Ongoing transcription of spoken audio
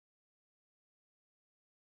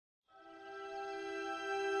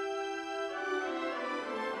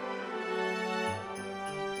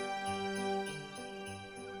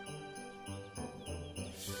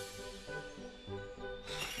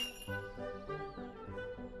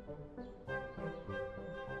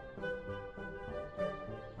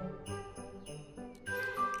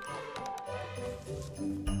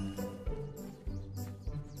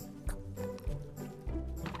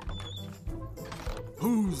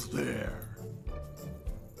Who's there?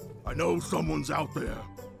 I know someone's out there.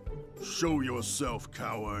 Show yourself,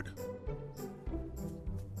 coward.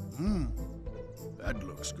 That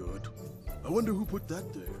looks good. I wonder who put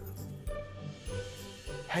that there.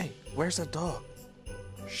 Hey, where's the dog?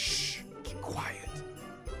 Shh, keep quiet.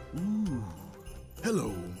 Ooh,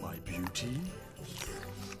 hello, my beauty.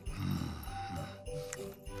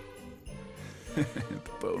 The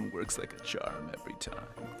bone works like a charm every time.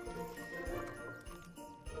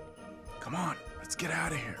 Come on, let's get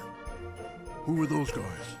out of here. Who are those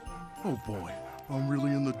guys? Oh boy, I'm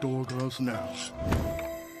really in the doghouse now.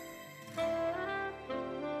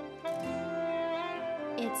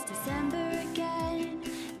 It's December again,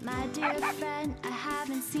 my dear friend. I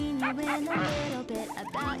haven't seen you in a little bit.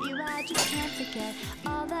 About you I just can't forget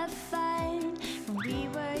all the fun when we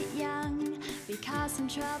were young. We caused some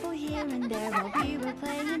trouble here and there while we were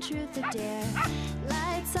playing truth or dare.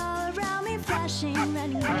 Lights all around me flashing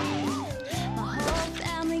red and green. My whole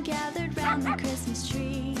family gathered round the Christmas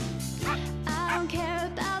tree. I don't care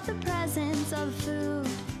about the presents or the food.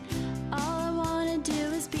 All I wanna do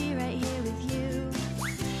is be right here with you.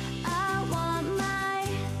 I want my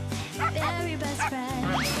very best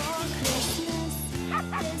friend for Christmas,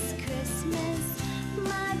 this Christmas.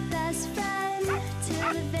 My best friend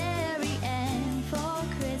till the very end for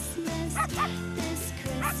Christmas, this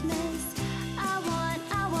Christmas. I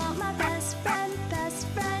want my best friend, best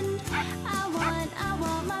friend. I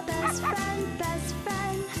want my best friend, best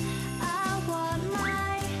friend. I want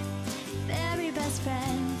my very best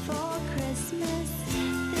friend for Christmas,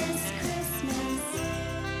 this Christmas.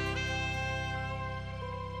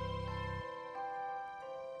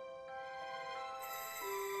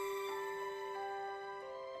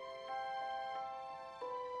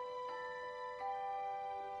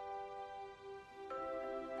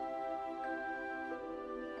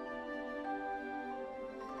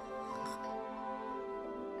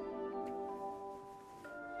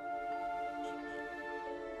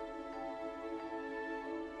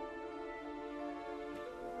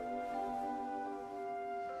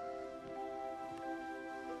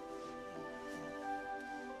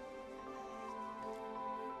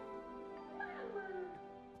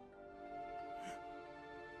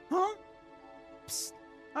 Huh? Psst,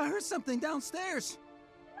 I heard something downstairs.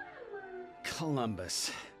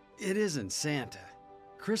 Columbus, it isn't Santa.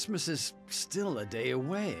 Christmas is still a day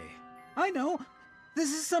away. I know.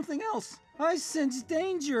 This is something else. I sense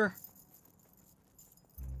danger.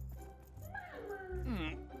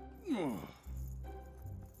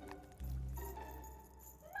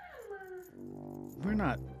 We're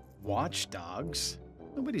not watchdogs.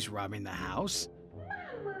 Nobody's robbing the house.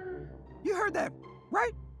 You heard that,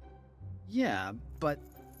 right? Yeah, but...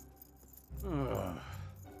 Do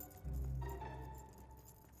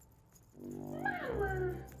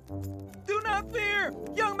not fear!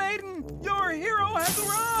 Young maiden, your hero has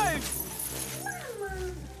arrived!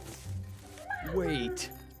 Wait.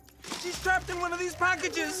 She's trapped in one of these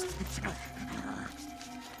packages!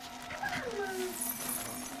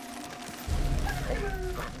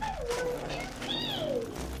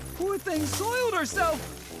 Poor thing soiled herself!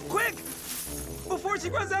 Quick! Before she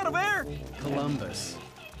runs out of air! Columbus,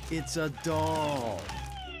 it's a doll.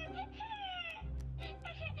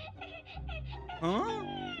 Huh?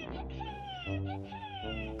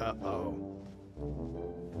 Uh-oh.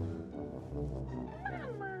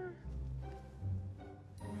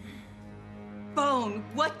 Bone,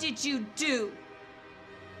 what did you do?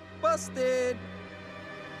 Busted!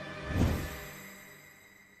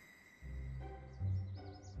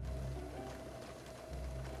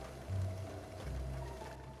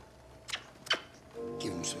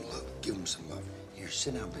 Give him some love. Give him some love. Here,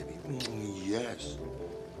 sit down, baby. Yes.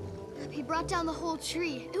 He brought down the whole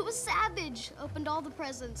tree. It was savage. Opened all the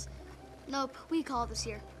presents. Nope, we call this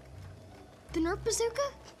year. The Nerf bazooka?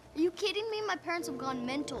 Are you kidding me? My parents have gone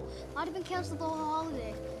mental. Might even canceled the whole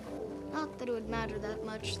holiday. Not that it would matter that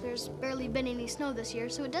much. There's barely been any snow this year,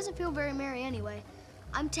 so it doesn't feel very merry anyway.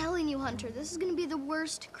 I'm telling you, Hunter, this is gonna be the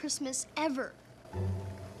worst Christmas ever.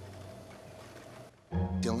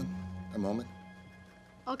 Dylan, a moment.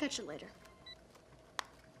 I'll catch you later.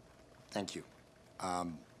 Thank you.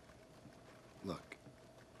 Look,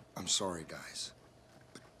 I'm sorry, guys,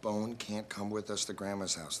 but Bone can't come with us to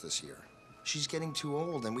Grandma's house this year. She's getting too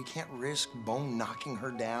old, and we can't risk Bone knocking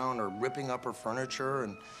her down or ripping up her furniture,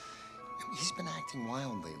 and he's been acting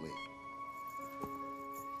wild lately.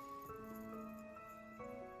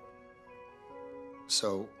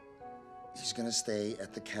 So, he's gonna stay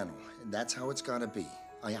at the kennel, and that's how it's gotta be.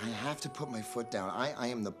 I have to put my foot down. I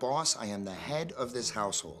am the boss. I am the head of this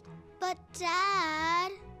household. But,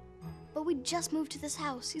 Dad... But we just moved to this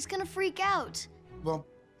house. He's gonna freak out. Well,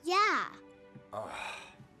 Yeah.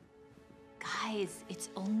 Guys, it's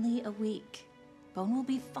only a week. Bone will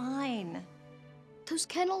be fine. Those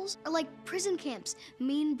kennels are like prison camps.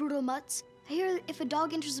 Mean, brutal mutts. I hear if a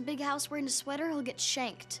dog enters a big house wearing a sweater, he'll get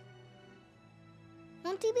shanked.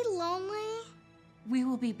 Won't he be lonely? We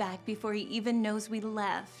will be back before he even knows we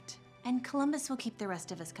left. And Columbus will keep the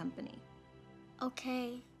rest of us company.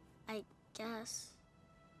 Okay, I guess.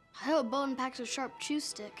 I hope Bone packs a sharp chew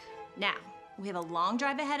stick. Now, we have a long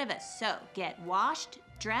drive ahead of us, so get washed,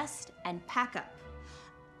 dressed, and pack up.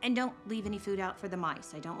 And don't leave any food out for the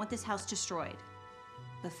mice. I don't want this house destroyed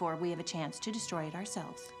before we have a chance to destroy it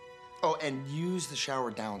ourselves. oh, and use the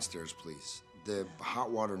shower downstairs, please. The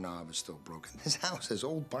hot water knob is still broken. This house has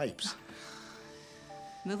old pipes.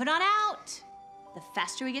 Moving on out. The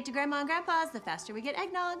faster we get to Grandma and Grandpa's, the faster we get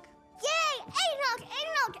eggnog. Yay! Eggnog!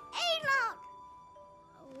 Eggnog! Eggnog!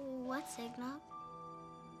 What's eggnog?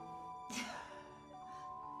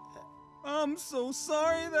 I'm so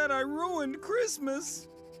sorry that I ruined Christmas.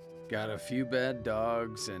 Got a few bad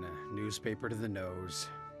dogs and a newspaper to the nose.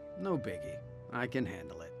 No biggie. I can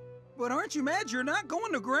handle it. But aren't you mad you're not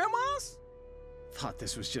going to Grandma's? Thought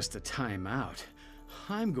this was just a timeout.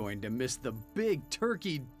 I'm going to miss the big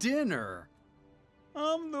turkey dinner.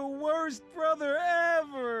 I'm the worst brother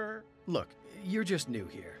ever. Look, you're just new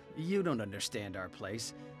here. You don't understand our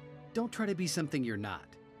place. Don't try to be something you're not.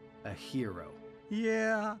 A hero.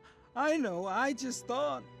 Yeah, I know. I just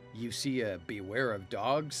thought. You see a beware of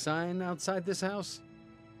dogs sign outside this house?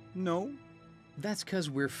 No. That's 'cause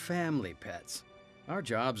we're family pets. Our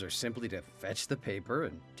jobs are simply to fetch the paper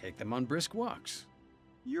and take them on brisk walks.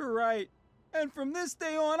 You're right. And from this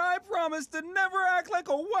day on, I promise to never act like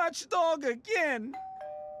a watchdog again.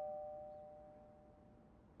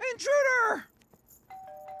 Intruder!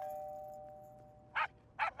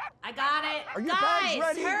 I got it. Are your Guys, bags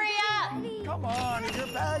ready? hurry up. Come on, are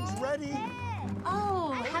your bags ready?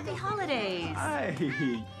 Oh, happy holidays. Hi,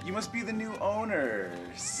 you must be the new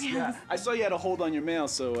owners. Yeah, I saw you had a hold on your mail,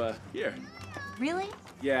 so here. Really?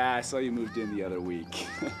 Yeah, I saw you moved in the other week.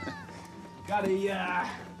 Got a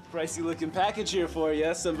pricey looking package here for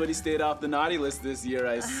you. Somebody stayed off the naughty list this year,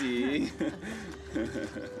 I see.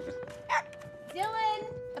 Dylan,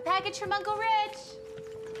 a package from Uncle Rich.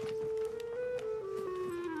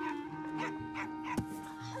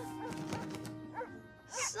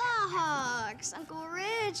 Sucks! Uncle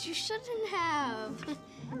Rich, you shouldn't have.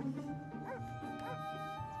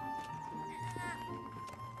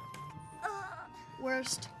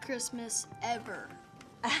 Worst Christmas ever.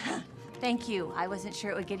 Thank you. I wasn't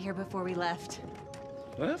sure it would get here before we left.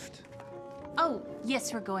 Left? Oh,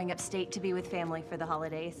 yes, we're going upstate to be with family for the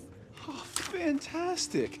holidays. Oh,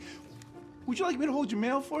 fantastic. Would you like me to hold your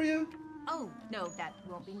mail for you? Oh, no, that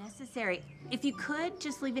won't be necessary. If you could,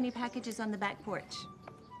 just leave any packages on the back porch.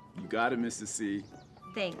 You got it, Mrs. C.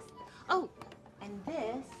 Thanks. Oh, and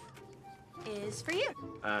this is for you.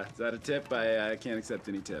 Is that a tip? I can't accept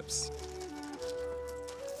any tips.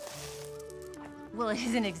 Well, it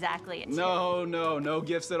isn't exactly a tip. No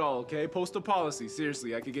gifts at all, okay? Postal policy,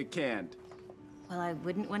 seriously, I could get canned. Well, I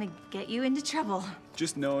wouldn't want to get you into trouble.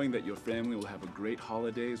 Just knowing that your family will have a great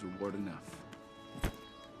holiday is reward enough.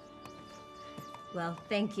 Well,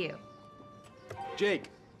 thank you. Jake.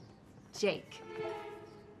 Jake.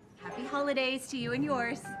 Happy holidays to you and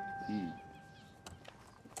yours.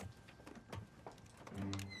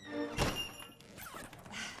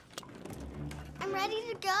 I'm ready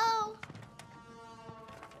to go.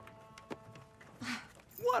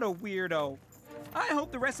 What a weirdo. I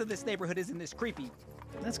hope the rest of this neighborhood isn't this creepy.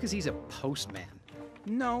 That's 'cause he's a postman.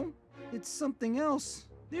 No, it's something else.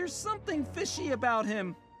 There's something fishy about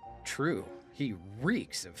him. True. He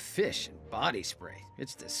reeks of fish and body spray.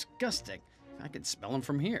 It's disgusting. I can smell him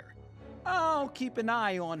from here. I'll keep an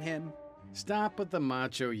eye on him. Stop with the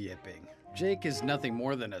macho yipping. Jake is nothing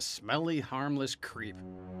more than a smelly, harmless creep.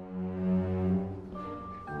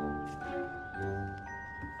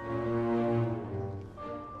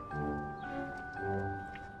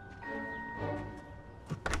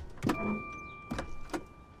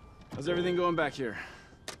 How's everything going back here?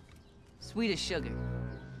 Sweet as sugar.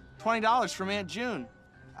 $20 from Aunt June.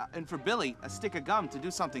 And for Billy, a stick of gum to do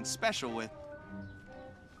something special with.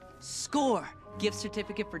 Score! Gift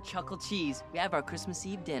certificate for Chuckle Cheese. We have our Christmas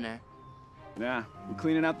Eve dinner. Nah, we're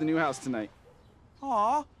cleaning out the new house tonight.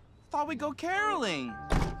 Aw, thought we'd go caroling.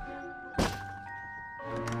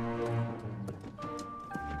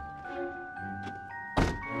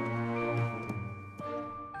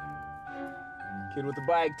 Kid with the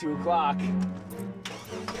bike, 2 o'clock.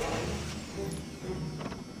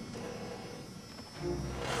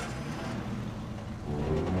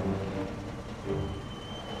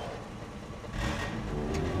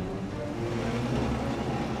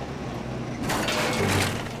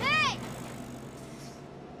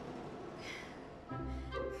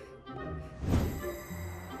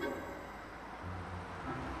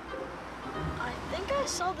 I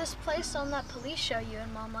saw this place on that police show you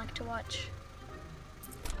and Mom like to watch.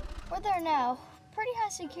 We're there now. Pretty high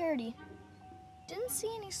security. Didn't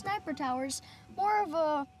see any sniper towers. More of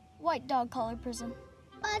a white dog collar prison.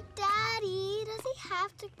 But Daddy, does he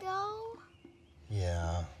have to go?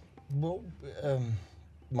 Yeah. Well,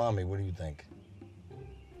 Mommy, what do you think?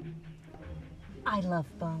 I love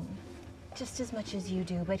Bone just as much as you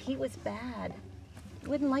do, but he was bad.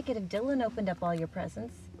 Wouldn't like it if Dylan opened up all your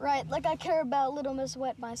presents. Right, like I care about Little Miss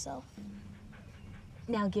Wet myself.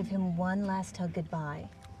 Now give him one last hug goodbye.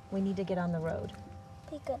 We need to get on the road.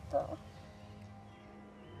 Be good, though.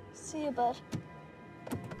 See you, bud.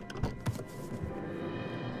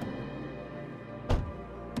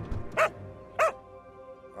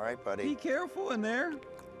 All right, buddy. Be careful in there.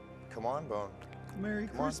 Come on, Bone. Merry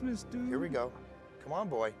Come Christmas, on. dude. Here we go. Come on,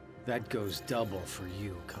 boy. That goes double for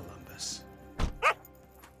you, Columbus.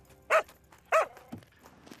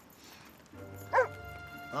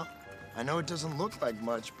 Huh? I know it doesn't look like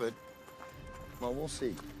much, but, well, we'll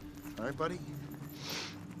see. All right, buddy?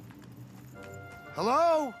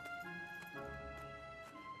 Hello?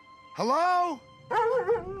 Hello?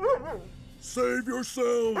 Save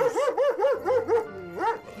yourselves!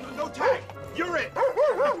 No tag! You're it!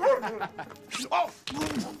 Oh!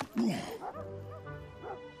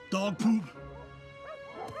 Dog poop.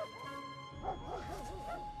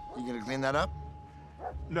 You gonna clean that up?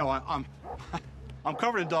 No, I'm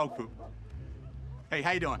covered in dog poop. Hey,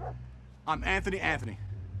 how you doing? I'm Anthony.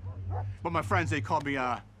 But my friends, they call me,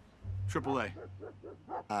 AAA.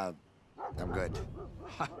 I'm good.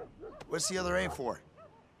 What's the other A for?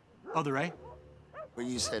 Other A? Well,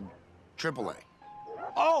 you said AAA.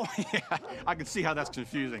 Oh, yeah, I can see how that's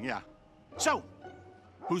confusing, yeah. So,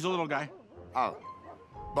 who's the little guy? Oh,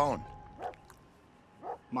 Bone.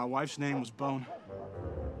 My wife's name was Bone.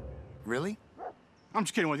 Really? I'm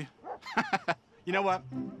just kidding with you. You know what?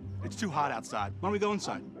 It's too hot outside. Why don't we go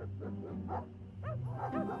inside?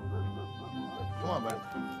 Come on, buddy.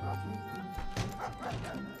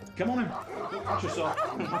 Come on in. Watch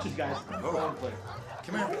yourself. Watch these guys. Go on, play.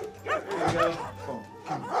 Come here. Here we go.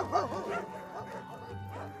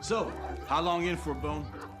 So, how long in for, Bone?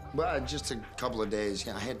 Well, just a couple of days.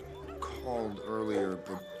 Yeah, I had called earlier,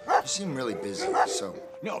 but you seem really busy, so.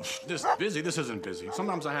 No, this busy. This isn't busy.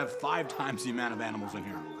 Sometimes I have 5 times the amount of animals in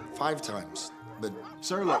here. 5 times, but.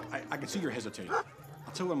 Sir, look, I can see you're hesitating. I'll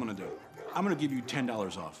tell you what I'm gonna do. I'm gonna give you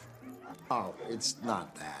 $10 off. Oh, it's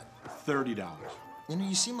not that. $30. You know,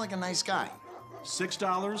 you seem like a nice guy.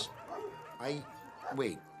 $6?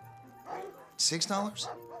 Wait. $6?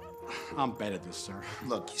 I'm bad at this, sir.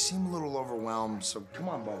 Look, you seem a little overwhelmed, so come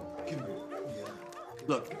on, bud. Come here. Yeah.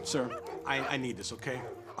 Look, sir, I need this, okay?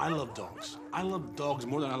 I love dogs. I love dogs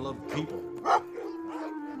more than I love people.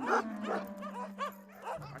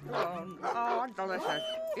 Oh, delicious.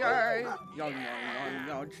 Yay. Yum, yum,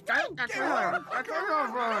 yum,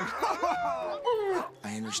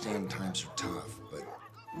 I understand times are tough, but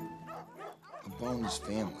a Bone's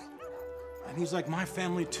family. And he's like my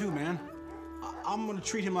family too, man. I'm gonna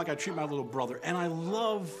treat him like I treat my little brother, and I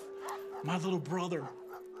love my little brother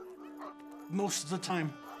most of the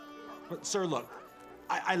time. But sir, look,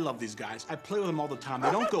 I love these guys. I play with them all the time.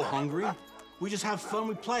 They don't go hungry. We just have fun,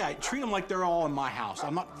 we play. I treat them like they're all in my house.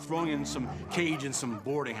 I'm not throwing in some cage in some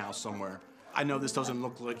boarding house somewhere. I know this doesn't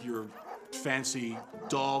look like your fancy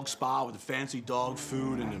dog spa with the fancy dog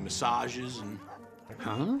food and the massages and...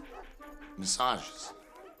 Huh? Massages?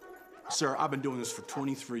 Sir, I've been doing this for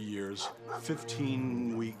 23 years,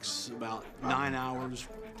 15 weeks, about 9 hours,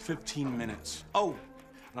 15 minutes. Oh,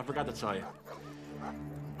 and I forgot to tell you,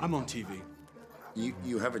 I'm on TV.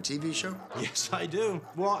 You have a TV show? Yes, I do.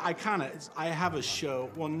 Well, I have a show.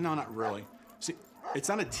 Well, no, not really. See, it's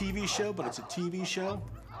not a TV show, but it's a TV show.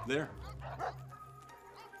 There.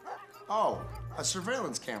 Oh, a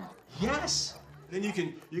surveillance camera. Yes. Then you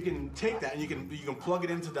can take that and you can plug it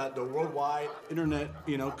into the worldwide internet,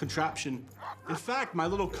 contraption. In fact, my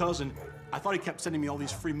little cousin, I thought he kept sending me all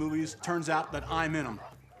these free movies. Turns out that I'm in them.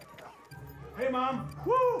 Hey, Mom.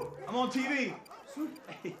 Woo! I'm on TV.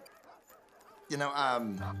 Hey. You know, I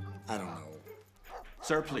don't know.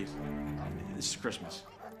 Sir, please. This is Christmas.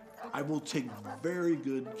 I will take very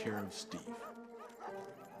good care of Steve.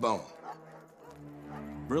 Bone.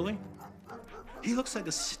 Really? He looks like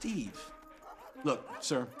a Steve. Look,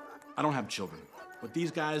 sir, I don't have children, but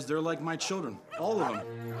these guys, they're like my children. All of them.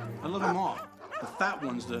 I love them all. The fat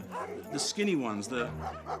ones, the skinny ones, the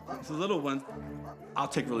little ones. I'll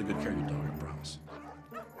take really good care of your dog, I promise.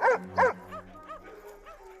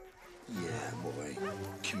 Yeah, boy.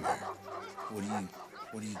 Come here.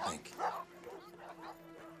 What do you think?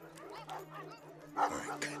 All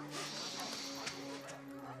right, good.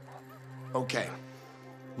 Okay.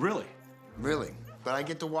 Really? Really. But I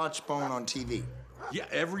get to watch Bone on TV. Yeah,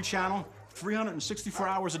 every channel, 364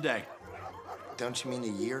 hours a day. Don't you mean a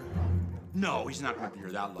year? No, he's not gonna be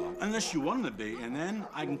here that long. Unless you want him to be, and then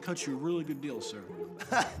I can cut you a really good deal, sir.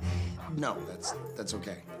 No, that's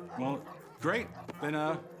okay. Well, great.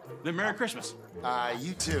 Then Merry Christmas.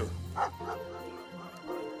 You too.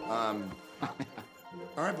 All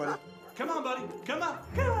right, buddy. Come on, buddy. Come on.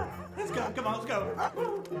 Come on. Let's go. Come on, let's go.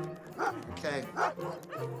 Okay.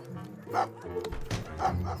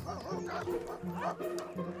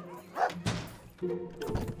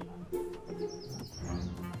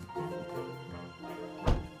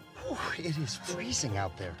 It is freezing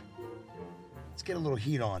out there. Let's get a little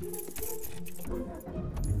heat on.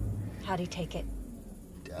 How'd he take it?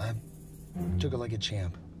 Took it like a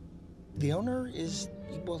champ. The owner is,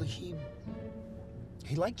 well, he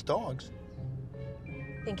likes dogs.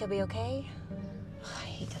 Think he'll be okay? I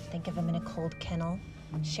hate to think of him in a cold kennel,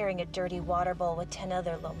 sharing a dirty water bowl with 10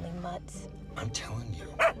 other lonely mutts. I'm telling you,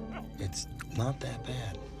 it's not that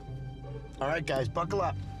bad. All right, guys, buckle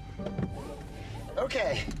up.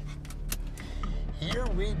 Okay, here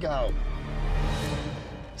we go.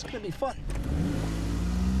 It's gonna be fun.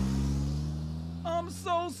 I'm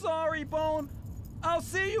so sorry, Bone. I'll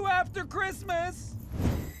see you after Christmas.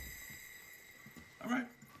 All right,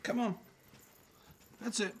 come on.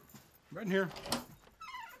 That's it, right in here.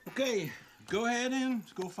 Okay, go ahead and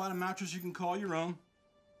go find a mattress you can call your own.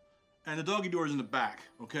 And the doggy door's in the back,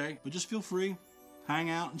 okay? But just feel free, hang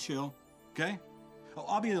out and chill, okay? Oh,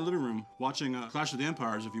 I'll be in the living room watching Clash of the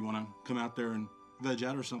Empires if you want to come out there and veg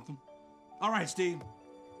out or something. All right, Steve.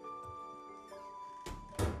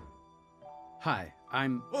 Hi,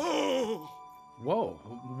 I'm... Whoa,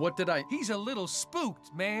 what did I... He's a little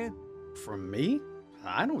spooked, man. From me?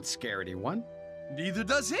 I don't scare anyone. Neither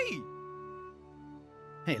does he.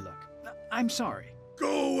 Hey, look, I'm sorry.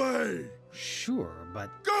 Go away! Sure, but...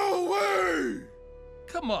 Go away!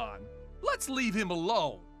 Come on, let's leave him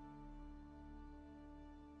alone.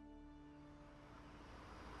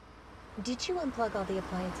 Did you unplug all the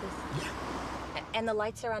appliances? Yeah. And the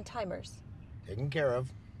lights are on timers? Taken care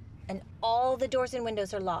of. And all the doors and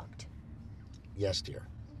windows are locked? Yes, dear.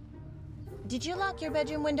 Did you lock your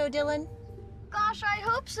bedroom window, Dylan? Gosh, I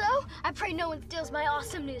hope so. I pray no one steals my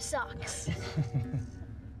awesome new socks.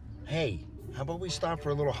 Hey, how about we stop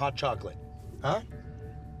for a little hot chocolate? Huh?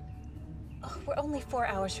 Oh, we're only 4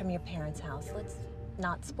 hours from your parents' house. Let's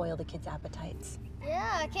not spoil the kids' appetites.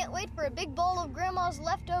 Yeah, I can't wait for a big bowl of Grandma's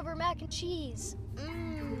leftover mac and cheese.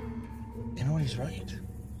 Mmm. You know what, he's right.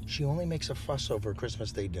 She only makes a fuss over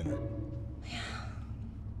Christmas Day dinner. Yeah.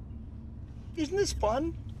 Isn't this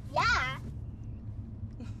fun? Yeah.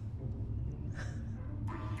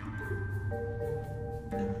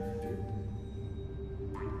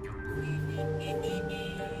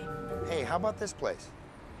 Hey, how about this place?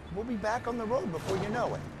 We'll be back on the road before you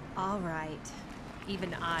know it. All right.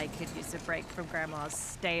 Even I could use a break from Grandma's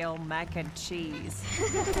stale mac and cheese.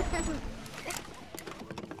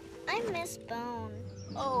 I miss Bone.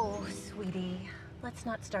 Oh, sweetie. Let's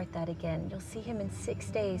not start that again. You'll see him in 6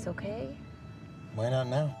 days, okay? Why not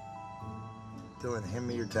now? Dylan, hand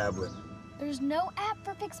me your tablet. There's no app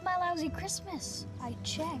for Fix My Lousy Christmas. I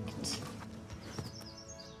checked.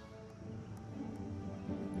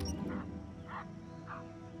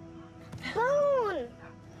 Bone!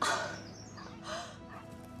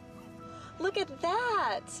 Look at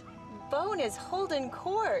that! Bone is holding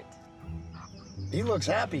court. He looks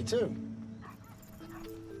happy, too.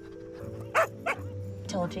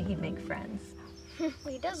 Told you he'd make friends.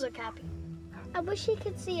 He does look happy. I wish he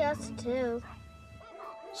could see us, too.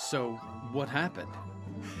 So, what happened?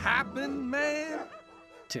 Happened, man?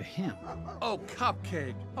 To him? Oh,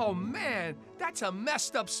 Cupcake. Oh, man, that's a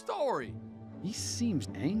messed up story. He seems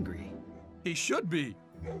angry. He should be.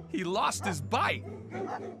 He lost his bite.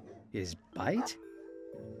 His bite?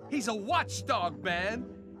 He's a watchdog, man.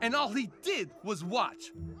 And all he did was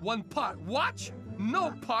watch. One part watch,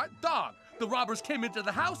 no part dog. The robbers came into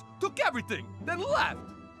the house, took everything, then left.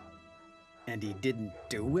 And he didn't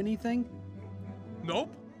do anything?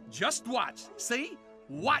 Nope, just watch. See?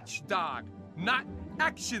 Watchdog, not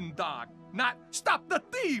action dog, not stop the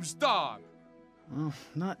thieves dog. Well,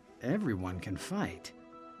 not everyone can fight.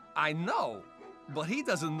 I know, but he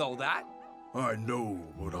doesn't know that. I know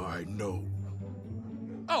what I know.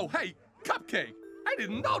 Oh, hey, Cupcake, I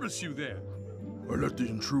didn't notice you there. I let the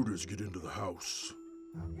intruders get into the house.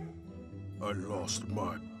 I lost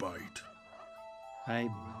my bite. I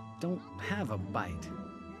don't have a bite.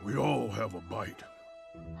 We all have a bite.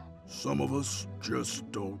 Some of us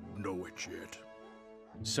just don't know it yet.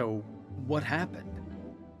 So, what happened?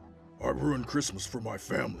 I ruined Christmas for my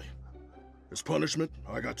family. As punishment,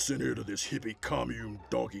 I got sent here to this hippie commune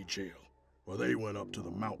doggy jail, where they went up to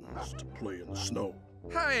the mountains to play in the snow.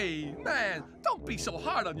 Hey, man, don't be so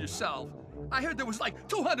hard on yourself. I heard there was like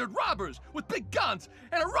 200 robbers with big guns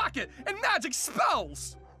and a rocket and magic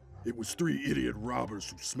spells. It was 3 idiot robbers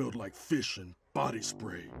who smelled like fish and body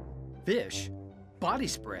spray. Fish? Body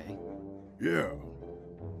spray? Yeah.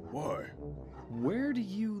 Why? Where do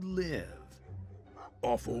you live?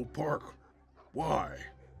 Off Old Park. Why?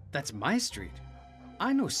 That's my street.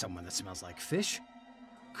 I know someone that smells like fish.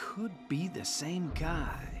 Could be the same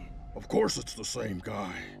guy. Of course it's the same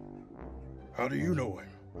guy. How do you know him?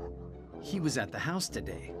 He was at the house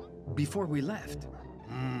today, before we left.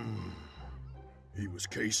 He was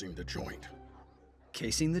casing the joint.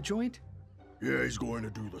 Casing the joint? Yeah, he's going to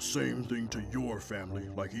do the same thing to your family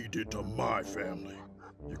like he did to my family.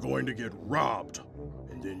 You're going to get robbed,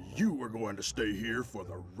 and then you are going to stay here for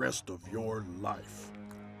the rest of your life.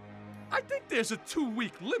 I think there's a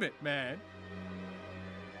 2-week limit, man.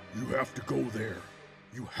 You have to go there.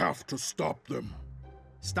 You have to stop them.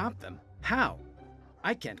 Stop them? How?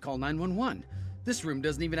 I can't call 911. This room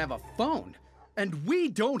doesn't even have a phone. And we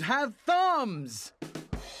don't have thumbs!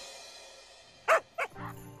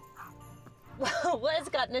 Well, what has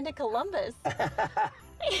gotten into Columbus?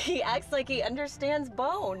 He acts like he understands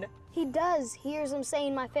Bone. He does. He hears him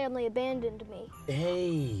saying my family abandoned me.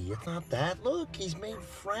 Hey, it's not that. Look, he's made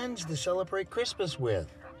friends to celebrate Christmas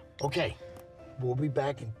with. Okay, we'll be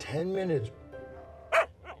back in 10 minutes.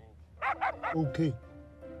 Okay.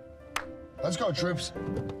 Let's go, troops.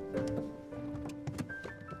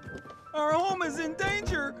 Our home is in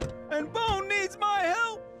danger, and Bone needs my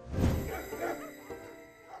help!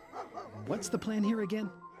 What's the plan here again?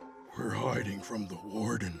 We're hiding from the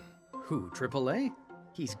warden. Who, AAA?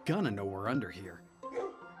 He's gonna know we're under here.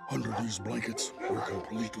 Under these blankets, we're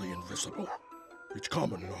completely invisible. It's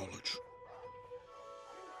common knowledge.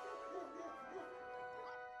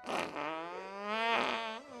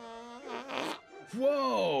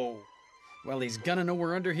 Whoa! Well, he's gonna know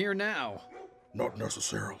we're under here now. Not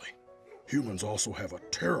necessarily. Humans also have a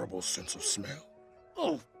terrible sense of smell.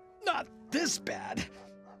 Oh, not this bad.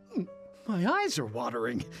 My eyes are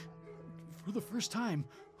watering. For the first time,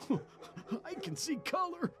 I can see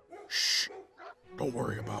color. Shh! Don't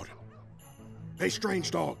worry about it. Hey,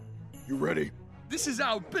 strange dog, you ready? This is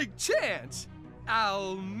our big chance.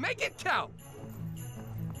 I'll make it count.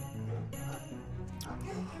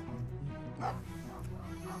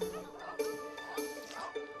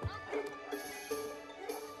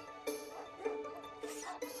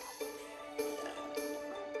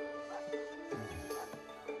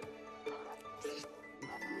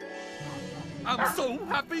 I'm so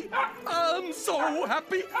happy. I'm so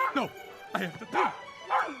happy. No, I have to do.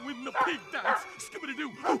 Win the pig dance.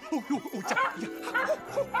 Skibbity-doo.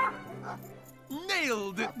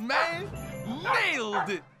 Nailed it, man. Nailed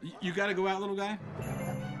it. You gotta go out, little guy?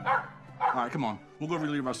 All right, come on. We'll go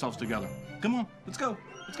relieve ourselves together. Come on, let's go.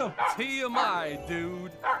 Let's go. TMI,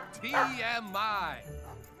 dude. TMI.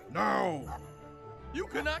 No. You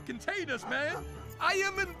cannot contain us, man. I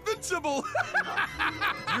am invincible.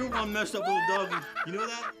 You're one messed up little doggy. You know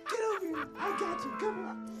that? Get over here. I got you. Come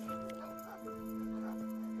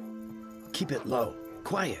on. Keep it low.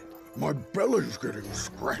 Quiet. My belly's getting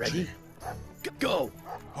scratchy. Ready? Go.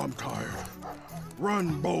 I'm tired.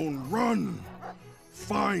 Run, Bone, run.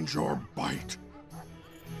 Find your bite.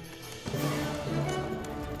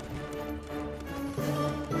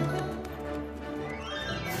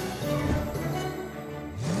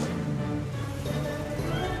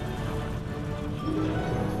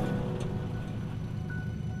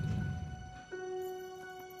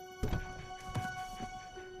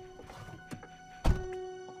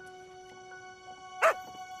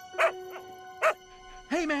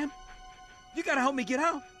 Hey, man, you gotta help me get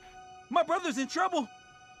out. My brother's in trouble.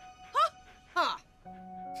 Ha!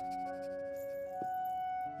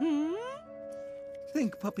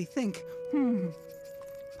 Think, puppy, think.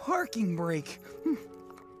 Parking brake.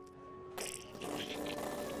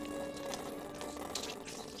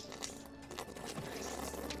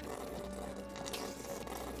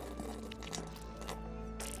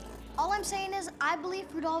 All I'm saying is, I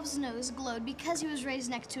believe Rudolph's nose glowed because he was raised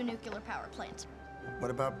next to a nuclear power plant.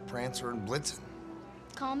 What about Prancer and Blitzen?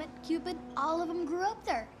 Comet, Cupid, all of them grew up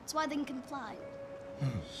there. That's why they can fly.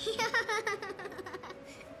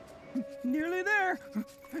 Nearly there.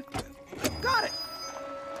 Got it.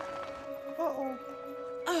 Uh-oh.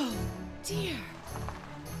 Oh, dear.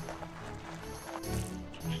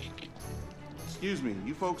 Excuse me,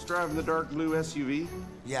 you folks driving the dark blue SUV?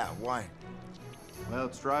 Yeah, why? Well,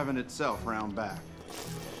 it's driving itself round back.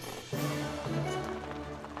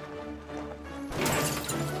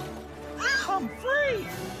 I'm free!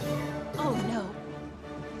 Oh no.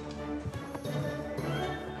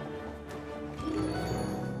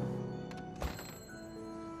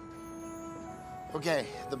 Okay,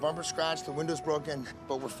 the bumper's scratched, the window's broken,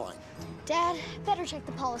 but we're fine. Dad, better check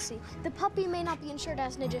the policy. The puppy may not be insured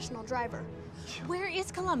as an additional driver. Where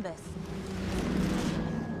is Columbus?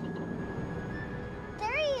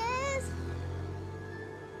 There he is!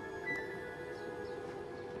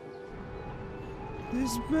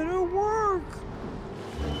 This better work!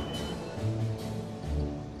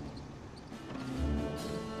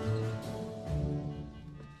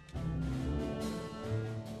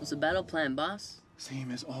 What's the battle plan, boss?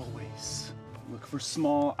 Same as always. Look for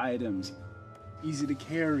small items, easy to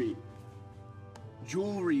carry.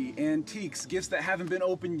 Jewelry, antiques, gifts that haven't been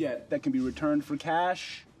opened yet that can be returned for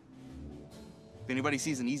cash. If anybody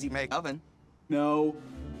sees an easy make oven. No.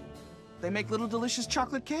 They make little delicious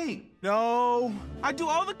chocolate cake. No. I do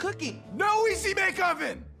all the cooking. No easy make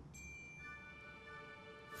oven!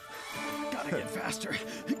 Gotta get faster.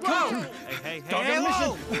 Whoa! Hey, dog on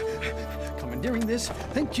mission. Commandeering this.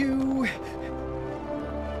 Thank you.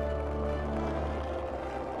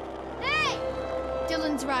 Hey!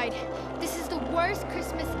 Dylan's right. This is the worst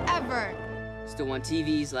Christmas ever. Still want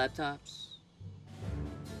TVs, laptops?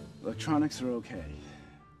 Electronics are okay.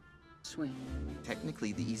 Swing.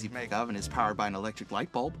 Technically, the easy make oven is powered by an electric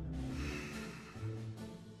light bulb.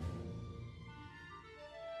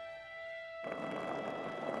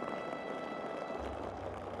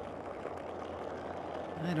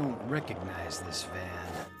 I don't recognize this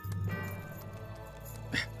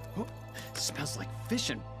van. Oh, smells like fish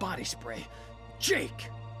and body spray. Jake!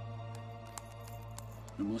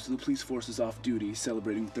 And most of the police force is off duty,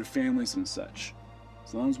 celebrating with their families and such.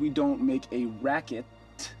 As long as we don't make a racket,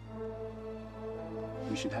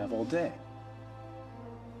 we should have all day.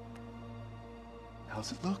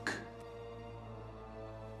 How's it look?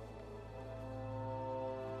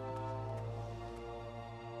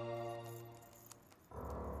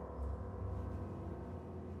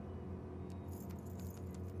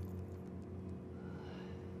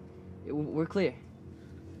 We're clear.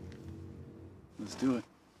 Let's do it.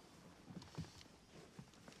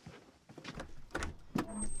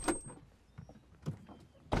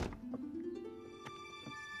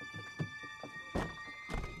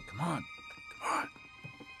 Come on. Come on.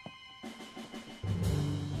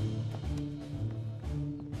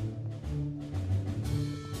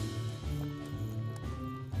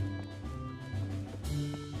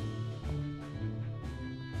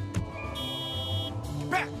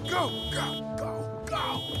 Back! Go! Go! Go!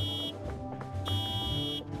 Go!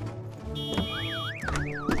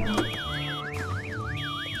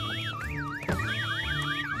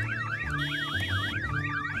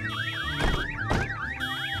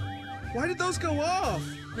 Why did those go off?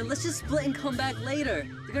 Man, let's just split and come back later.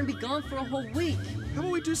 They're gonna be gone for a whole week. How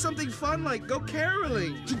about we do something fun like go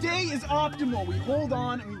caroling? Today is optimal. We hold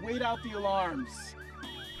on and we wait out the alarms.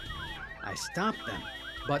 I stopped them,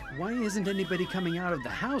 but why isn't anybody coming out of the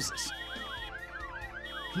houses?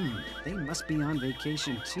 They must be on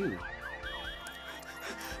vacation too.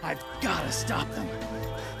 I've gotta stop them.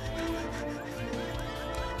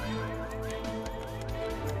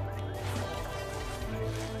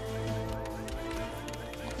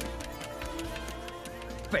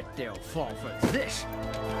 Bet they'll fall for this.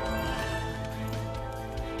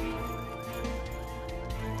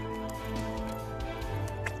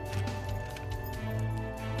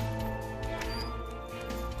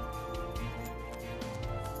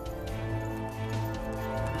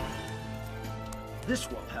 This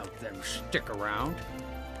will help them stick around.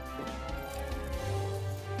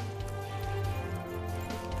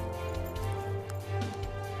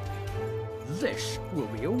 This will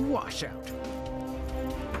be a washout.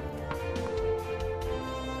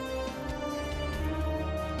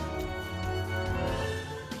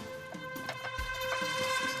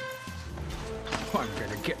 I'm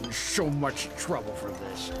gonna get in so much trouble for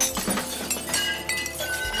this.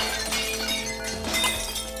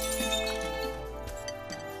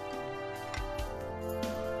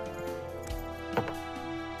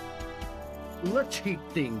 Let's heat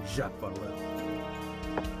things up a little.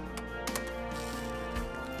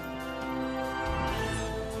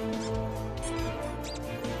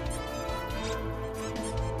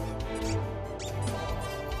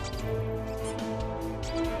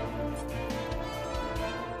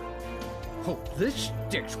 Hope this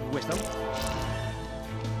sticks with them.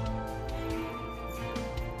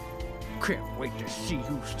 Can't wait to see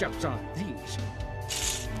who steps on these.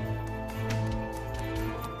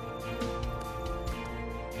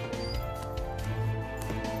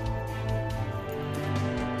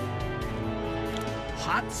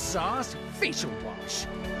 hot sauce facial wash.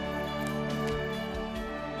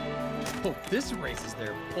 Hope this raises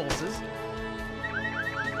their pulses. I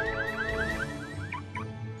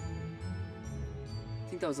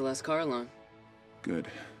think that was the last car alarm. Good.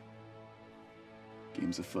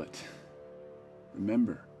 Game's afoot.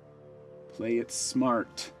 Remember, play it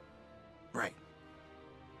smart. Right.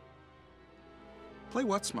 Play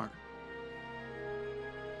what smart?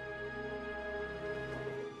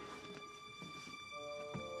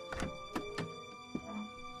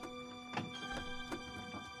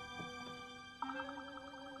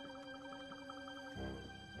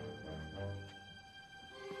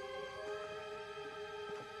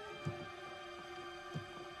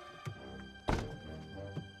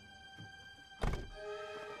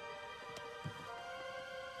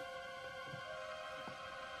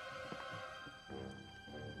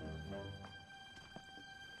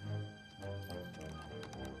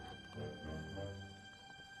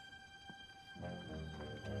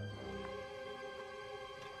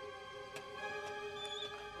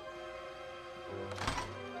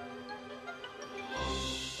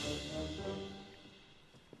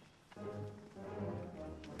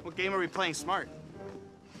 What game are we playing smart?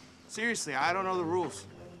 Seriously, I don't know the rules.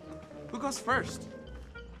 Who goes first?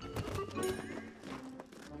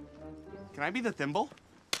 Can I be the thimble?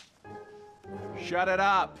 Shut it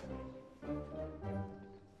up.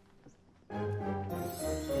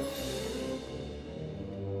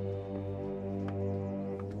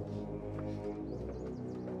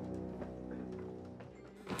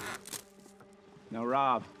 Now,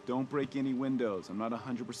 Rob, don't break any windows. I'm not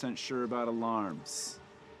 100% sure about alarms.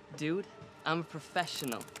 Dude, I'm a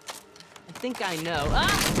professional. I think I know.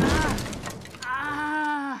 Ah!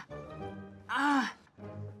 Ah! Ah!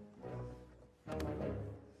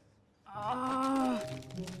 Ah!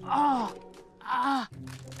 Ah! Ah!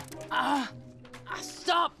 Ah! Ah!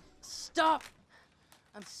 Stop! Stop!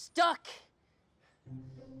 I'm stuck.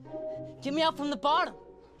 Get me out from the bottom.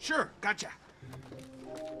 Sure, gotcha.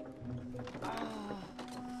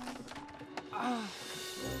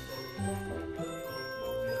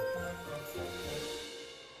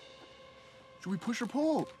 Should we push or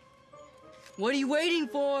pull? What are you waiting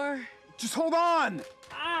for? Just hold on!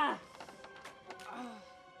 Ah!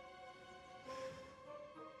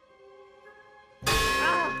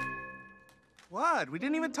 What? We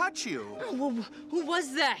didn't even touch you. Who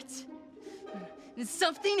was that?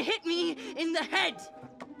 Something hit me in the head.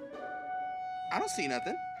 I don't see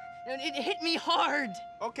nothing. It hit me hard.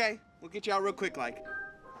 Okay, we'll get you out real quick, like.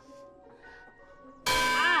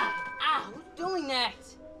 Ah! Ah! Who's doing that?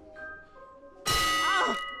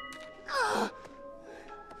 Ah! Ah!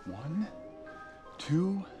 1,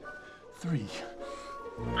 2, 3.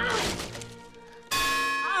 Ah!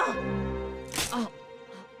 Ah! Oh.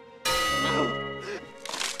 Oh.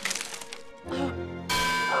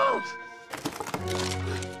 Oh.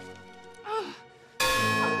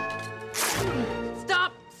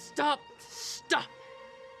 Stop! Stop! Stop!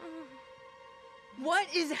 What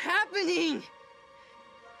is happening?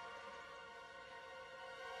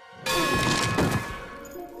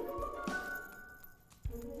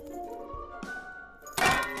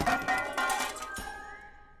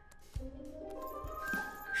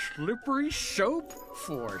 Slippery soap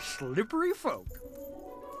for slippery folk.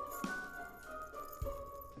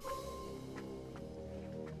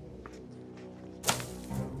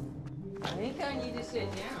 I think I need to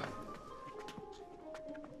sit down.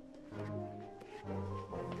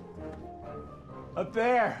 Up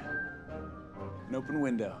there. An open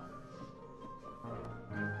window.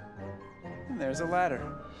 And there's a ladder.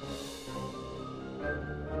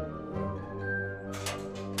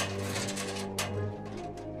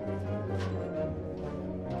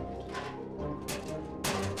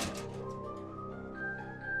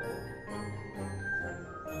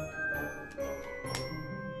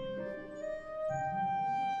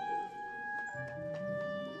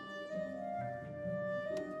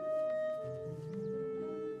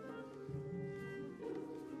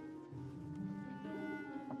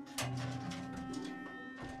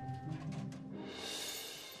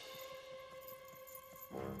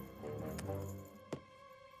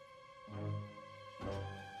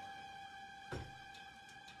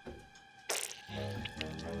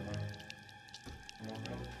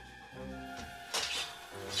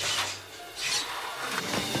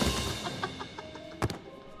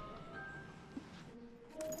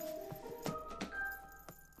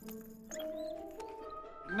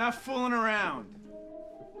 Enough fooling around.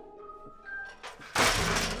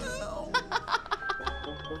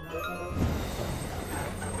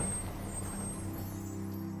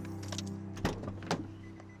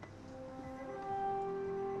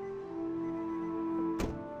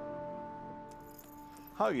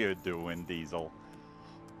 How you doing, Diesel?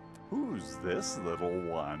 Who's this little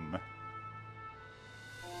one?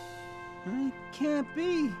 It can't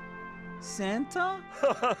be. Santa?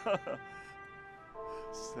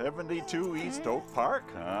 72 East Oak Park,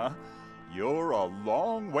 huh? You're a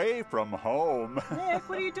long way from home. Nick,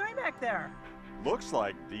 what are you doing back there? Looks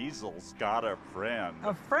like Diesel's got a friend.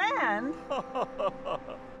 A friend?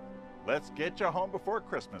 Let's get you home before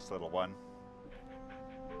Christmas, little one.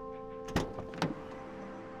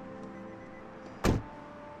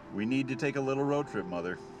 We need to take a little road trip,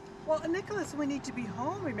 Mother. Well, Nicholas, we need to be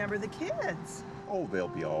home. Remember the kids. Oh, they'll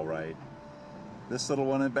be all right. This little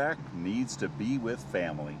one in back needs to be with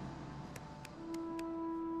family.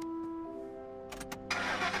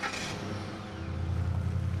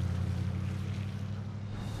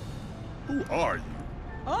 Who are you?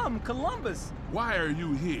 I'm Columbus. Why are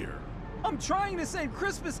you here? I'm trying to save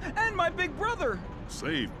Christmas and my big brother.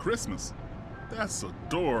 Save Christmas? That's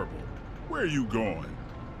adorable. Where are you going?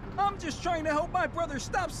 I'm just trying to help my brother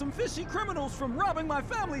stop some fishy criminals from robbing my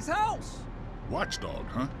family's house. Watchdog,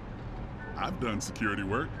 huh? I've done security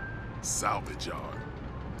work. Salvage yard.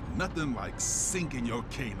 Nothing like sinking your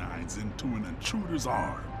canines into an intruder's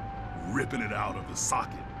arm, ripping it out of the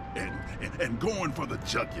socket, and going for the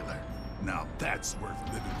jugular. Now that's worth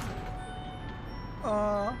living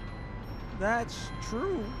for. That's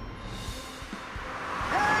true.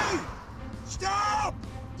 Hey! Stop!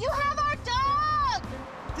 You have our dog!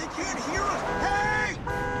 They can't hear us! Hey!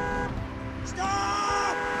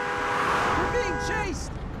 Stop! We're being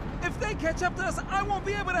chased! If they catch up to us, I won't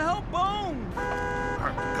be able to help Bone!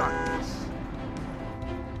 I got this.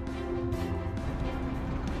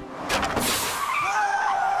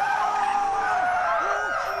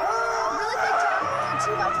 Really big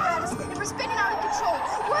tube apparatus. They were spinning out of control.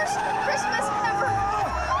 Worst Christmas ever!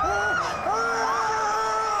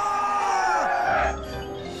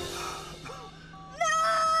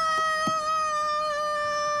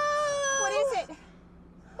 What is it?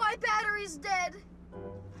 My battery's dead.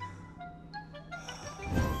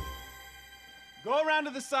 Go around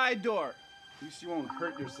to the side door. At least you won't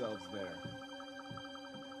hurt yourselves there.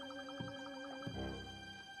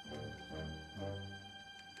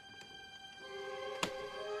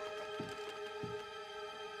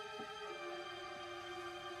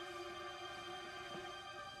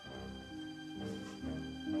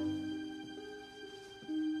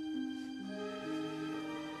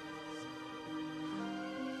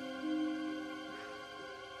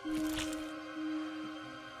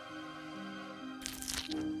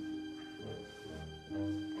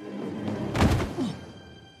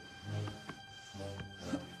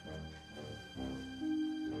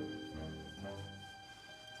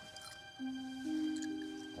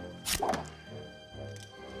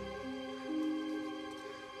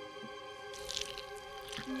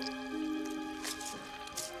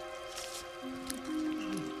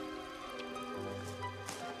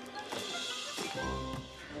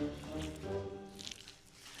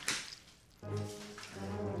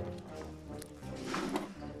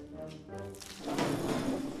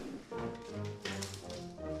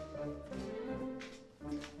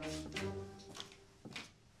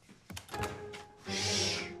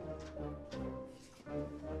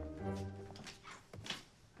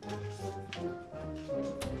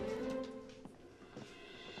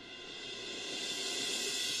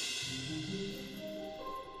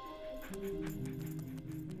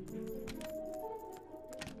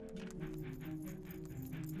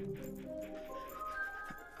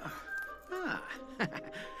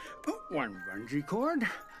 One bungee cord,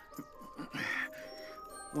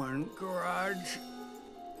 one garage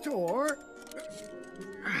door,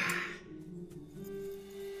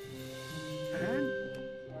 and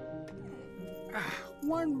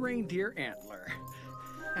one reindeer antler.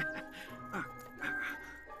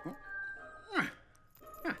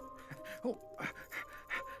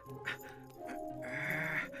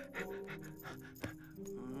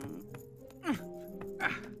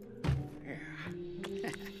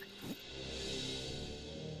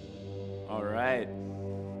 All right.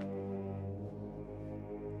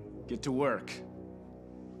 Get to work.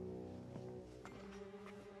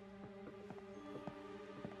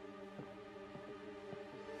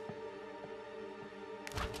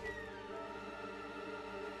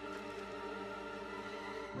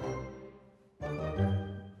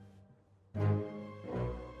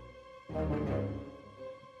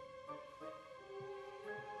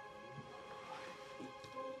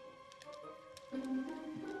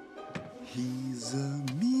 He's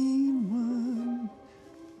a mean one,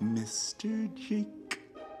 Mr. Jake.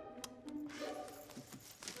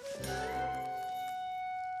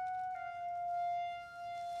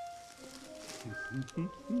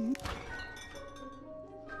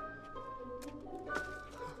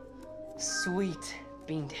 Sweet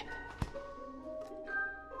bean dip.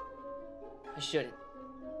 I shouldn't.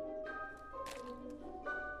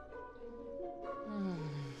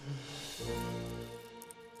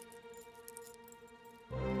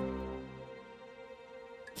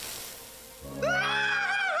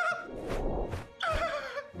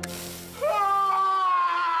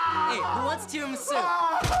 Hey, who wants tiramisu?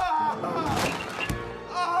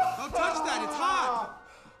 Don't touch that, it's hot!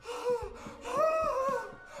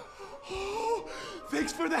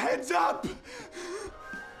 Thanks for the heads up!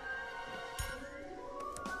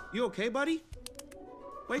 You okay, buddy?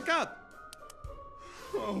 Wake up!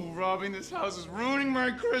 Oh, robbing this house is ruining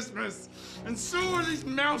my Christmas, and so are these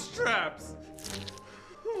mousetraps.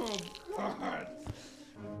 Oh, God.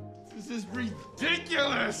 This is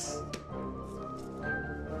ridiculous!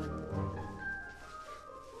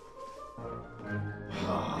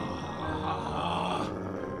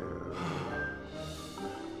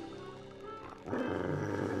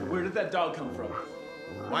 Where did that dog come from?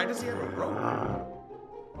 Why does he have a rope?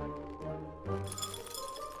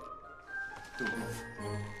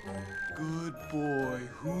 Good boy.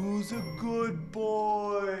 Who's a good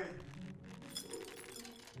boy?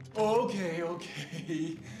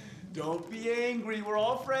 Okay. Don't be angry. We're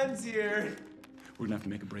all friends here. We're gonna have to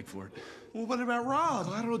make a break for it. Well, what about Rob?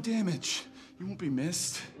 Collateral damage. You won't be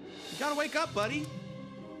missed. You gotta wake up, buddy.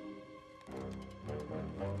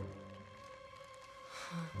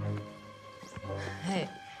 Hey,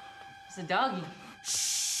 it's a doggy.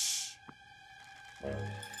 Shh.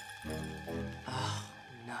 Oh,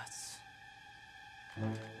 nuts.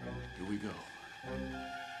 Here we go.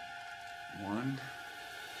 1,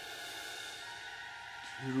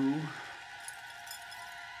 2.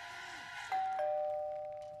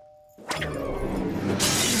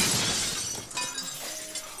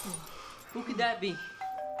 Who could that be?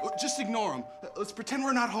 Just ignore him. Let's pretend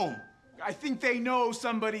we're not home. I think they know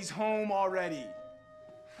somebody's home already.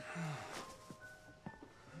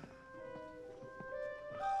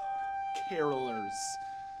 Carolers.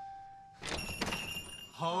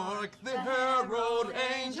 Hark the herald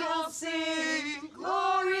angels sing,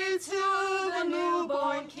 glory to the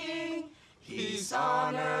newborn King. Peace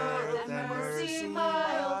on earth and mercy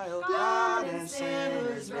mild, God and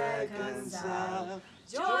sinners reconciled.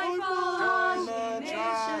 Joyful harmony,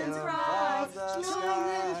 nations rise, join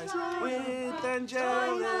this triumph. With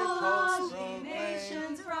angelic hosts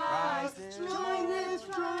nations rise, join this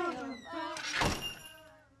triumph.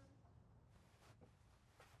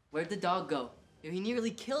 Where'd the dog go? He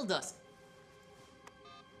nearly killed us.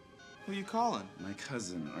 Who you calling? My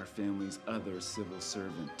cousin, our family's other civil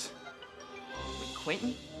servant. Wait,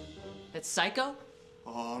 Quentin? That psycho?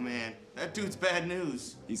 Oh, man. That dude's bad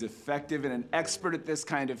news. He's effective and an expert at this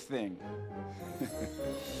kind of thing.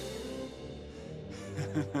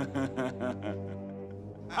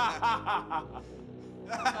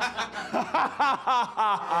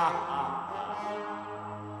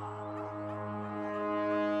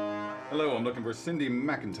 Hello, I'm looking for Cindy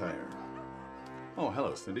McIntyre. Oh,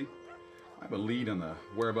 hello, Cindy. I have a lead on the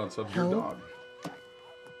whereabouts of your dog.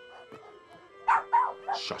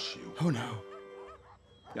 Shush you. Oh, no.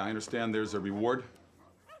 Yeah, I understand there's a reward.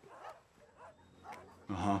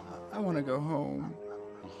 Uh-huh. I want to go home.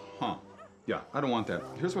 Huh. Yeah, I don't want that.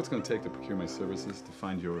 Here's what's going to take to procure my services to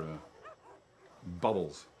find your,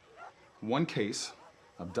 bubbles. 1 case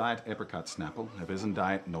of Diet Apricot Snapple. If it isn't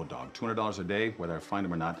diet, no dog. $200 a day, whether I find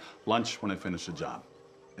them or not. Lunch when I finish the job.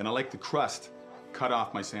 And I like the crust cut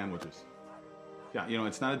off my sandwiches. Yeah, you know,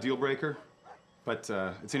 it's not a deal breaker, but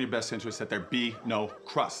it's in your best interest that there be no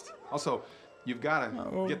crust. Also, you've got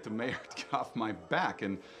to get the mayor to get off my back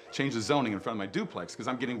and change the zoning in front of my duplex, because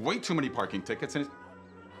I'm getting way too many parking tickets. And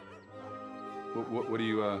what do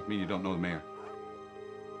you mean you don't know the mayor?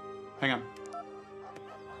 Hang on.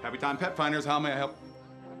 Happy Time Pet Finders, how may I help?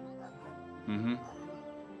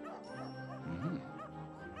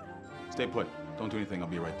 Stay put. Don't do anything. I'll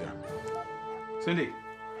be right there. Cindy,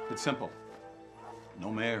 it's simple.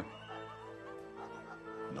 No mayor.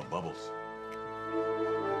 No bubbles.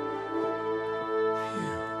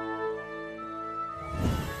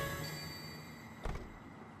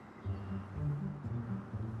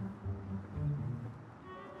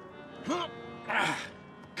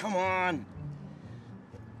 Come on.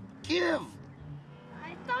 Give.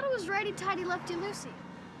 I thought it was righty-tighty, lefty-loosey.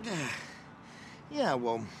 Yeah,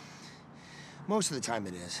 well, most of the time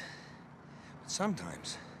it is. But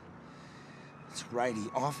sometimes it's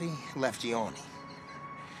righty-offy, lefty-ony.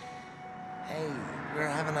 Hey, we're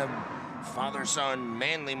having a father-son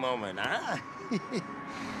manly moment, huh?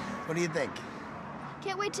 What do you think?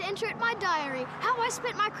 Can't wait to enter it in my diary. How I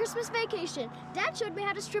spent my Christmas vacation. Dad showed me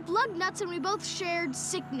how to strip lug nuts and we both shared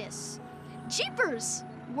sickness. Jeepers!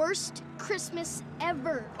 Worst Christmas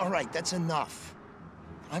ever. All right, that's enough.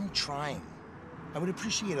 I'm trying. I would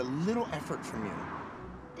appreciate a little effort from you.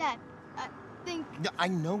 Dad, I think... I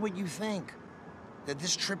know what you think. That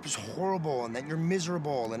this trip is horrible and that you're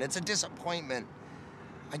miserable and it's a disappointment.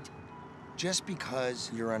 Just because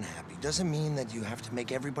you're unhappy doesn't mean that you have to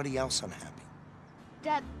make everybody else unhappy.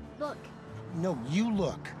 Dad, look. No, you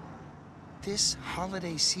look. This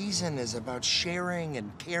holiday season is about sharing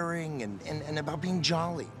and caring and about being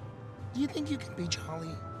jolly. Do you think you can be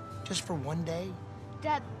jolly just for one day?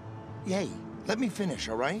 Dad. Hey, let me finish,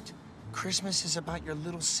 all right? Christmas is about your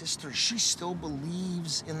little sister. She still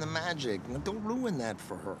believes in the magic. Now, don't ruin that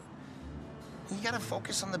for her. You gotta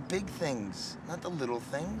focus on the big things, not the little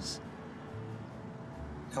things.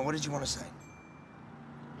 Now, what did you want to say?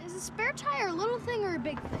 Is a spare tire a little thing or a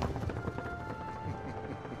big thing?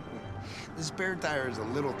 The spare tire is a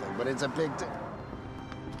little thing, but it's a big thing.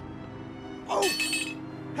 Oh!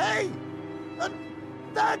 Hey!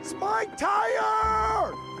 That's my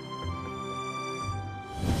tire!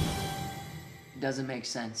 It doesn't make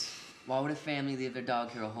sense. Why would a family leave their dog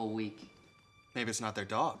here a whole week? Maybe it's not their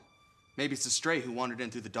dog. Maybe it's a stray who wandered in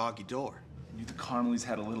through the doggy door. Knew the Connellys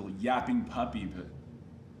had a little yapping puppy, but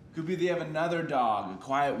could be they have another dog, a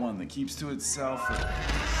quiet one that keeps to itself.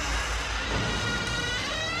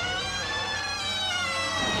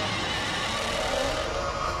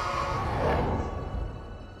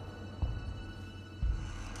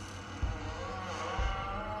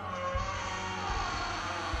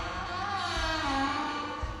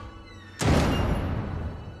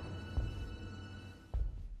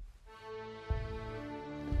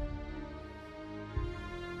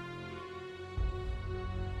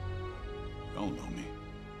 Don't know me.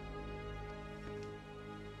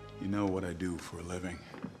 You know what I do for a living.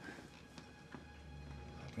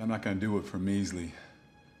 But I'm not gonna do it for measly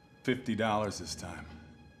 $50 this time.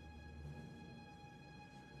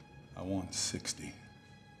 I want 60.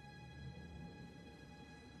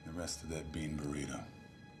 The rest of that bean burrito.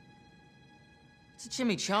 It's a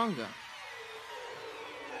chimichanga.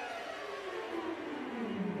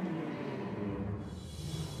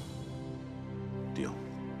 Deal.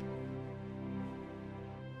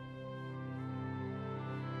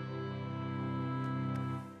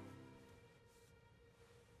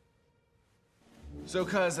 So,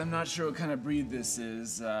 cuz, I'm not sure what kind of breed this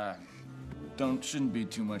is. Shouldn't be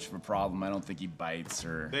too much of a problem. I don't think he bites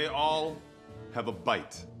or... They all have a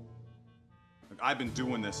bite. Look, I've been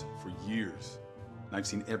doing this for years. And I've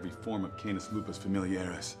seen every form of Canis lupus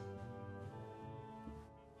familiaris.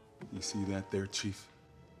 You see that there, Chief?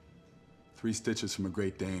 3 stitches from a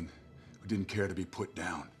Great Dane who didn't care to be put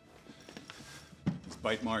down. These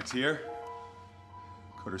bite marks here,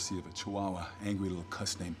 courtesy of a Chihuahua, angry little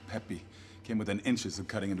cuss named Peppy, came within inches of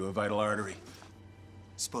cutting into a vital artery.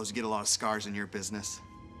 Suppose you get a lot of scars in your business.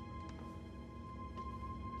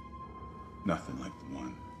 Nothing like the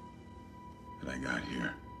one that I got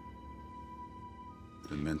here.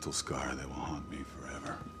 The mental scar that will haunt me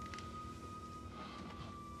forever.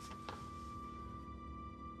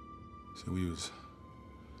 So we was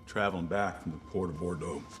traveling back from the port of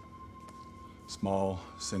Bordeaux. Small,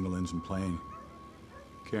 single-engine plane,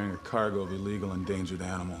 carrying a cargo of illegal endangered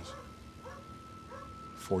animals.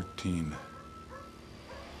 14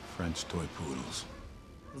 French toy poodles.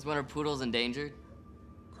 Was one of our poodles endangered?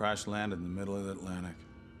 Crash landed in the middle of the Atlantic.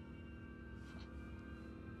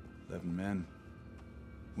 11 men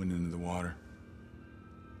went into the water.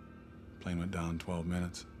 Plane went down in 12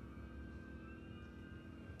 minutes.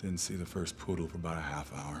 Didn't see the first poodle for about a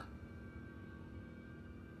half hour.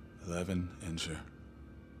 11 incher.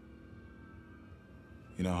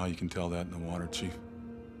 You know how you can tell that in the water, Chief?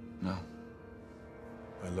 No.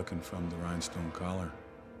 By looking from the rhinestone collar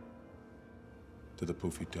to the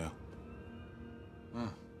poofy tail. Huh.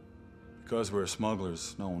 Because we're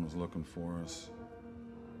smugglers, no one was looking for us.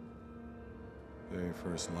 Very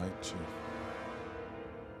first light, Chief.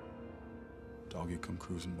 Doggy come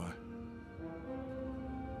cruising by.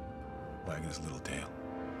 Wagging his little tail.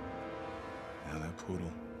 Now that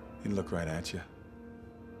poodle, he'd look right at you.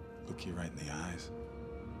 Look you right in the eyes.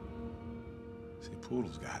 See,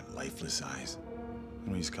 poodle's got lifeless eyes. And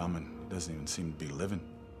when he's coming, he doesn't even seem to be living.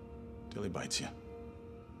 Till he bites you.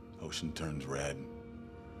 Ocean turns red.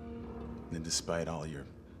 And then despite all your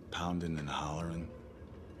pounding and hollering,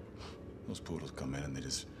 those poodles come in and they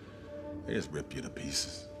just rip you to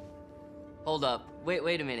pieces. Hold up.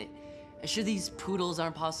 Wait a minute. Sure these poodles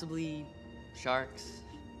aren't possibly sharks?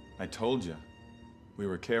 I told you, we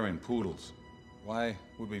were carrying poodles. Why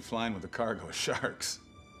would we flying with a cargo of sharks?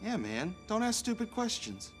 Yeah, man. Don't ask stupid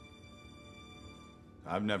questions.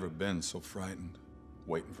 I've never been so frightened,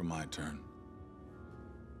 waiting for my turn.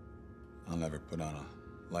 I'll never put on a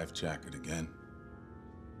life jacket again.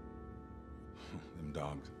 Them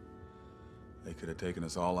dogs. They could have taken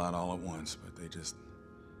us all out all at once, but they just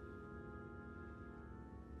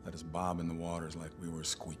let us bob in the waters like we were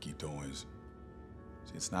squeaky toys.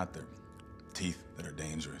 See, it's not their teeth that are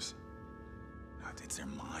dangerous. No, it's their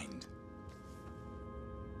mind.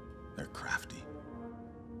 They're crafty.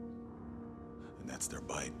 And that's their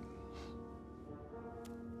bite.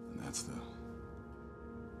 And that's the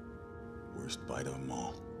worst bite of them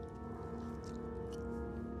all.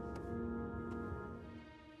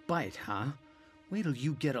 Bite, huh? Wait till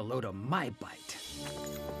you get a load of my bite.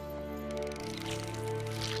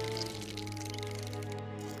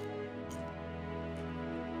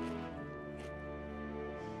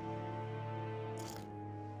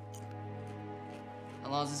 How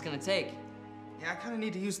long is this gonna take? Yeah, I kind of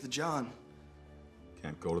need to use the John.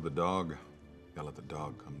 Can't go to the dog. Gotta let the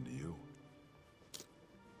dog come to you.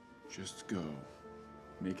 Just go.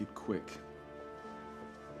 Make it quick.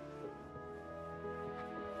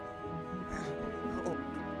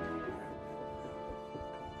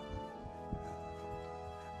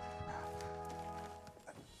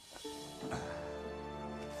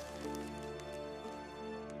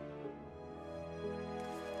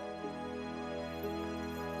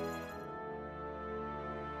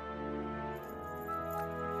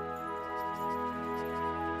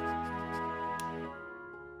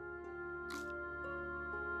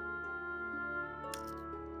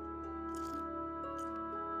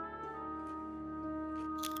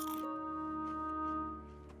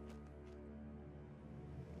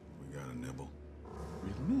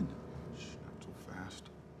 Reel him in. Shh, not so fast.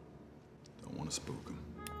 Don't want to spook him.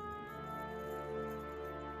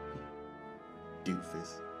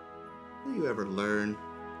 Doofus. Will you ever learn?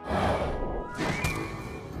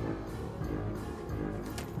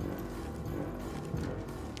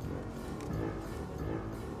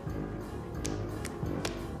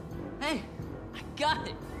 Hey, I got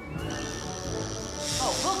it.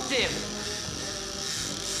 Oh, hooked him.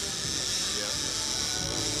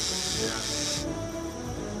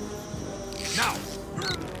 Now!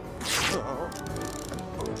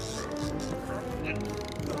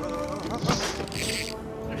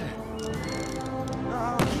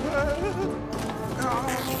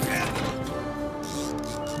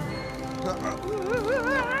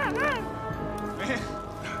 Man,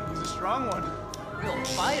 he's a strong one. Real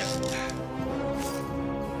fighter.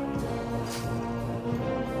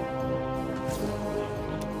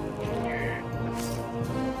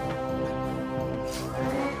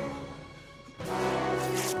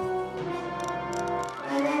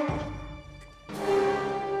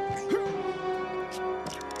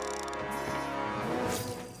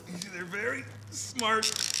 He's either very smart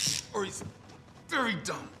or he's very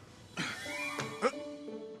dumb.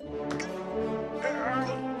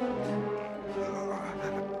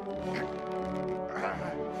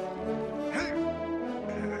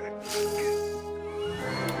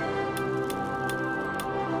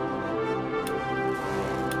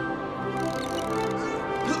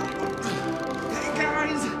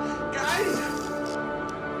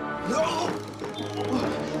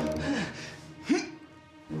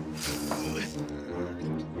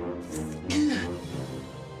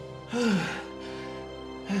 I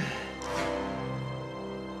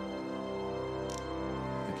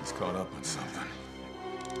think he's caught up on something.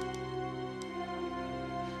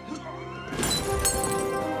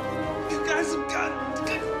 You guys have got...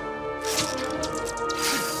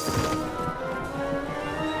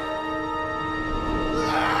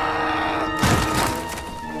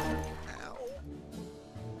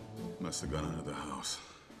 Must have gone under the house.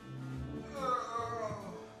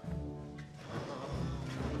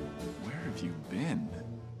 Where have you been?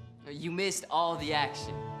 You missed all the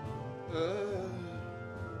action.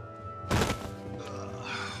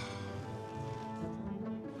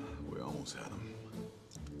 We almost had him.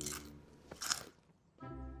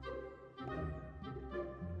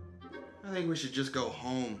 I think we should just go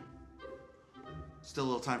home. Still a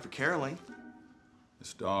little time for caroling.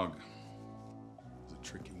 This dog is a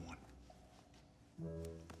tricky one.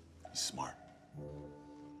 He's smart.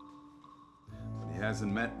 But he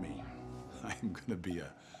hasn't met me. I'm gonna be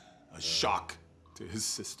a shock to his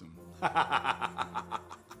system. I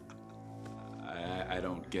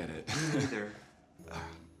don't get it. Neither.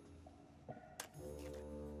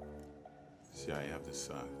 See how you have this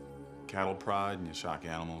cattle prod and you shock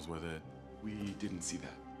animals with it? We didn't see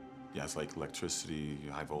that. Yeah, it's like electricity,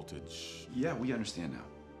 high voltage. Yeah, we understand now.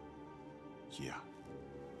 Yeah.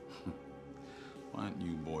 Why don't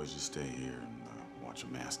you boys just stay here and watch a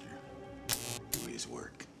master do his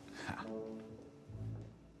work?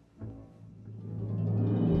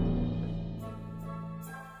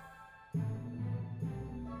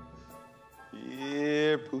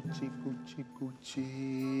 Here, Poochie, Poochie,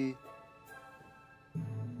 Poochie.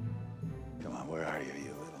 Come on, where are you,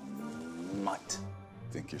 you little mutt?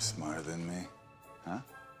 Think you're smarter than me? Huh?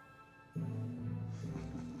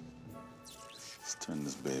 Let's turn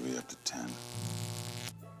this baby up to 10.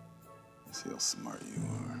 See how smart you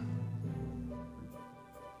are.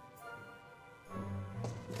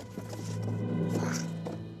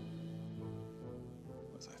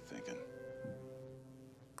 What was I thinking?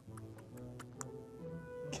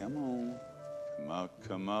 Come on.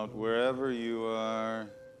 Come out, wherever you are.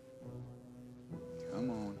 Come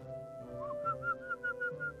on.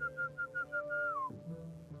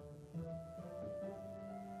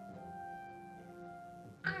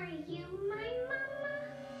 Are you my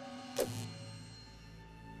mama?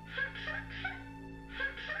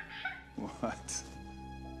 What?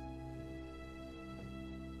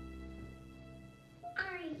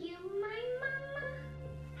 Are you my mama?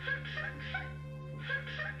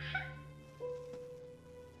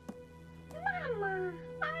 Mama,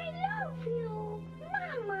 I love you.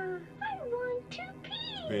 Mama, I want to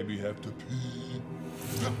pee. Baby have to pee.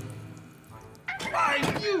 Are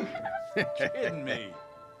you kidding me?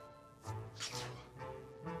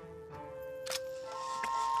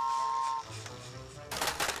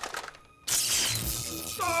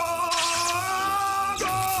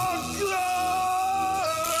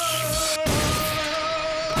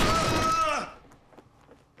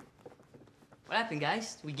 What happened,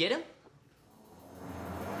 guys? Did we get him?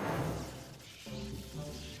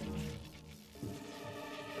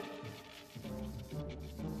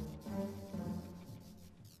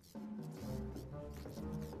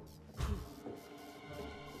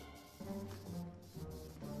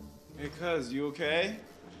 Hey, cuz, you okay?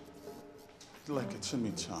 Like a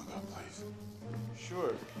chimichanga, please.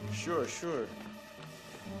 Sure.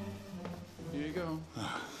 Here you go.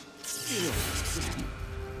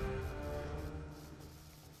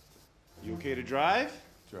 You okay to drive?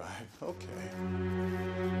 Drive, okay.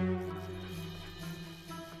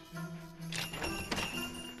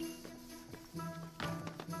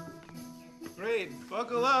 Great,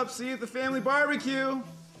 buckle up, see you at the family barbecue.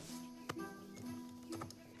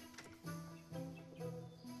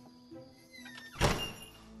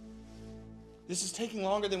 This is taking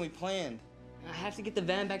longer than we planned. I have to get the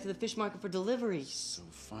van back to the fish market for delivery. So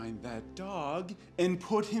find that dog and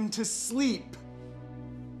put him to sleep.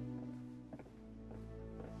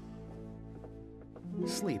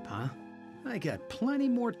 Sleep, huh? I got plenty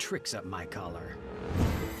more tricks up my collar.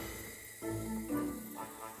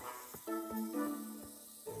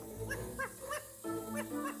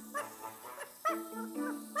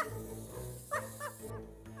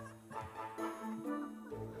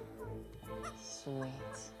 Sweet.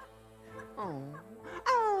 Oh.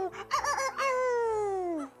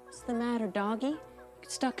 What's the matter, doggy? You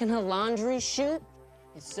get stuck in a laundry chute?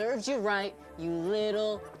 It serves you right, you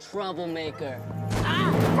little troublemaker.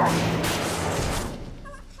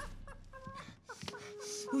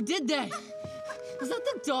 Who did that? Was that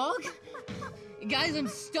the dog? Guys, I'm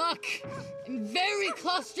stuck. I'm very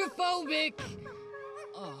claustrophobic.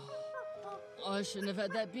 Oh, I shouldn't have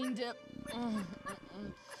had that bean dip.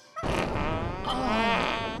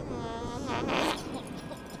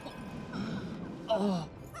 Oh.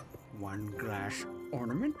 One glass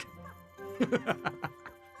ornament?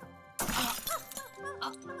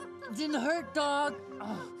 Didn't hurt, dog.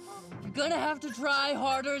 Oh, you're gonna have to try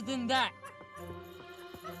harder than that.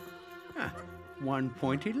 Huh. One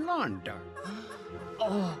pointed lawn dart.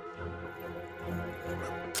 Oh.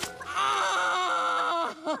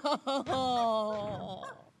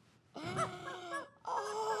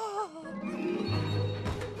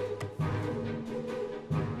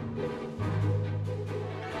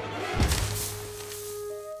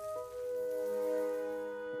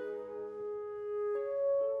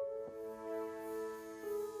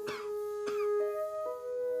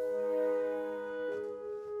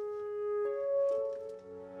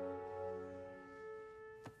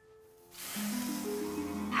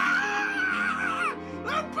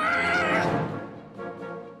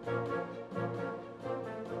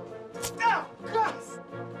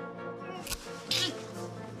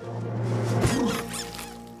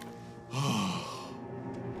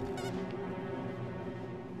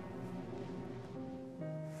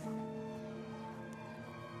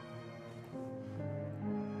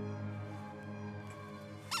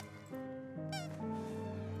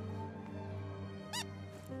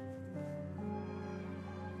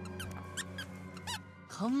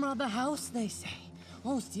 Come rob a house, they say.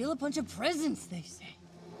 Oh, steal a bunch of presents, they say.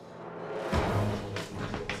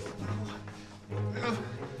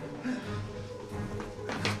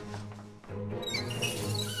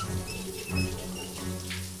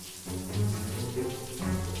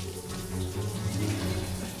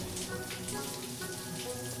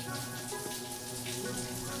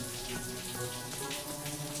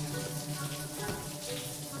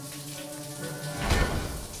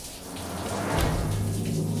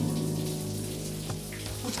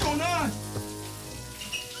 What's going on?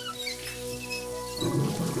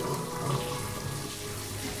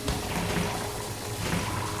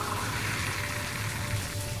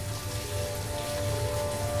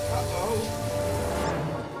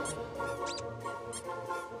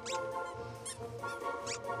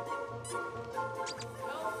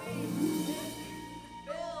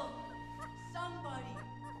 Bill! Somebody!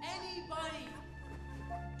 Anybody!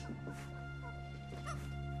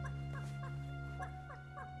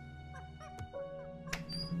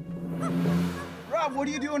 Rob, what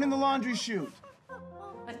are you doing in the laundry chute?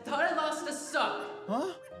 I thought I lost a sock.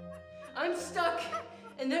 Huh? I'm stuck,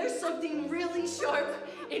 and there's something really sharp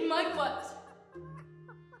in my butt.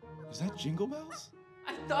 Is that Jingle Bells?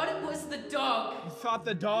 I thought it was the dog. You thought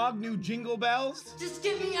the dog knew Jingle Bells? Just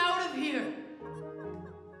get me out of here.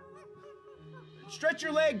 Stretch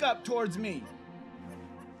your leg up towards me.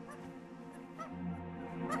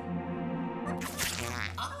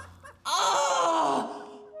 Oh!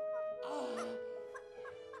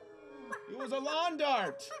 It was a lawn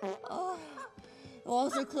dart. Oh, the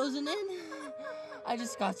walls are closing in. I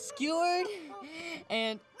just got skewered,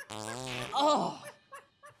 and oh.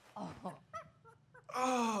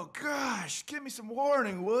 Oh, gosh. Give me some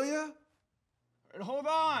warning, will ya? Hold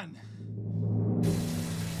on.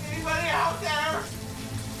 Anybody out there?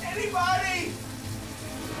 Anybody?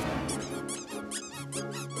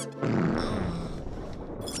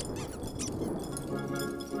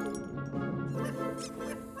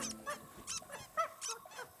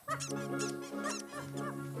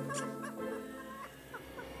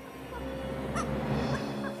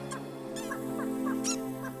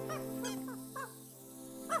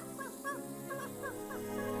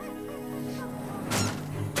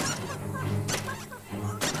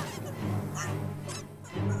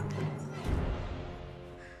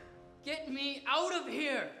 Get me out of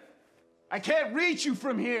here. I can't reach you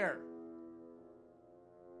from here.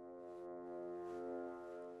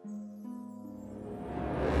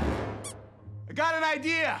 I got an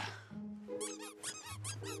idea.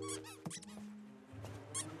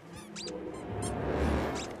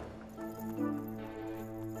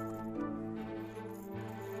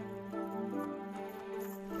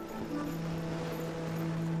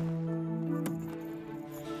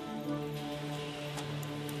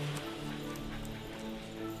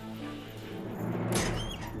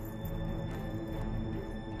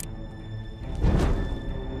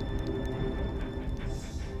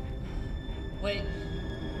 Wait,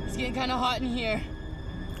 it's getting kind of hot in here.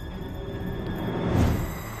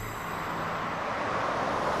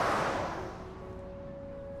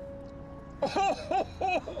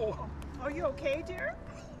 Are you okay, dear?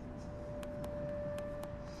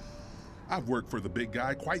 I've worked for the big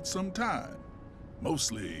guy quite some time,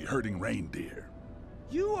 mostly herding reindeer.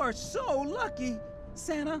 You are so lucky,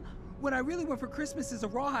 Santa. What I really want for Christmas is a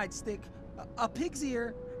rawhide stick, a pig's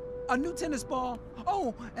ear, a new tennis ball,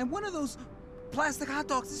 oh, and one of those plastic hot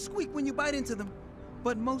dogs that squeak when you bite into them.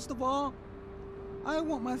 But most of all, I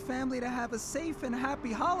want my family to have a safe and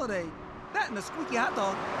happy holiday. That and a squeaky hot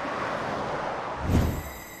dog.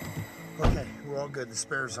 Okay, we're all good. The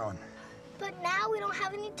spare's on. But now we don't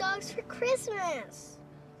have any dogs for Christmas.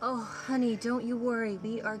 Oh, honey, don't you worry.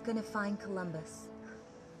 We are gonna find Columbus.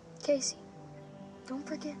 Casey, don't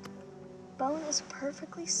forget, Bone is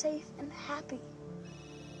perfectly safe and happy.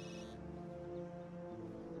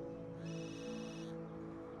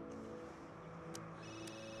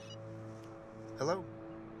 Hello?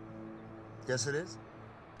 Yes, it is?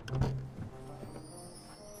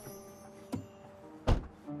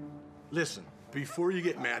 Listen, before you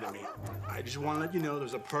get mad at me, I just want to let you know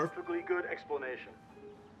there's a perfectly good explanation.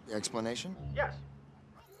 The explanation? Yes.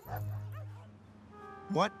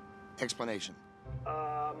 What explanation?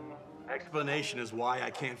 Explanation is why I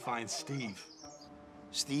can't find Steve.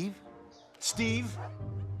 Steve? Steve?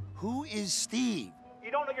 Who is Steve? You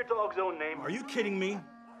don't know your dog's own name? Are you kidding me?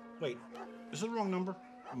 Wait, is it the wrong number?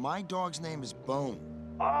 My dog's name is Bone.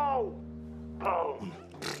 Oh, Bone.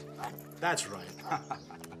 That's right.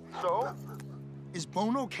 So? Is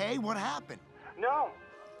Bone okay? What happened? No.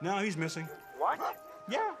 No, he's missing. What?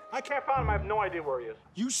 Yeah, I can't find him. I have no idea where he is.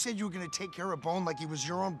 You said you were gonna take care of Bone like he was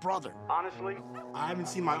your own brother. Honestly, I haven't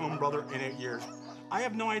seen my own brother in 8 years. I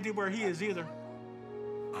have no idea where he is either.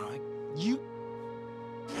 You...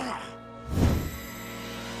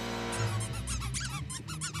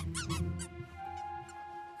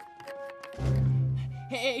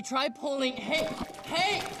 Hey, try pulling. Hey,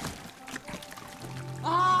 hey!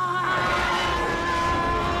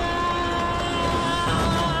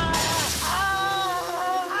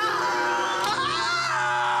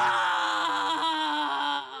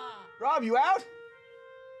 Rob, you out?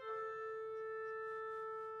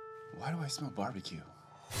 Why do I smell barbecue?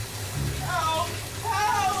 Help!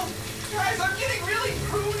 Help! Guys, I'm getting really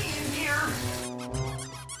pruny in here!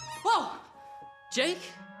 Whoa! Jake?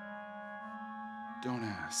 Don't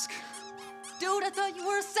ask. Dude, I thought you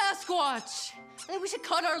were a Sasquatch. I think we should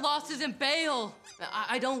cut our losses and bail.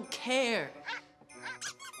 I don't care.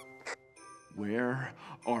 Where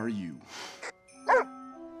are you?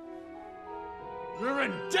 You're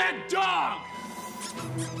a dead dog!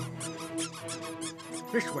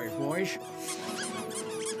 This way, boys.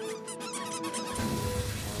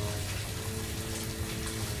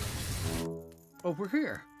 Over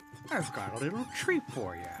here. I've got a little treat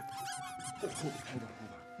for you. Oh, hold on.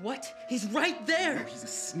 What? He's right there! Oh, he's a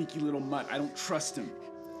sneaky little mutt. I don't trust him.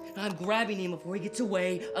 I'm grabbing him before he gets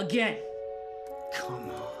away again.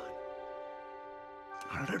 Come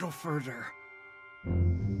on. A little further.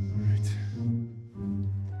 Right.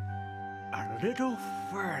 A little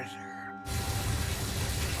further.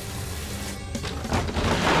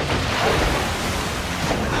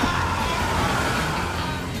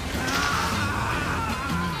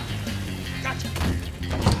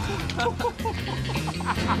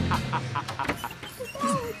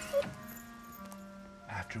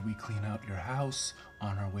 After we clean out your house,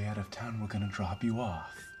 on our way out of town, we're gonna drop you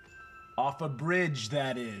off. Off a bridge,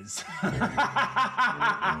 that is.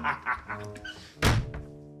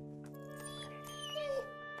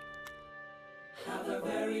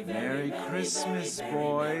 Merry Christmas,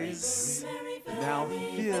 boys. Now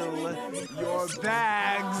fill your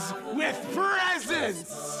bags with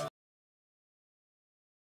presents!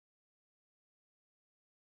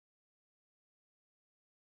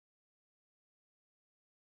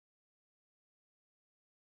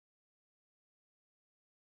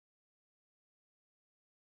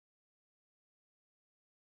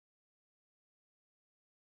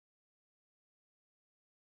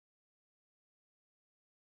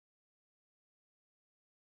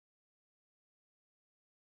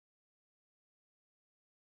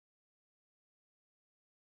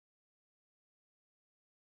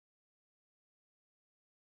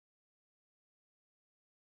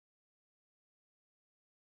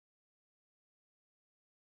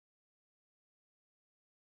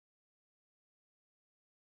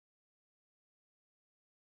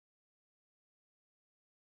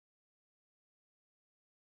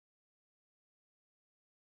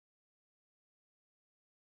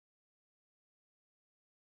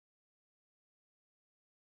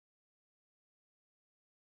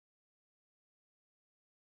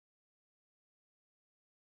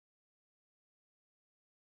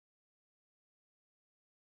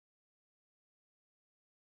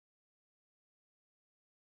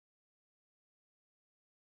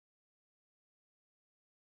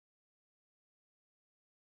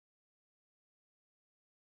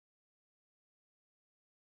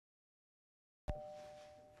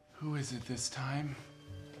 Who is it this time?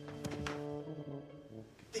 I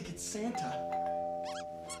think it's Santa.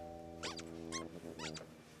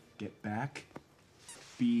 Get back.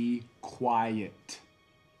 Be quiet.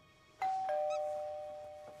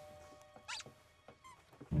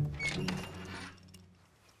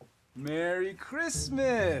 Merry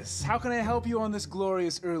Christmas! How can I help you on this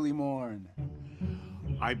glorious early morn?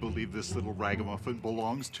 I believe this little ragamuffin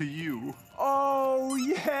belongs to you. Oh,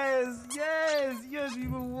 yes, yes, yes, we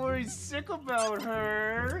were worried sick about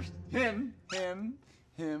her. Him.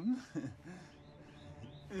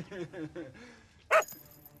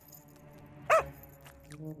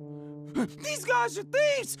 These guys are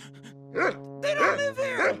thieves! They don't live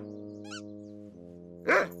here!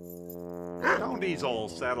 Don't these all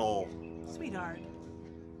settle? Sweetheart.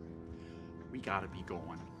 We gotta be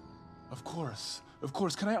going. Of course.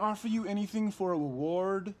 Can I offer you anything for a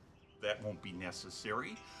reward? That won't be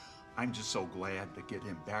necessary. I'm just so glad to get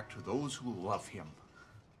him back to those who love him.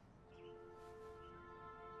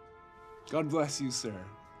 God bless you, sir.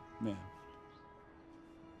 Ma'am.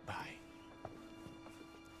 Bye.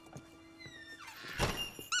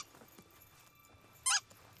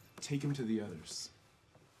 Take him to the others.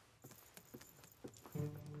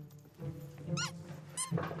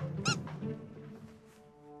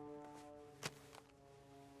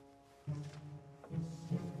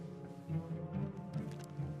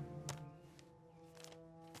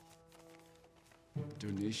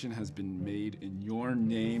 donation has been made in your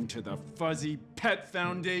name to the Fuzzy Pet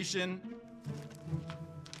Foundation.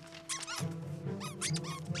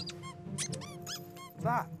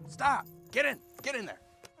 Stop, stop. Get in there.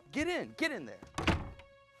 Get in there.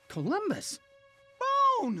 Columbus?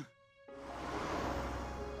 Bone!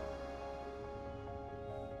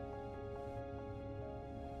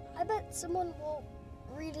 I bet someone will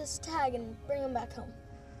read his tag and bring him back home.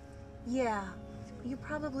 Yeah, you're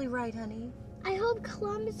probably right, honey. I hope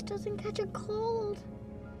Columbus doesn't catch a cold.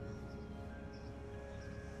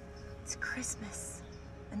 It's Christmas,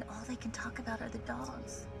 and all they can talk about are the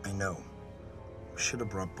dogs. I know. Should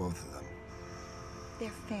have brought both of them.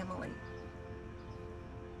 They're family.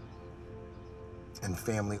 And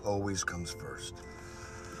family always comes first.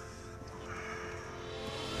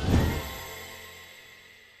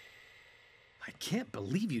 I can't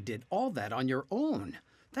believe you did all that on your own.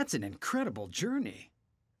 That's an incredible journey.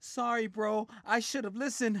 Sorry, bro. I should have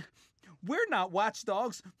listened. We're not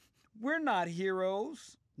watchdogs. We're not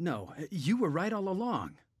heroes. No, you were right all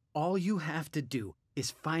along. All you have to do is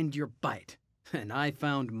find your bite. And I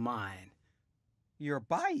found mine. Your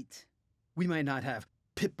bite? We might not have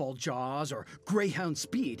pitbull jaws or greyhound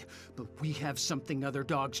speed, but we have something other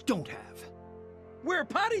dogs don't have. We're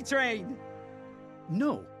potty trained!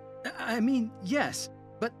 No. I mean, yes,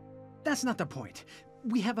 but that's not the point.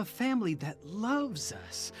 We have a family that loves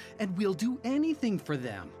us, and we'll do anything for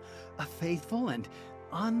them. A faithful and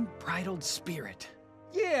unbridled spirit.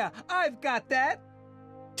 Yeah, I've got that.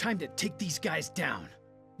 Time to take these guys down.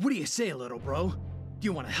 What do you say, little bro? Do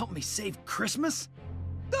you want to help me save Christmas?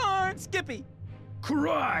 Darn, Skippy!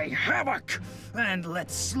 Cry havoc, and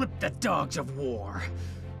let's slip the dogs of war.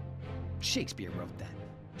 Shakespeare wrote that.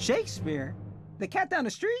 Shakespeare? The cat down the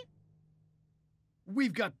street?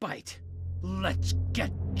 We've got bite. Let's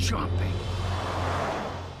get chomping.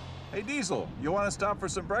 Hey, Diesel, you want to stop for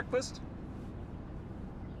some breakfast?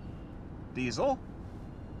 Diesel?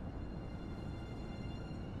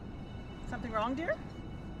 Something wrong, dear?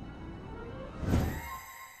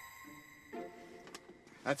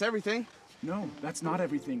 That's everything. No, that's not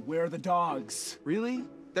everything. Where are the dogs? Really?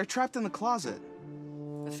 They're trapped in the closet.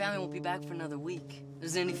 The family won't be back for another week.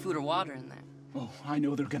 There's any food or water in there. Oh, I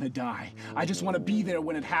know they're gonna die. I just want to be there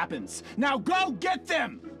when it happens. Now go get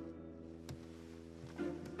them!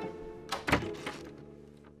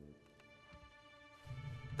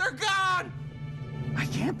 They're gone! I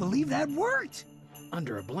can't believe that worked!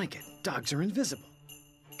 Under a blanket, dogs are invisible.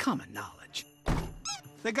 Common knowledge.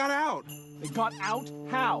 They got out. They got out?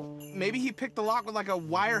 How? Maybe he picked the lock with like a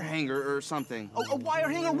wire hanger or something. Oh, a wire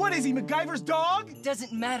hanger? What is he, MacGyver's dog?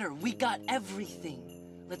 Doesn't matter. We got everything.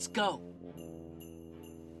 Let's go.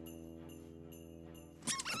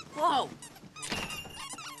 Whoa!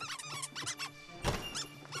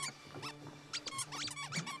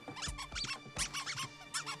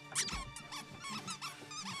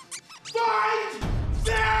 Find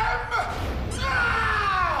them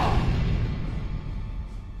now!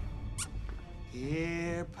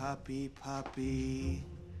 Here, puppy, puppy.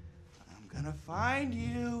 I'm gonna find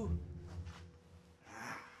you.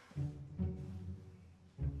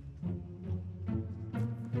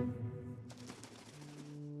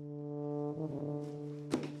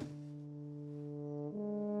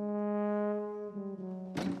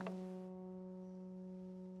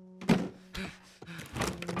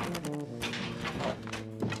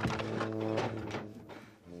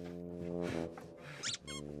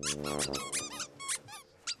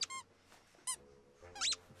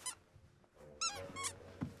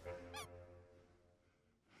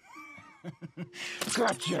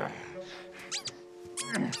 Gotcha!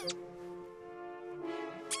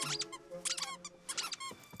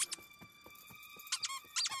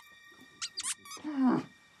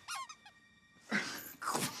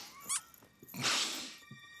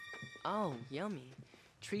 Oh, yummy.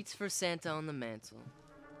 Treats for Santa on the mantle.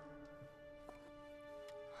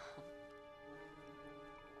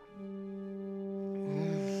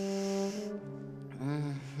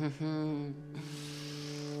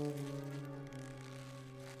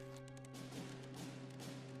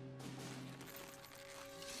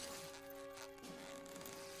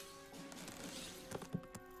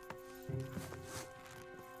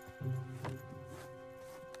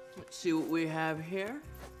 Let's see what we have here.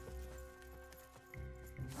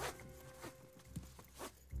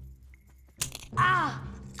 Ah!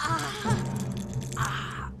 Ah!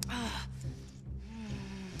 Ah!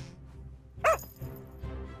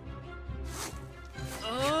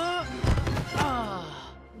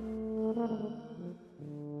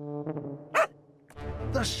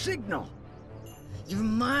 The signal! You're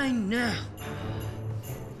mine now.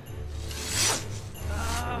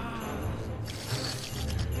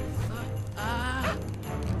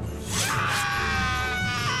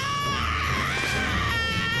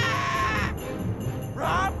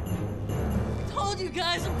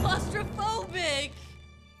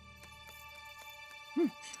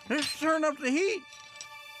 Let's turn up the heat.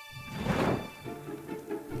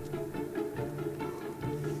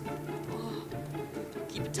 Oh,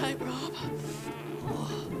 keep it tight, Rob.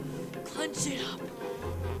 Oh, clench it up.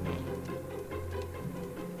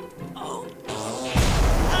 Oh.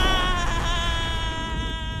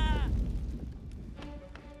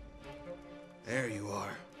 There you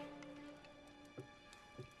are.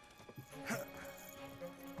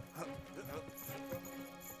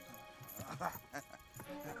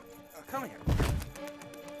 Come here.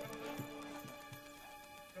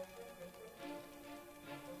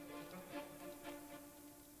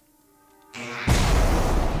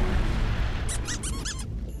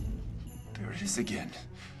 There it is again.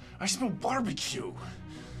 I smell barbecue.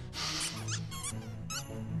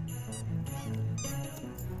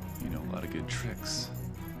 You know a lot of good tricks.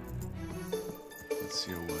 Let's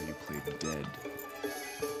see how well you play dead.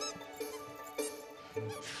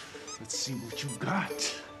 Let's see what you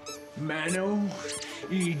got. Mano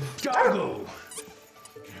y doggo.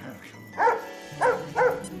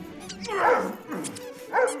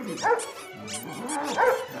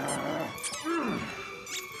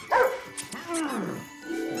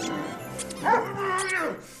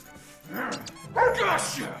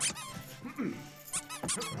 Gotcha!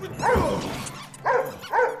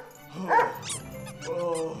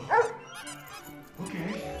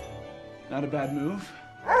 Okay. Not a bad move.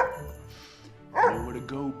 Nowhere to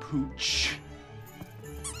go, Pooch.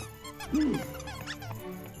 It's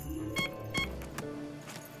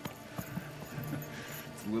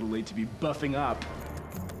a little late to be buffing up.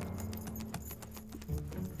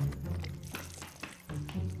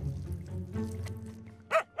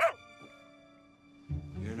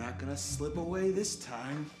 You're not gonna slip away this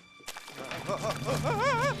time.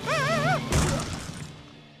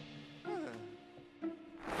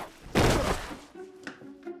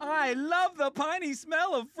 I love the piney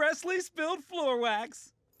smell of freshly spilled floor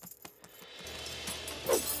wax.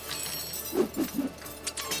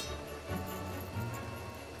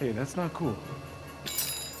 Hey, that's not cool.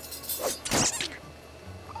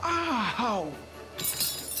 Ow!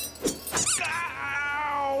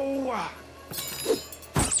 Ow!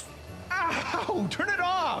 Ow! Turn it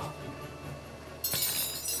off!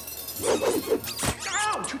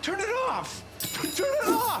 Ow! Turn it off! Turn it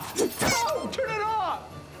off! Ow! Turn it off!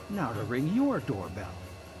 Now to ring your doorbell.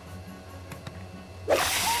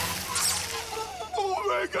 Oh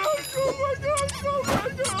my God! Oh my God! Oh my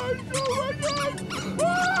God! Oh my God!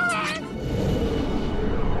 Ah!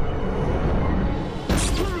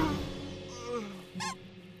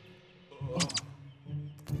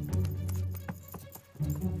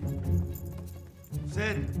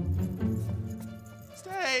 Sid!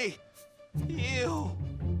 Stay! Heal!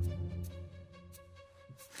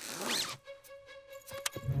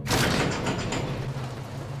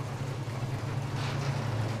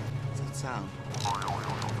 What's that sound?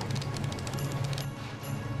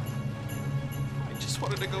 I just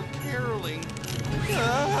wanted to go caroling.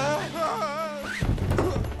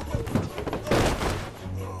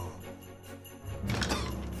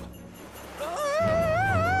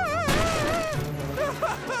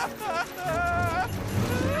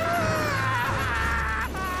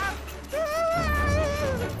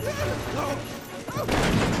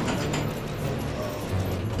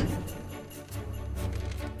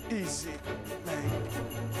 Easy,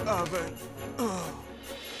 make oven.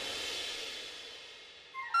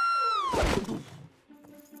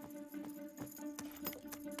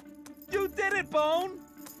 You did it, Bone!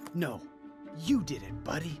 No, you did it,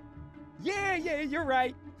 buddy. Yeah, you're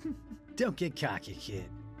right. Don't get cocky, kid.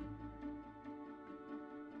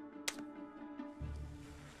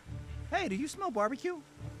 Hey, do you smell barbecue?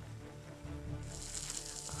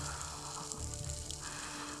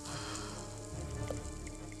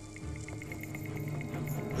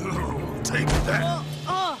 Take that!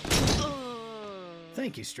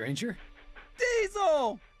 Thank you, stranger.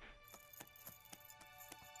 Diesel!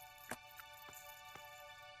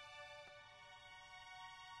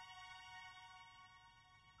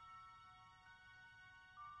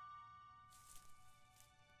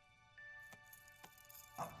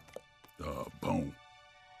 Bone,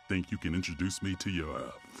 think you can introduce me to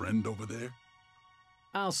your friend over there?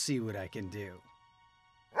 I'll see what I can do.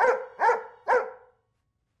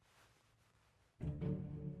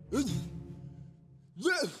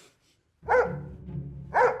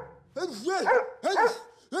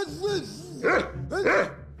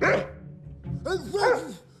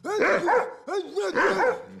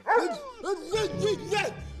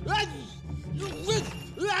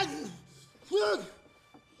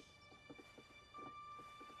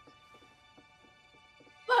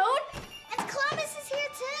 Bone? It's Columbus is here!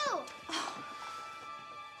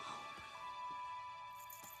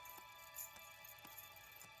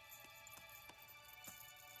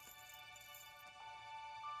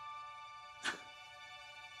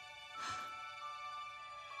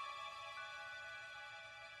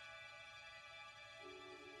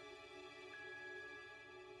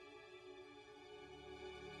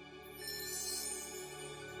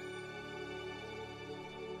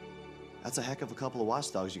 That's a heck of a couple of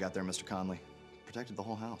watchdogs you got there, Mr. Conley. Protected the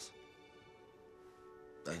whole house.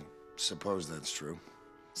 I suppose that's true.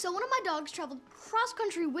 So one of my dogs traveled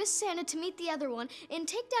cross-country with Santa to meet the other one and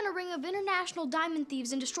take down a ring of international diamond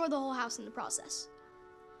thieves and destroy the whole house in the process.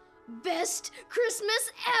 Best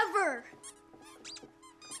Christmas ever!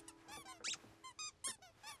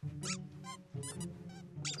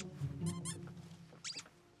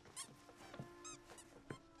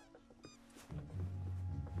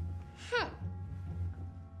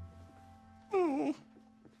 Oh.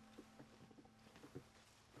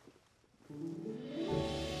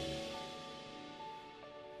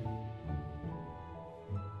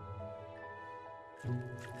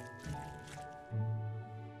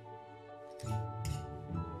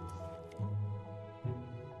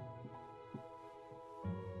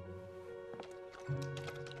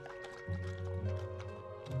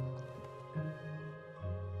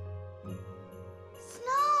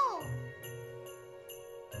 Snow!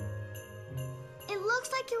 It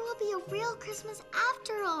looks like it will be a real Christmas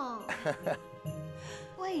after all.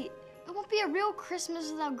 Wait, it won't be a real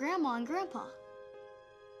Christmas without Grandma and Grandpa.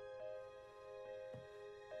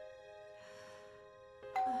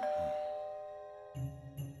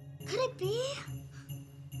 Could it be?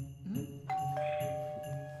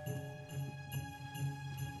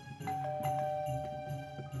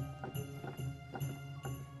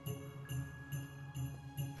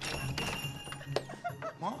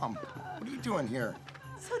 Mom, what are you doing here?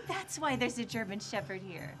 So that's why there's a German Shepherd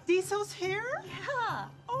here. Diesel's here? Yeah.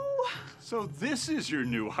 Oh. So this is your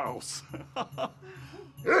new house.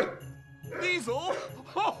 Diesel!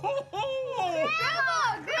 Grandma!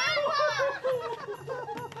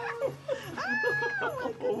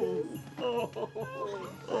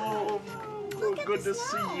 Good to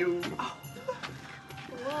see you.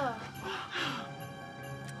 Whoa.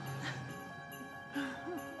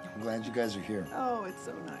 I'm glad you guys are here. Oh, it's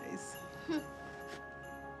so nice.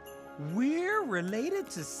 We're related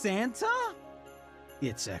to Santa?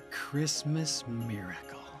 It's a Christmas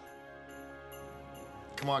miracle.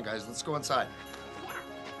 Come on, guys, let's go inside.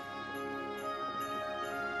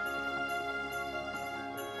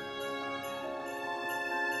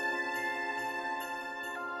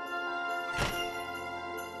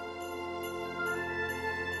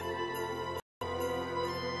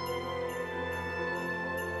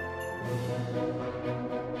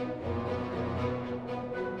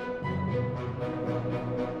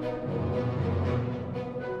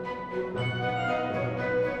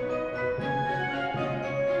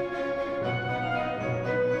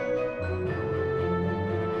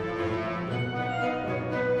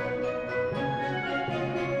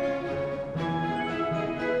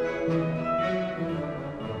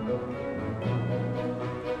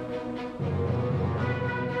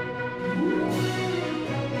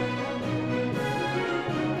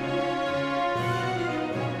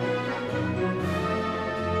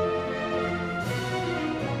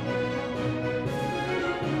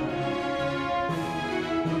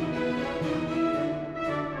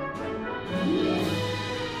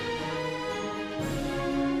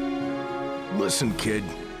 Listen, kid,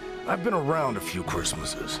 I've been around a few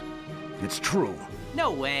Christmases. It's true.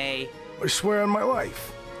 No way. I swear on my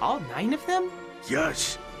life. All 9 of them?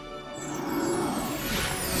 Yes.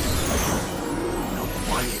 Now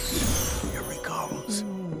quiet. Here he comes.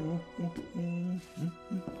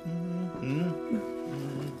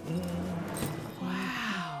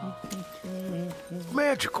 Wow.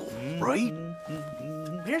 Magical, right?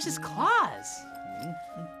 Where's his claws?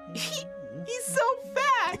 He's so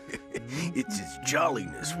fat! It's his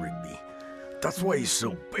jolliness, Rigby. That's why he's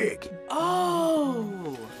so big.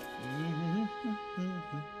 Oh!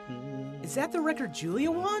 Is that the record Julia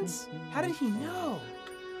wants? How did he know?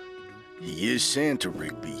 He is Santa,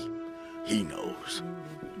 Rigby. He knows.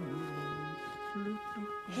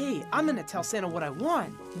 Hey, I'm gonna tell Santa what I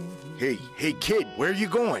want. Hey, kid, where are you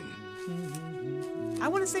going? I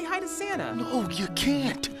want to say hi to Santa. No, you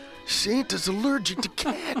can't. Santa's allergic to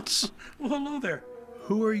cats. Well, hello there.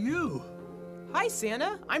 Who are you? Hi,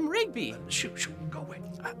 Santa. I'm Rigby. Shoot, go away.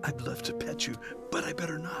 I'd love to pet you, but I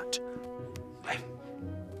better not.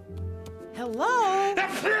 Hello?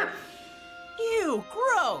 Ew,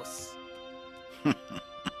 gross.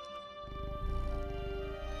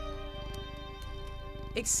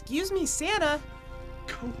 Excuse me, Santa.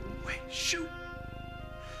 Go away, shoot.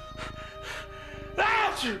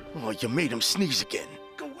 Oh, you made him sneeze again.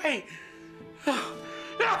 Go away.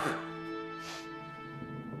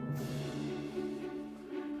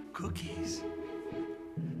 Cookies.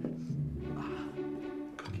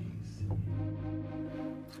 Cookies.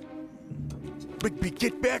 Rigby,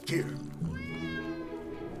 get back here.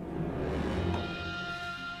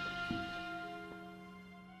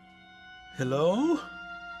 Hello?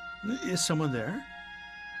 Is someone there?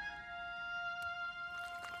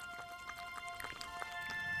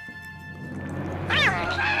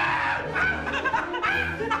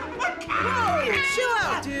 Whoa, chill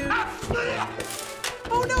out, dude.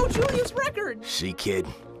 Oh no, Julia's record. See, kid,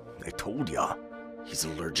 I told ya. He's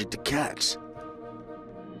allergic to cats.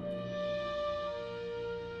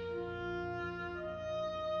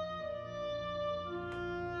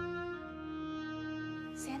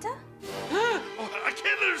 Santa? Oh, I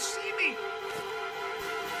can't let her see me!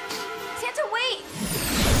 Santa, wait!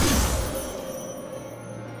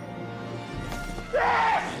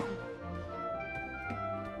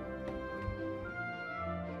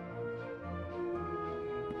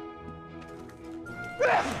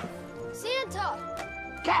 Santa!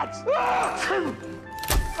 Cats!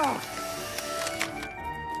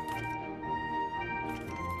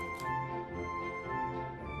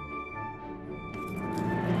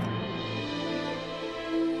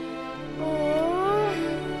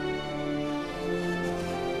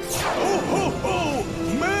 Ho, ho, ho!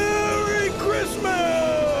 Merry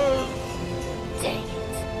Christmas! Dang it.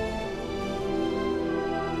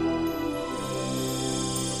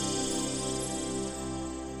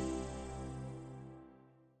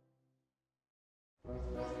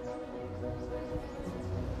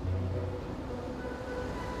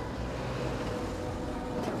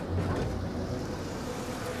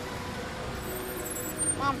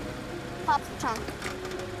 Mom, pop the trunk.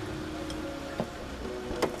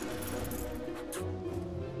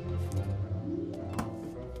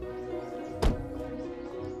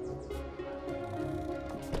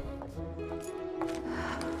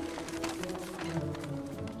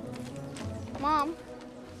 Mom,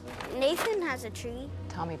 Nathan has a tree.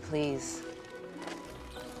 Tommy, please.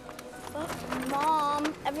 But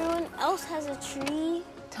Mom, everyone else has a tree.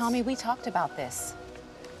 Tommy, we talked about this.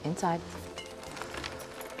 Inside.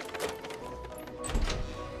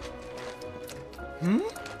 Hmm?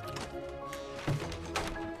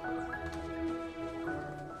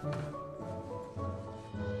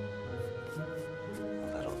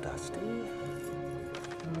 A little dusty.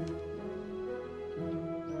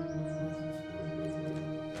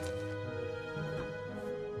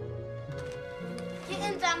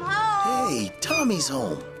 Kittens, I'm home. Hey, Tommy's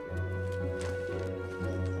home.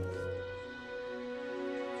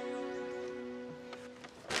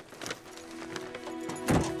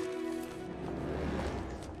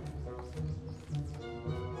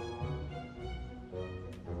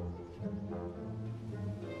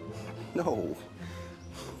 No.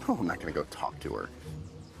 No, I'm not gonna go talk to her.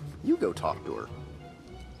 You go talk to her.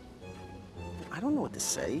 I don't know what to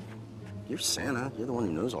say. You're Santa. You're the one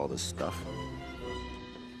who knows all this stuff.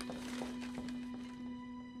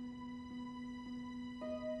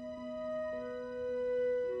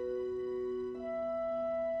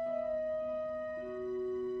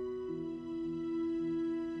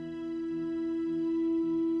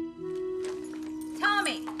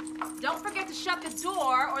 Tommy, don't forget to shut the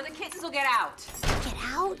door or the kittens will get out. Get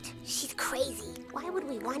out? She's crazy. Why would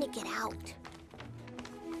we want to get out?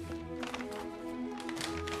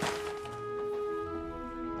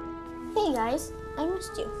 Hey guys, I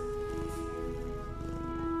missed you.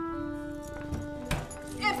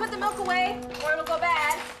 Yeah, put the milk away or it'll go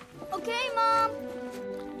bad. Okay, Mom.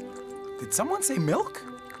 Did someone say milk?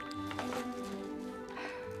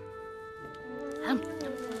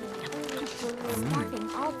 Starving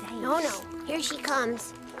all day. No, here she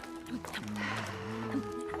comes.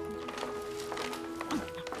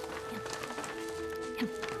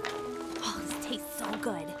 Oh, this tastes so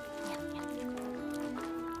good.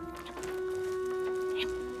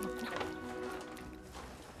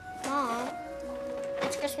 Mom,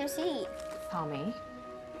 it's Christmas Eve. Tommy,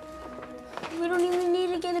 We don't even need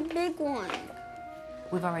to get a big one.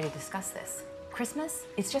 we've already discussed this. Christmas,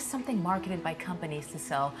 it's just something marketed by companies to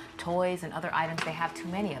sell toys and other items they have too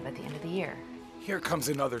many of at the end of the year. Here comes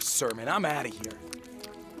another sermon. I'm out of here.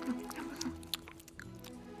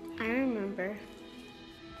 I remember.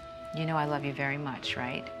 You know I love you very much,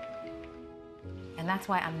 right? And that's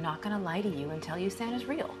why I'm not gonna lie to you and tell you Santa's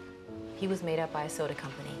real. He was made up by a soda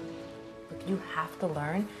company. Look, you have to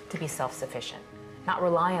learn to be self-sufficient, not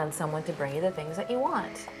rely on someone to bring you the things that you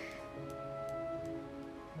want.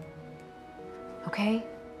 Okay?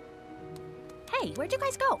 Hey, where'd you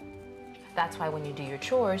guys go? That's why when you do your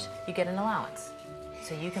chores, you get an allowance,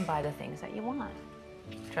 so you can buy the things that you want.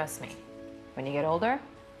 Trust me, when you get older,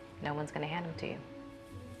 no one's gonna hand them to you.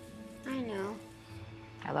 I know.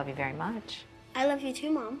 I love you very much. I love you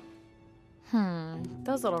too, Mom.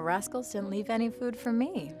 Those little rascals didn't leave any food for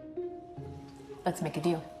me. Let's make a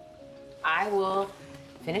deal. I will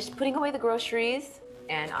finish putting away the groceries,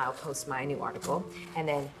 and I'll post my new article. And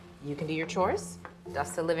then you can do your chores,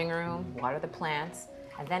 dust the living room, water the plants,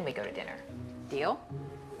 and then we go to dinner. Deal?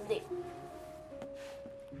 Deal.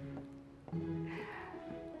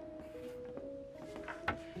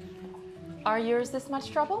 Are yours this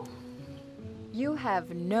much trouble? You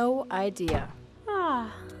have no idea.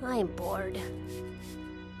 Ah, I'm bored.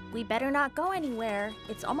 We better not go anywhere.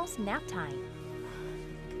 It's almost nap time.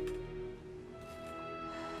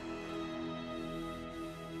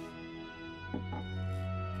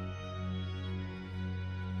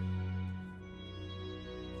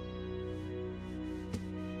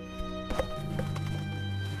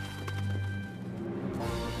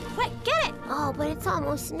 Quick, get it! Oh, but it's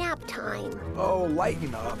almost nap time. Oh,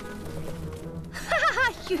 lighten up.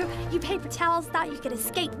 You paper towels thought you could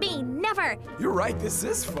escape me. Never! You're right, this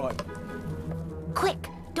is fun. Quick,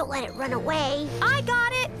 don't let it run away. I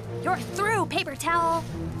got it! You're through, paper towel.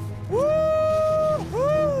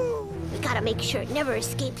 Woo-hoo! We gotta make sure it never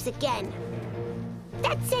escapes again.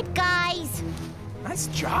 That's it, guys. Nice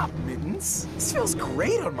job, Mittens. This feels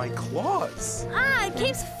great on my claws. Ah, it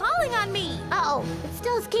keeps falling on me. Uh-oh, it's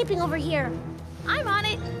still escaping over here. I'm on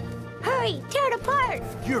it. Hurry, tear it apart.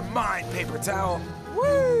 You're mine, paper towel.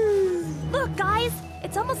 Woo! Look, guys,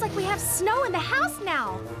 it's almost like we have snow in the house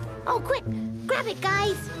now. Oh, quick, grab it,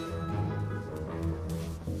 guys.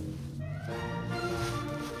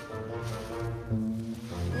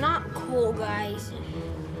 Not cool, guys.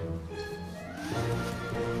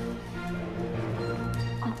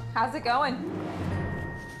 How's it going?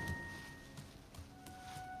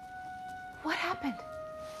 What happened?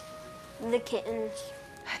 The kittens.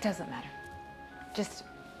 It doesn't matter. Just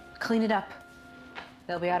clean it up.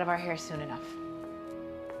 They'll be out of our hair soon enough.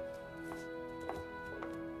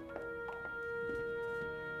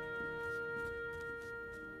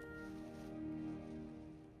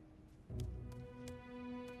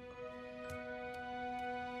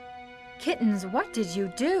 Kittens, what did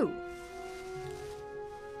you do?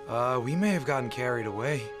 We may have gotten carried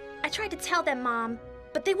away. I tried to tell them, Mom,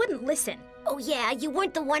 but they wouldn't listen. Oh, yeah, you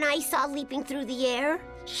weren't the one I saw leaping through the air?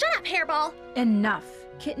 Shut up, Hairball! Enough.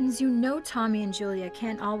 Kittens, you know Tommy and Julia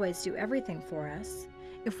can't always do everything for us.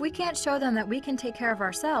 If we can't show them that we can take care of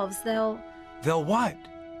ourselves, they'll... They'll what?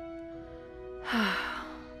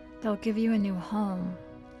 They'll give you a new home.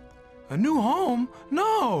 A new home?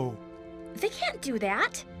 No! They can't do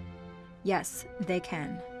that. Yes, they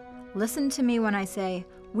can. Listen to me when I say,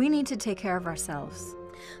 we need to take care of ourselves.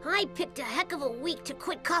 I picked a heck of a week to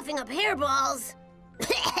quit coughing up hairballs.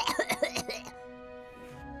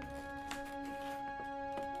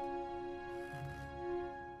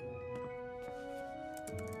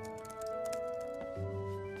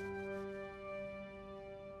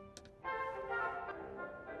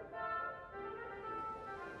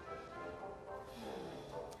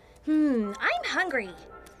 I'm hungry.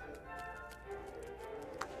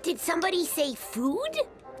 Did somebody say food?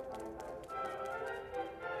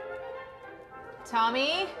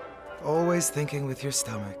 Tommy? Always thinking with your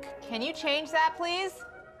stomach. Can you change that, please?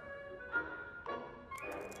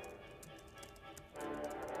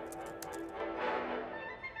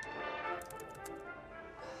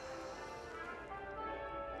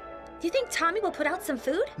 Do you think Tommy will put out some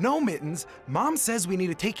food? No, Mittens. Mom says we need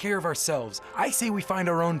to take care of ourselves. I say we find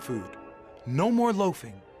our own food. No more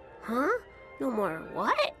loafing. Huh? No more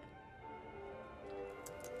what?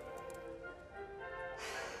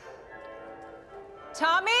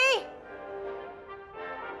 Tommy?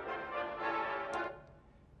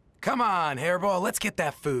 Come on, Hairball, let's get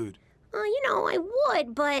that food. You know, I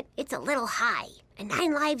would, but it's a little high. And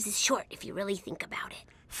 9 lives is short if you really think about it.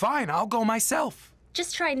 Fine, I'll go myself.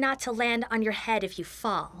 Just try not to land on your head if you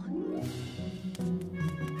fall.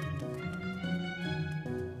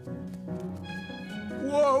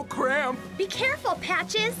 Whoa, cramp! Be careful,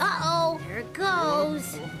 Patches! Uh-oh, here it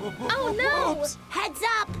goes. Oh, no! Oops. Heads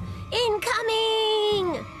up!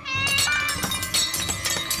 Incoming!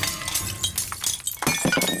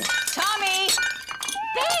 Tommy!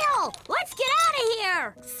 Bail! Let's get out of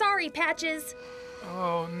here! Sorry, Patches.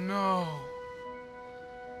 Oh, no.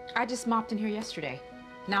 I just mopped in here yesterday.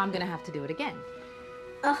 Now I'm gonna have to do it again.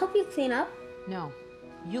 I'll help you clean up. No.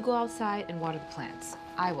 You go outside and water the plants.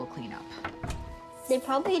 I will clean up. They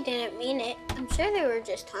probably didn't mean it. I'm sure they were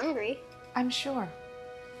just hungry. I'm sure.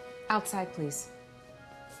 Outside, please.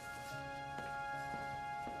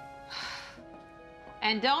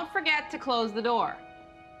 And don't forget to close the door.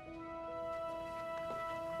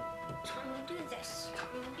 Tommy, do this.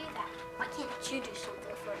 Tommy, do that. Why can't you do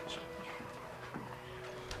something for a change?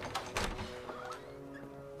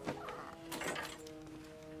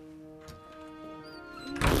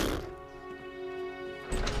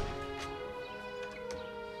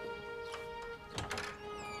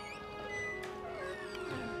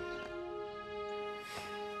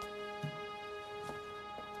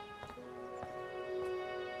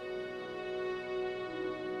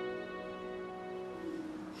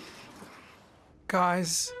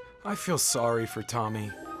 Guys, I feel sorry for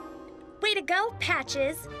Tommy. Way to go,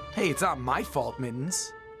 Patches. Hey, it's not my fault,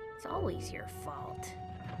 Mittens. It's always your fault.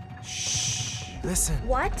 Shh. Listen.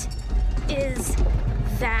 What is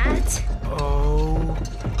that? Oh.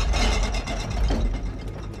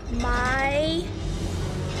 My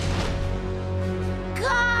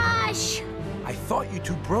gosh! I thought you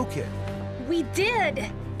two broke it. We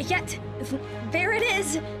did. Yet, there it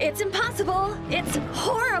is. It's impossible. It's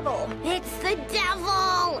horrible. It's the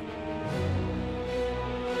devil!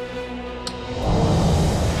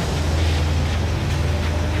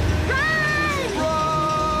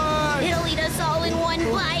 Run! It'll eat us all in one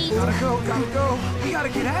bite. Gotta go. We gotta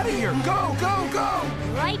get out of here. Go.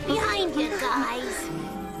 Right behind you guys.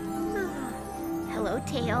 Hello,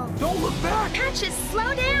 Tail. Don't look back. Patches,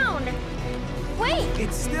 slow down. Wait.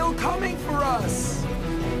 It's still coming for us.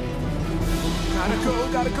 Gotta go.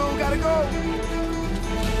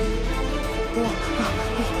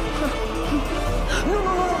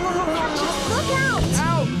 Patches, look out.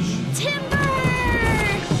 Ouch. Timber.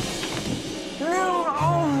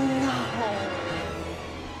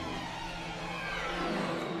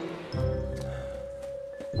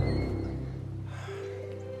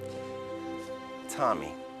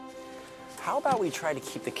 Tommy, how about we try to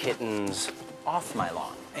keep the kittens off my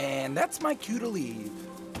lawn? And that's my cue to leave.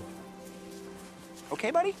 Okay,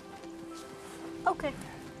 buddy? Okay.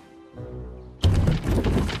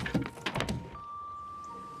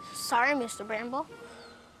 Sorry, Mr. Bramble.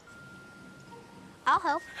 I'll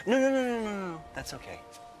help. No. That's okay.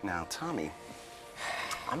 Now, Tommy,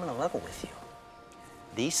 I'm gonna level with you.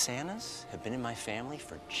 These Santas have been in my family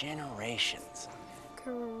for generations.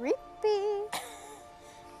 Creepy.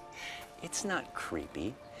 It's not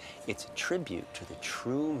creepy. It's a tribute to the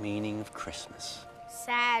true meaning of Christmas.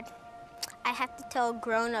 Sad. I have to tell a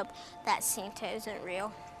grown-up that Santa isn't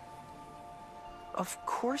real. Of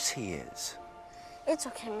course he is. It's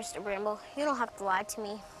okay, Mr. Bramble. You don't have to lie to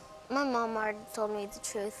me. My mom already told me the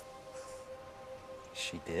truth.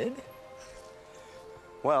 She did?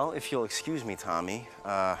 Well, if you'll excuse me, Tommy,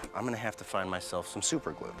 I'm gonna have to find myself some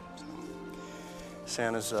super glue.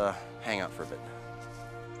 Santa's hang out for a bit.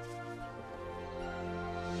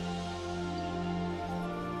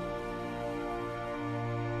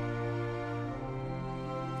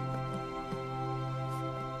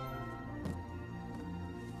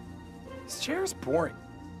 This chair is boring.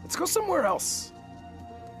 Let's go somewhere else.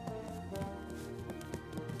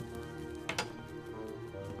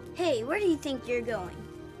 Hey, where do you think you're going?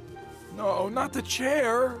 No, not the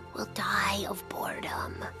chair. We'll die of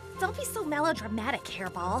boredom. Don't be so melodramatic,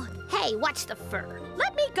 Hairball. Hey, watch the fur.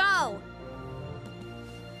 Let me go.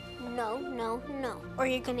 No. Or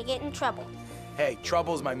you're gonna get in trouble. Hey,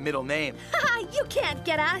 Trouble's my middle name. Haha, you can't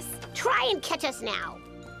get us. Try and catch us now.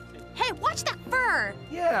 Hey, watch that fur.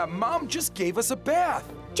 Yeah, Mom just gave us a bath.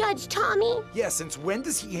 Judge Tommy? Yeah, since when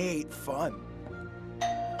does he hate fun?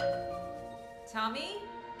 Tommy,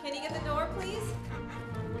 can you get the door, please?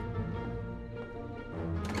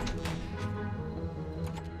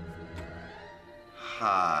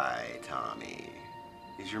 Hi, Tommy.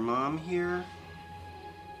 Is your mom here?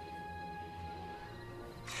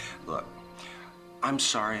 Look, I'm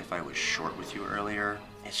sorry if I was short with you earlier.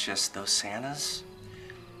 It's just those Santas,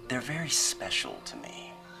 they're very special to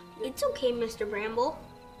me. It's okay, Mr. Bramble.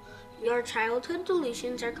 Your childhood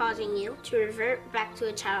delusions are causing you to revert back to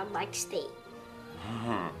a childlike state.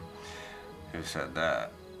 Who said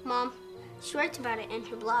that? Mom, she writes about it in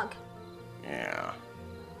her blog. Yeah,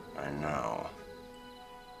 I know.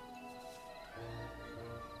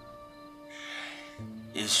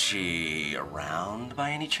 Is she around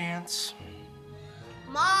by any chance?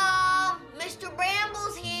 Mom, Mr.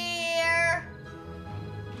 Bramble's here.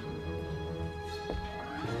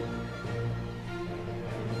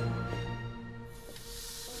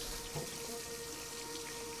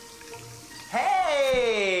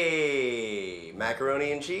 Hey!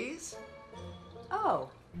 Macaroni and cheese? Oh,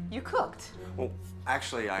 you cooked. Well,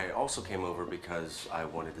 actually, I also came over because I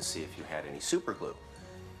wanted to see if you had any super glue.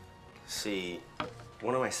 See,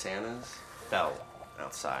 one of my Santas fell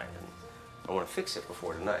outside, and I want to fix it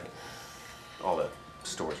before tonight. All the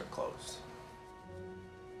stores are closed.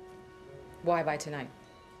 Why by tonight?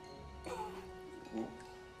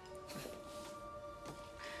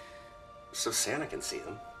 So Santa can see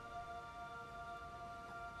them.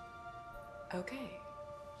 Okay.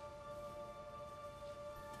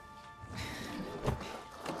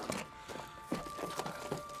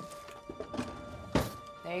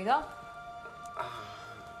 There you go.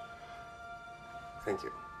 Thank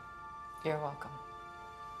you. You're welcome.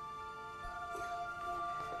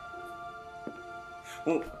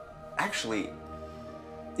 Well, actually,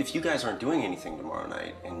 if you guys aren't doing anything tomorrow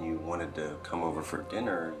night and you wanted to come over for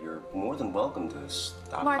dinner, you're more than welcome to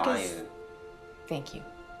stop by. Marcus, thank you.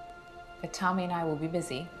 But Tommy and I will be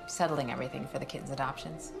busy settling everything for the kittens'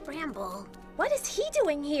 adoptions. Bramble, What is he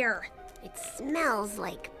doing here? it smells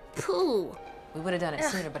like poo. We would have done it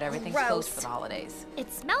sooner, but everything's gross. closed for the holidays.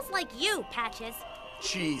 It smells like you, Patches.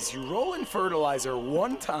 Jeez, you roll in fertilizer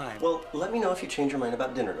one time. Well, let me know if you change your mind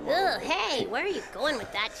about dinner tomorrow. Ugh, hey, where are you going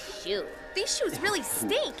with that shoe? These shoes really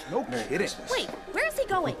stink. No kidding. Wait, where is he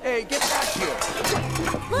going? Hey, get back here.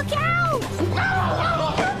 Look out!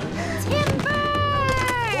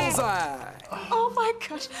 Timber! Bullseye. Oh my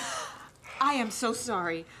gosh. I am so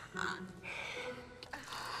sorry. I'm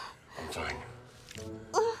fine.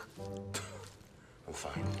 I'm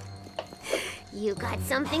fine. You got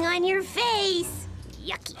something on your face.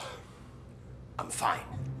 Yucky. I'm fine.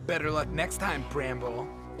 Better luck next time, Bramble.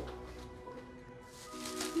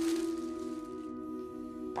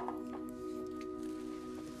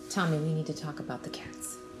 Tommy, we need to talk about the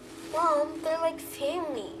cats. Mom, they're like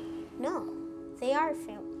family. No, they are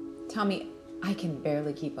family. Tommy, I can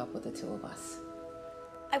barely keep up with the two of us.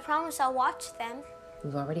 I promise I'll watch them.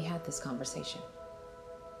 We've already had this conversation.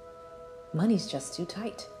 Money's just too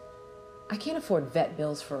tight. I can't afford vet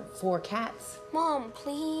bills for 4 cats. Mom,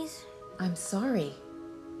 please. I'm sorry,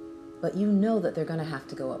 but you know that they're gonna have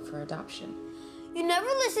to go up for adoption. You never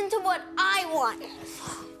listen to what I want.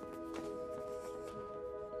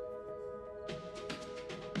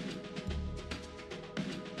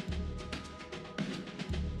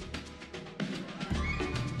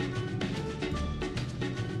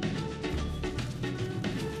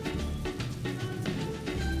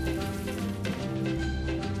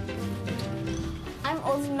 I'm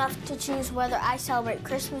old enough to choose whether I celebrate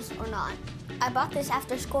Christmas or not. I bought this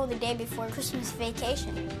after school the day before Christmas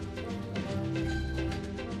vacation.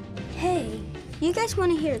 Hey, you guys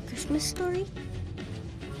want to hear a Christmas story?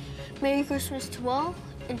 Merry Christmas to all,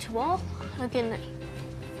 and to all, a good night.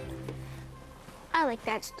 I like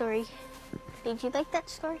that story. Did you like that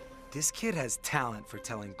story? This kid has talent for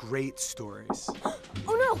telling great stories.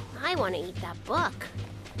 Oh no, I want to eat that book.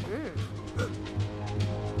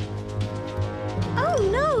 Oh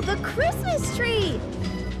no, the Christmas tree!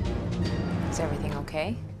 Is everything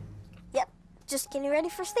okay? Yep, just getting ready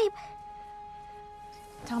for sleep.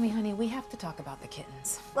 Tommy, honey, we have to talk about the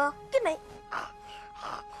kittens. Well, good night.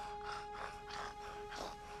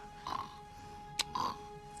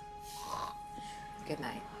 Good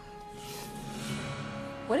night.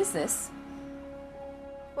 What is this?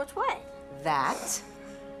 What's what? That?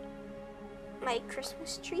 My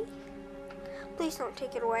Christmas tree? Please don't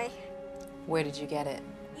take it away. Where did you get it?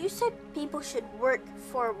 You said people should work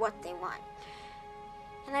for what they want.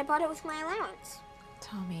 And I bought it with my allowance.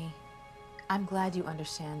 Tommy, I'm glad you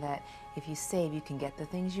understand that if you save, you can get the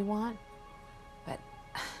things you want. But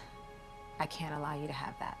I can't allow you to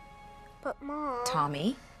have that. But Mom...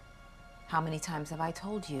 Tommy, how many times have I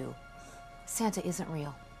told you? Santa isn't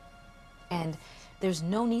real. And there's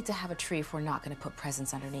no need to have a tree if we're not going to put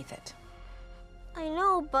presents underneath it. I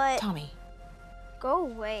know, but... Tommy. Go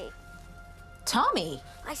away. Tommy!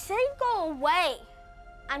 I said go away.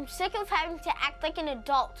 I'm sick of having to act like an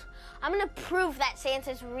adult. I'm gonna prove that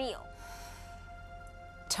Santa's real.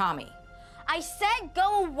 Tommy. I said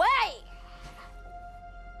go away!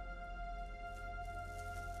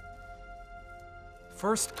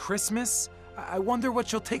 First Christmas? I wonder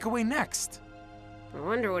what you'll take away next. I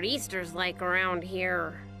wonder what Easter's like around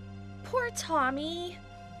here. Poor Tommy.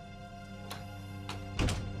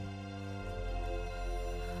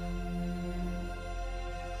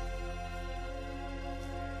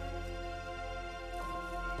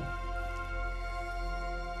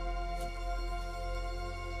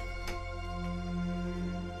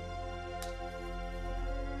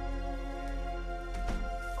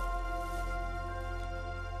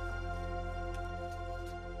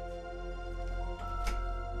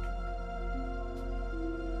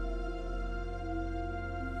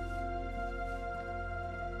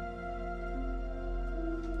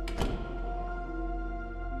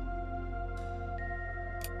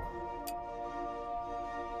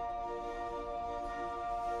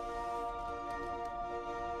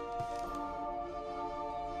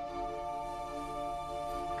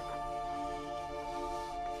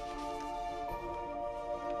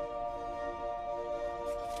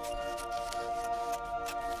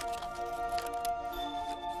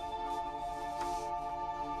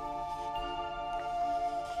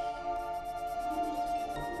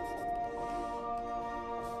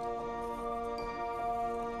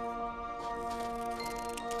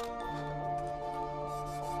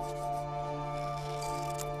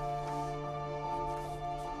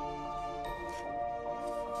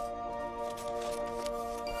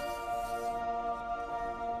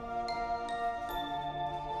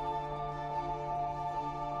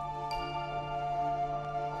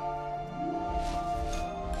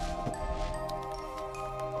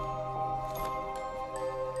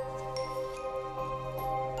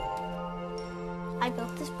 I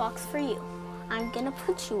built this box for you. I'm gonna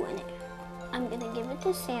put you in it. I'm gonna give it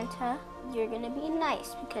to Santa. You're gonna be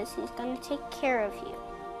nice because he's gonna take care of you.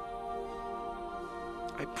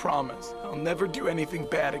 I promise I'll never do anything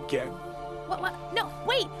bad again. What? No,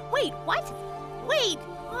 wait, what? Wait!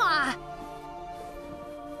 Ah!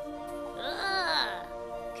 Ugh.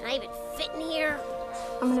 Can I even fit in here?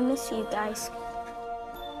 I'm gonna miss you guys.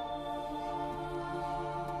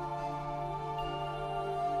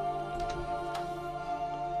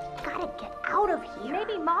 Gotta get out of here.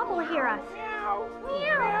 Maybe Mom will hear us. Meow,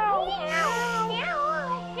 meow, meow,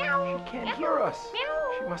 meow, meow. She can't hear us.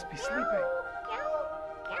 She must be sleeping.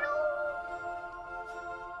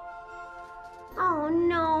 Oh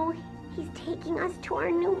no, he's taking us to our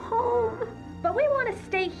new home. But we want to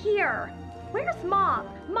stay here. Where's Mom?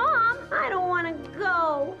 Mom! I don't want to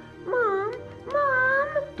go. Mom!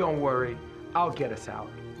 Don't worry, I'll get us out.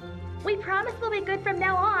 We promise we'll be good from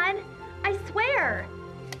now on. I swear.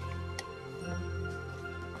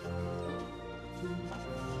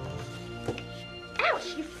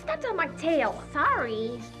 Ouch, you stepped on my tail.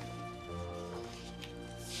 Sorry.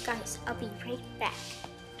 Guys, I'll be right back.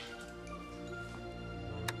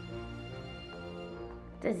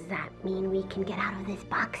 Does that mean we can get out of this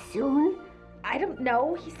box soon? I don't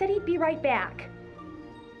know. He said he'd be right back.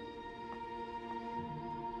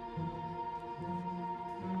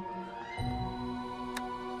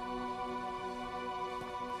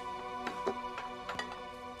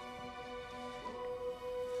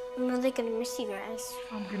 I'm really gonna miss you guys.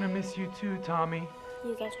 I'm gonna miss you too, Tommy.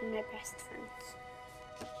 You guys are my best friends.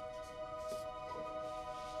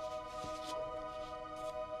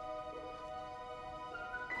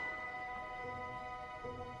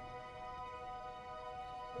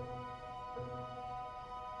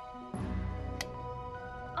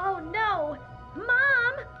 Oh no!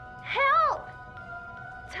 Mom! Help!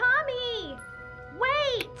 Tommy!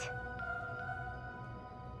 Wait!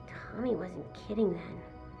 Tommy wasn't kidding then.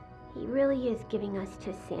 He really is giving us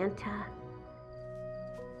to Santa.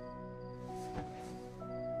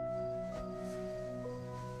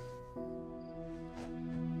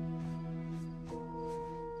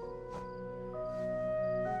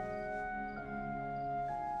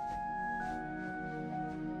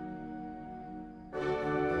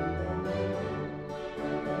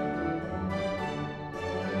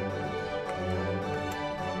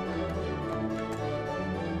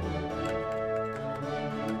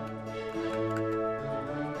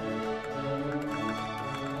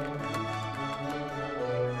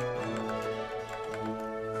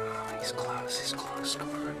 He's close. Come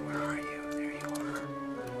on, where are you? There you are.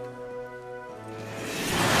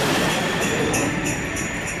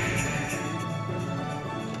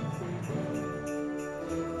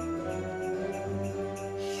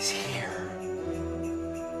 He's here.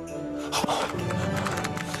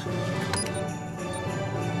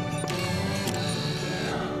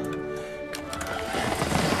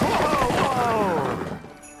 Whoa!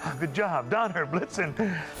 Good job, Donner, Blitzen.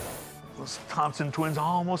 Those Thompson twins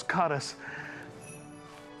almost caught us.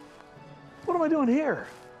 What am I doing here?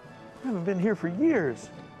 I haven't been here for years.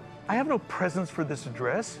 I have no presents for this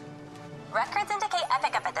address. Records indicate a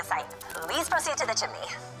pickup at the site. Please proceed to the chimney.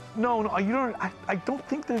 No, you don't. I don't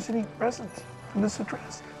think there's any presents from this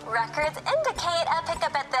address. Records indicate a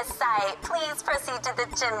pickup at this site. Please proceed to the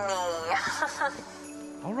chimney.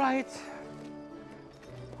 All right.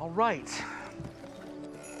 All right.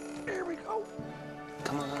 Here we go.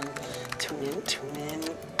 Come on, tune in.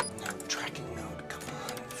 Now, tracking mode, come on,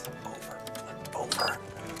 flip over.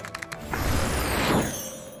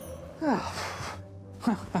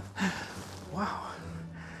 Wow.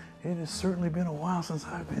 It has certainly been a while since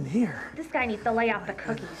I've been here. This guy needs to lay off the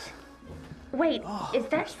cookies. Wait, is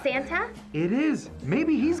that Santa? It is.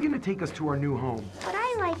 Maybe he's gonna take us to our new home. But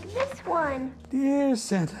I like this one. Dear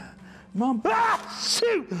Santa, Mom. Ah,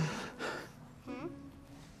 shoot!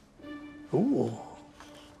 Ooh.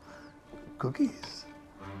 Cookies.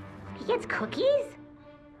 He gets cookies?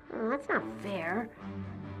 Oh, that's not fair.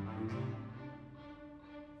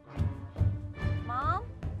 Mom?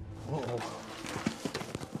 Uh-oh.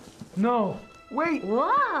 No, wait.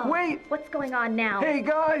 Whoa! Wait. What's going on now? Hey,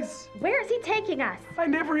 guys. Where is he taking us? I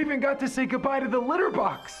never even got to say goodbye to the litter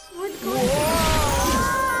box. What's going on?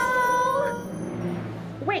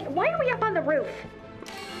 Wait, why are we up on the roof?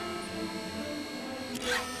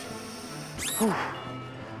 Whew.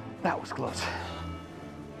 That was close.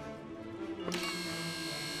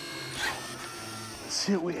 Let's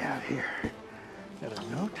see what we have here. Got a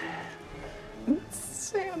note.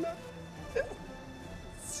 Santa.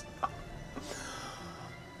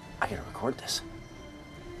 I gotta record this.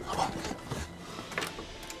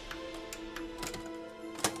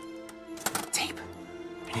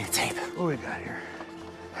 got here?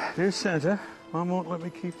 Dear Santa, Mom won't let me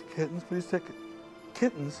keep the kittens. Please take it.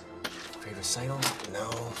 Kittens? Favorite recital? No.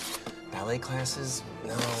 Ballet classes?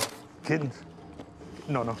 No. Kittens?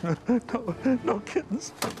 No, no, no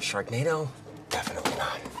kittens. Sharknado? Definitely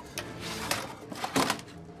not.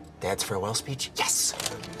 Dad's farewell speech? Yes!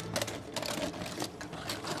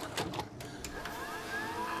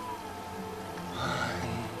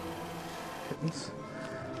 Kittens?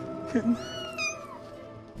 Kittens?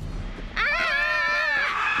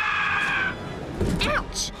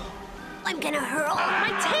 Ouch! I'm gonna hurl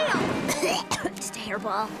my tail! Just a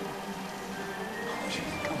hairball. Oh,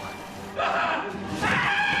 jeez, come on.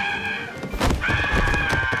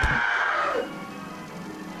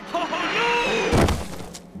 Oh, no!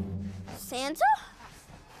 Santa?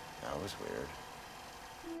 That was weird.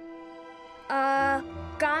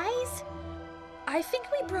 Guys? I think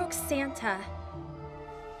we broke Santa.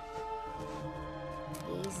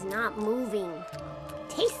 He's not moving.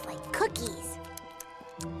 Tastes like cookies.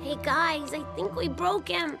 Hey guys, I think we broke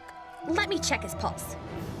him. Let me check his pulse.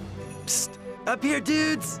 Psst! Up here,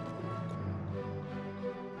 dudes!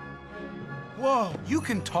 Whoa, you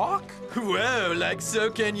can talk? Whoa, like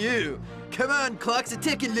so can you. Come on, clock's a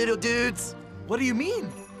ticking, little dudes. What do you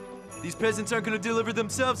mean? These presents aren't gonna deliver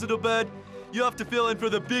themselves, little bud. You have to fill in for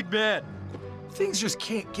the big man. Things just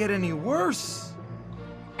can't get any worse.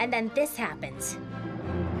 And then this happens.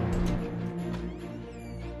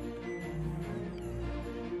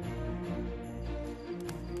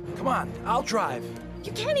 Come on, I'll drive.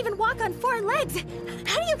 You can't even walk on 4 legs.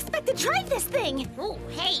 How do you expect to drive this thing? Oh,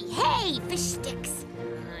 hey, fish sticks.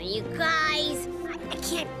 You guys, I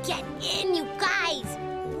can't get in, you guys.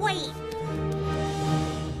 Wait.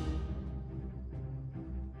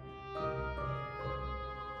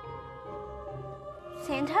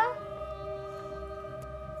 Santa?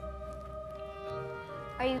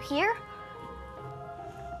 Are you here?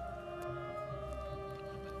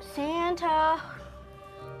 Santa?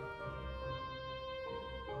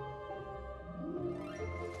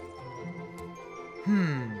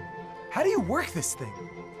 How do you work this thing?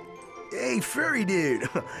 Hey, furry dude,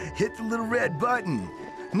 hit the little red button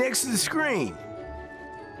next to the screen.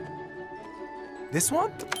 This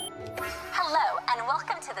one? Hello, and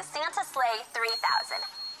welcome to the Santa Sleigh 3000.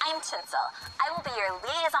 I'm Tinsel. I will be your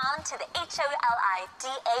liaison to the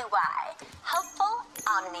HOLIDAY, helpful,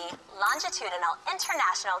 omni, longitudinal,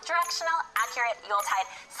 international, directional, accurate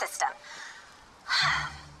Yuletide system.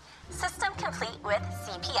 System complete with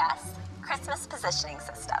CPS, Christmas Positioning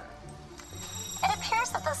System. It appears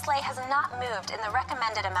that the sleigh has not moved in the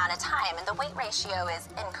recommended amount of time and the weight ratio is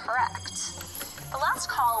incorrect. The last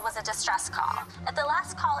call was a distress call. If the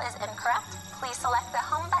last call is incorrect, please select the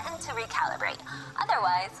home button to recalibrate.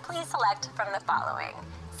 Otherwise, please select from the following: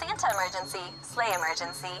 Santa emergency, sleigh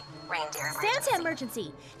emergency, reindeer emergency. Santa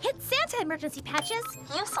emergency. Hit Santa emergency, Patches.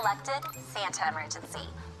 You selected Santa emergency.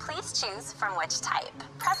 Please choose from which type: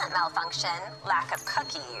 present malfunction, lack of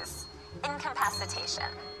cookies, incapacitation.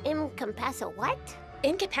 What?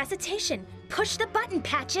 Incapacitation. Push the button,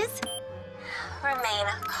 Patches. Remain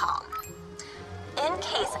calm. In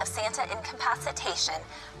case of Santa incapacitation,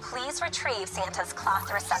 please retrieve Santa's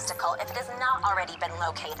cloth receptacle if it has not already been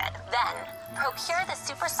located. Then, procure the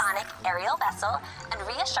supersonic aerial vessel and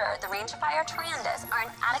reassure the rangefier Triandas are in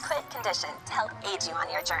adequate condition to help aid you on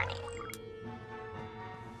your journey.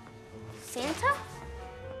 Santa?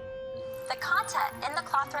 The content in the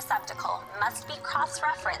cloth receptacle must be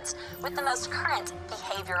cross-referenced with the most current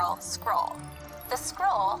behavioral scroll. The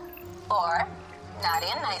scroll, or naughty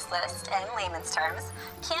and nice list in layman's terms,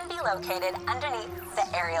 can be located underneath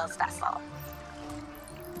the aerial's vessel,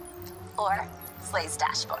 or sleigh's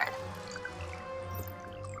dashboard.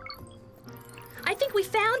 I think we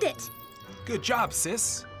found it. Good job,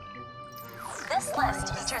 sis. This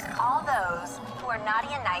list features all those who are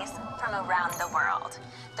naughty and nice from around the world.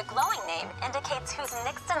 The glowing name indicates who's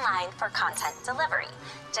next in line for content delivery.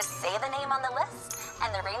 Just say the name on the list,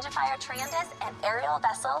 and the rangefier Triandas and aerial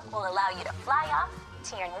vessel will allow you to fly off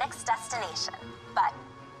to your next destination. But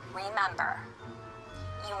remember,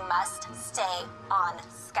 you must stay on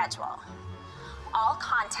schedule. All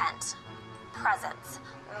content, presents,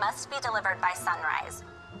 must be delivered by sunrise.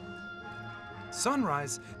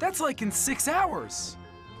 Sunrise? That's like in 6 hours.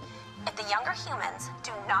 If the younger humans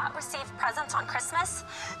do not receive presents on Christmas,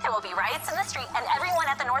 there will be riots in the street and everyone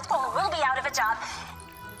at the North Pole will be out of a job,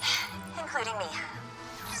 including me.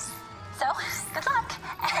 So, good luck,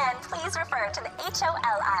 and please refer to the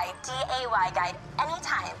HOLIDAY guide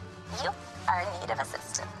anytime you are in need of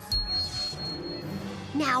assistance.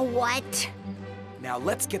 Now what? Now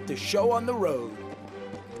let's get the show on the road.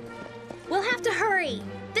 We'll have to hurry.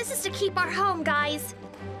 This This is to keep our home, guys.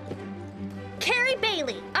 Carrie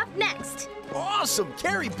Bailey, up next. Awesome,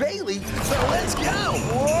 Carrie Bailey. So let's go.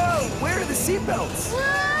 Whoa, where are the seatbelts?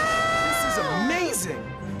 This is amazing.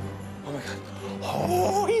 Oh my God.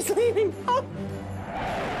 Oh, he's leaving. Oh.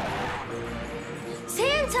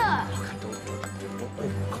 Santa!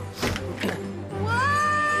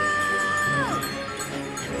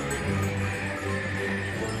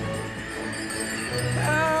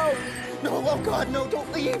 Help! No, oh God, no,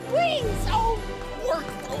 don't leave. Please! Oh, work.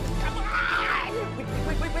 Oh, come on!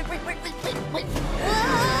 Wait.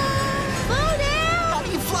 Slow down! How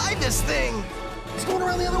do you fly this thing? It's going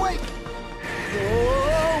around the other way.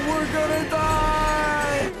 Oh, we're gonna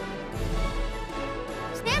die!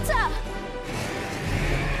 Santa!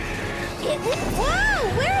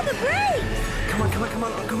 Whoa, where are the brakes? Come on.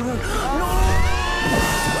 No!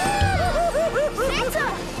 Santa!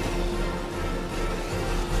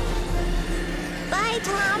 Bye,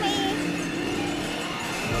 Tommy.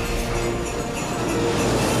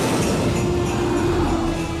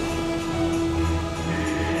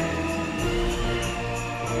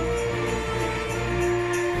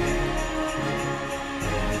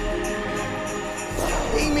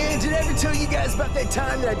 Hey man, did I ever tell you guys about that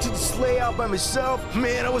time that I took the sleigh out by myself?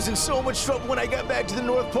 Man, I was in so much trouble when I got back to the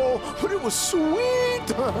North Pole, but it was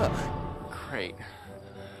sweet! Great.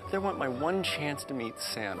 There went my one chance to meet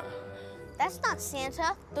Santa. That's not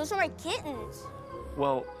Santa. Those are my kittens.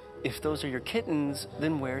 Well, if those are your kittens,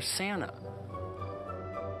 then where's Santa?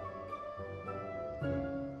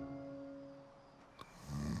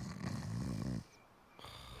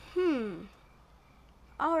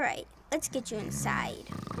 All right, let's get you inside.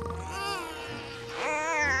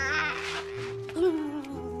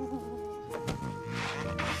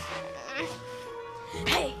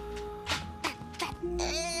 Hey!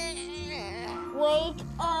 Wake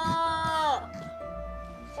up!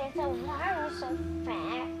 Santa, why are you so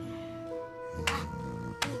fat?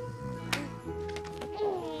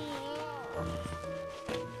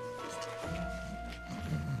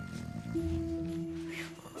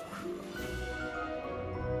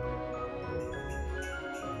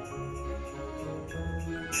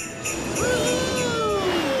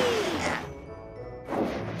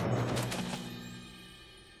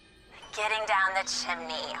 Getting down the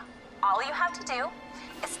chimney. All you have to do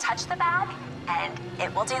is touch the bag, and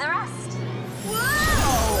it will do the rest.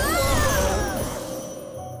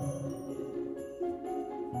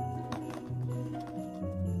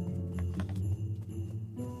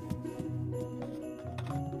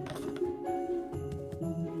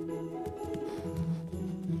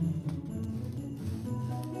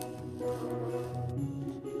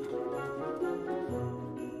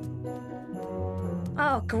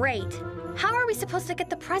 Oh, great. How are we supposed to get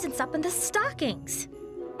the presents up in the stockings?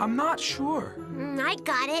 I'm not sure. I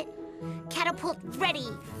got it. Catapult ready.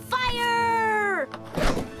 Fire!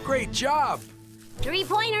 Great job.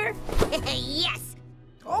 3-pointer. Yes.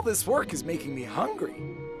 All this work is making me hungry.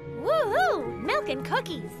 Woohoo! Milk and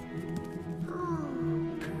cookies.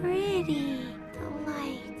 Oh, pretty. The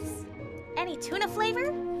lights. Any tuna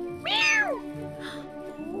flavor? Meow!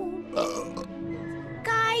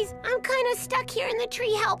 Guys, I'm kind of stuck here in the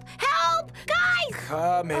tree. Help! Help! Guys!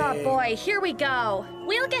 Coming. Oh boy, here we go.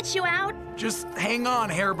 We'll get you out. Just hang on,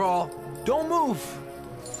 Hairball. Don't move.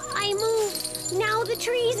 I moved. Now the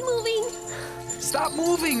tree's moving. Stop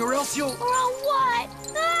moving or else you'll... Or I'll what?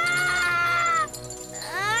 Ah!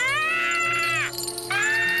 Ah!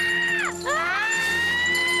 Ah!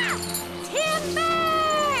 Ah! Timber!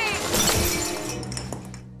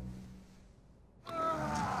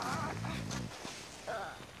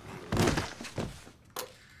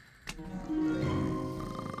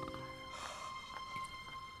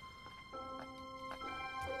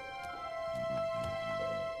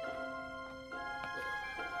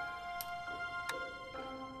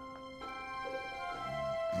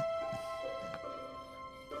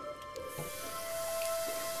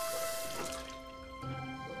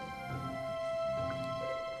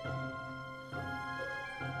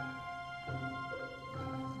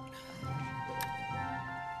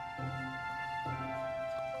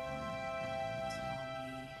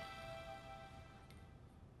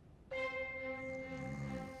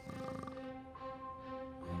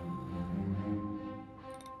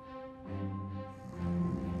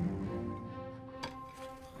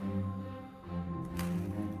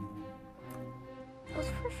 Those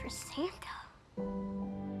were for Santa.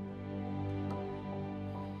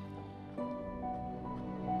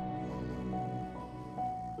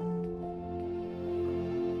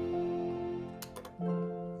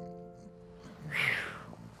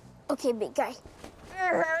 Okay, big guy.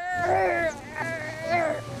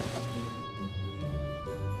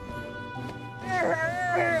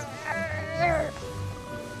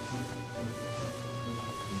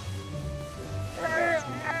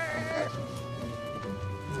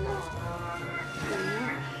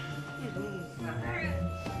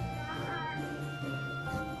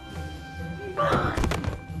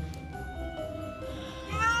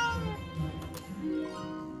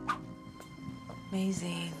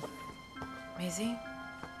 Lizzie?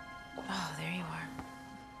 Oh, there you are.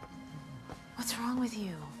 What's wrong with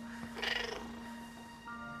you?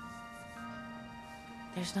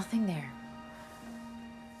 There's nothing there.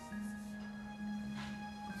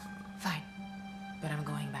 Fine, but I'm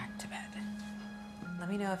going back to bed. Let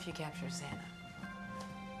me know if you capture Santa.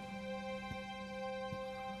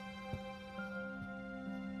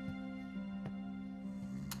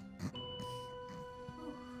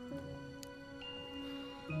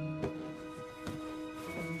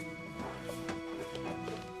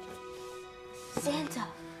 Santa.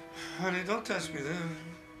 Honey, don't touch me there.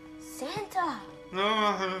 Santa. No,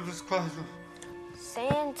 I'm just close.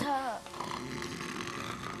 Santa.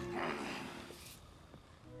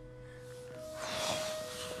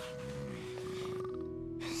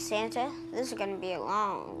 Santa, this is gonna be a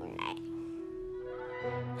long night.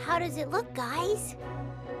 How does it look, guys?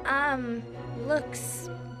 Looks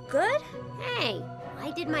good? Hey,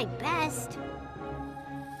 I did my best.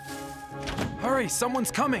 Hurry,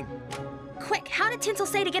 someone's coming. Quick, how did Tinsel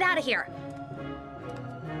say to get out of here?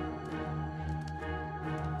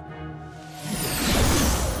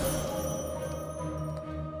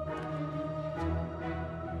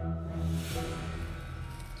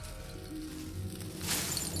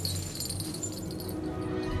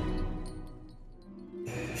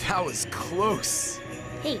 That was close.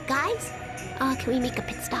 Hey, guys, can we make a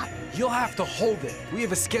pit stop? You'll have to hold it. We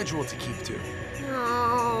have a schedule to keep to.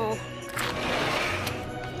 No.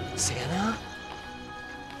 Santa?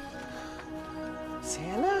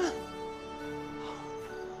 Santa?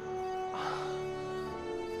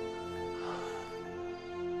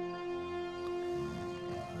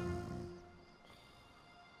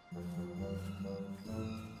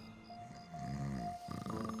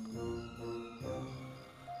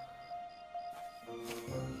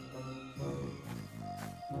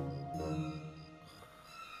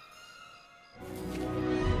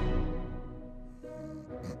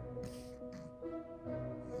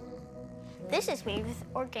 This is made with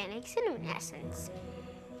organic cinnamon essence.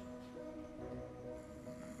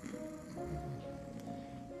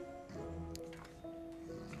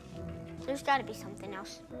 There's gotta be something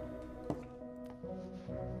else.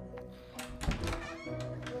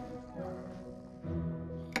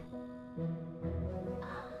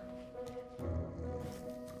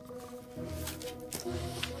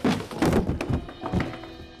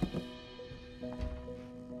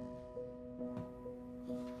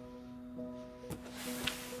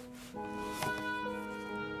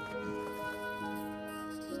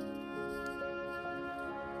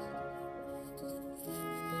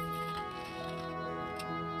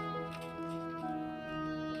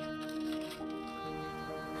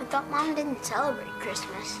 I thought Mom didn't celebrate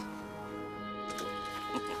Christmas.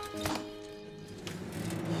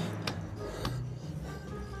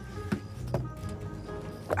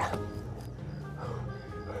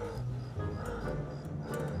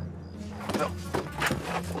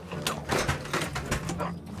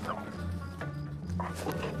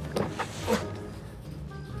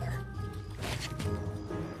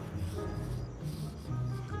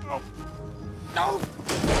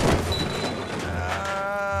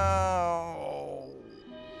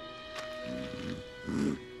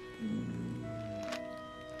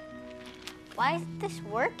 Why is this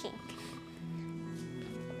working?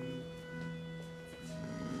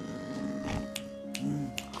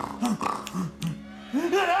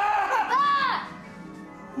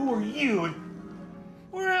 Who are you? And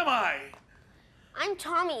where am I? I'm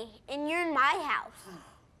Tommy, and you're in my house.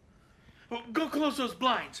 Well, go close those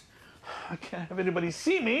blinds. I can't have anybody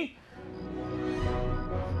see me.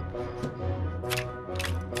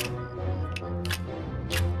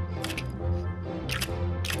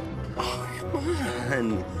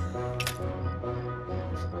 And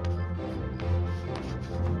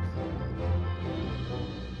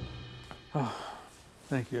oh,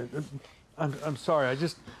 thank you. I'm sorry. I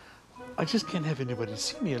just can't have anybody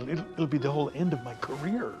see me. It'll be the whole end of my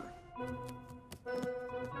career.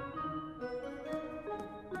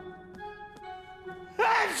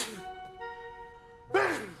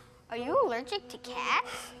 Are you allergic to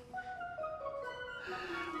cats?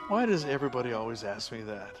 Why does everybody always ask me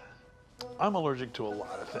that? I'm allergic to a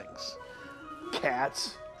lot of things.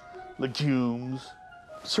 Cats, legumes,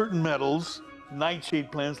 certain metals,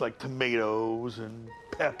 nightshade plants like tomatoes and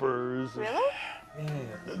peppers. Really?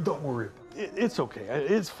 Yeah, don't worry. It's okay.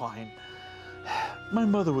 It's fine. My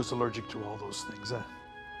mother was allergic to all those things.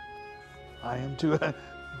 I am too.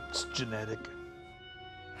 It's genetic.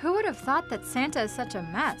 Who would have thought that Santa is such a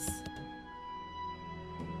mess?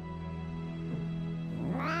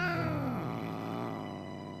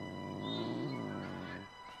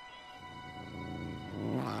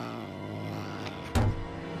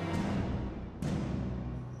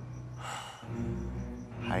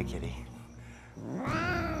 Hi, kitty.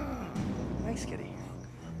 Nice kitty.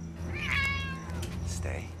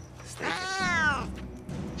 Stay. Stay, kitty.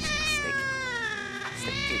 Stay.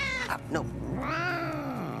 Stay, kitty. No.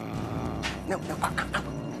 No,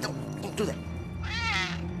 don't do that.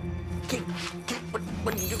 Kitty,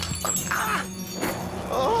 what do you do?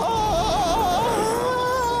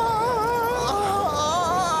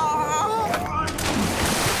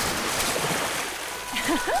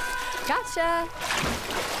 Gotcha.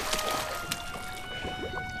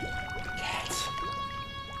 Cats.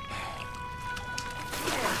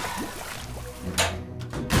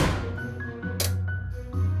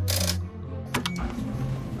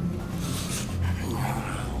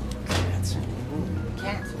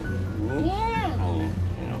 Cats.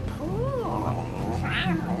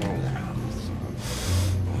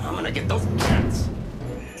 I'm gonna get those cats.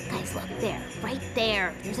 Guys, look there, right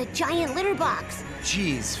there. There's a giant litter box.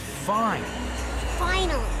 Jeez, fine.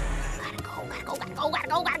 Finally. Gotta go.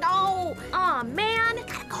 Aw, man.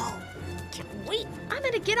 Gotta go. Can't wait. I'm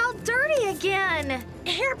gonna get all dirty again.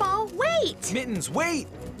 Hairball, wait. Mittens, wait.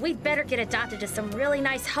 We'd better get adopted to some really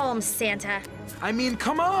nice homes, Santa. I mean,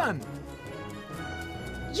 come on.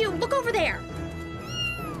 You, look over there.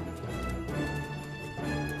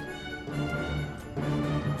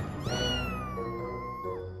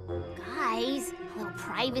 Guys, a little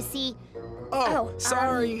privacy. Oh,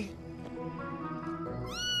 sorry.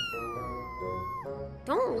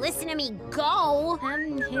 Don't listen to me. Go.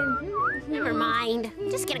 Never mind. I'm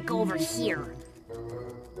just gonna go over here.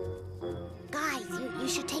 Guys, you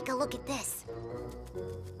should take a look at this.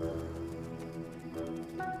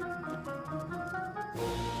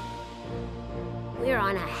 We're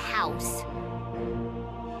on a house.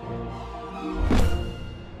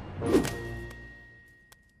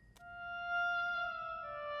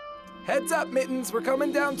 Heads up, Mittens, we're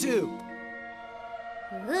coming down too.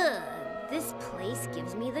 Ugh, this place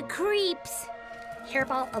gives me the creeps.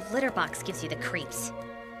 Hairball, a litter box gives you the creeps.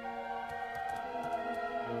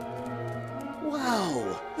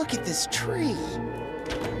 Whoa, look at this tree.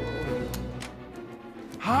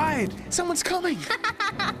 Hide. Someone's coming.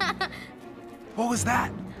 What was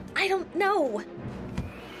that? I don't know.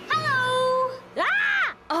 Hello!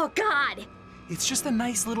 Ah! Oh, God. It's just a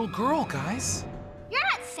nice little girl, guys. You're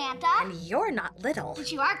not Santa. And you're not little.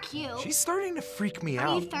 But you are cute. She's starting to freak me Are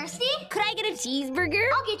out. you thirsty? Could I get a cheeseburger?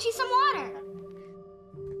 I'll get you some water.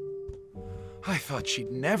 I thought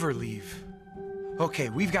she'd never leave. Okay,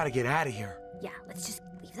 we've got to get out of here. Yeah, let's just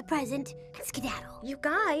leave the present and skedaddle. You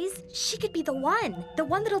guys, she could be the one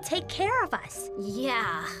that'll take care of us.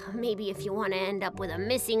 Yeah, maybe if you want to end up with a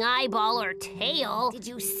missing eyeball or tail. Did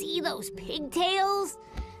you see those pigtails?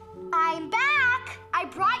 I'm back. I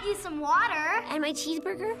brought you some water. And my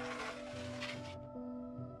cheeseburger?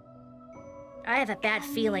 I have a bad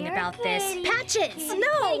feeling about kitty, this. Patches! kitty,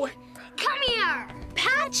 No! kitty. Come here.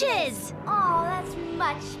 Patches! Oh, that's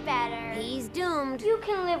much better. He's doomed. You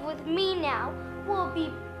can live with me now. We'll be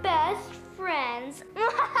best friends. We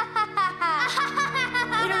don't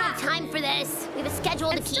have time for this. We have a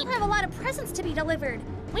schedule to keep. Still have a lot of presents to be delivered.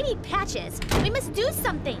 We need Patches. We must do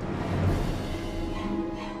something.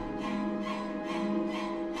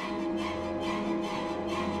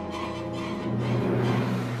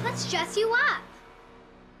 Let's dress you up.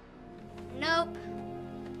 Nope.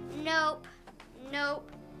 Nope.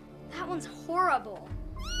 Nope. That one's horrible.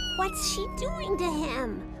 What's she doing to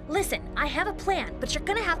him? Listen, I have a plan, but you're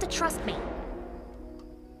gonna have to trust me.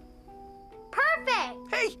 Perfect!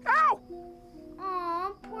 Hey, ow!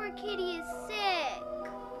 Aw, poor kitty is sick.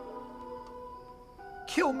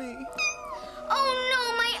 Kill me. Oh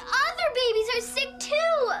no, my other babies are sick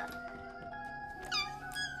too!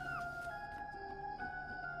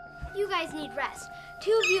 You guys need rest.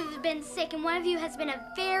 2 of you have been sick and 1 of you has been a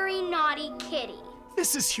very naughty kitty.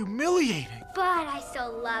 This is humiliating. But I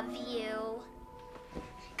still love you.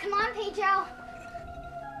 Come on, Pedro.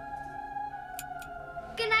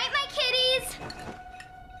 Good night, my kitties.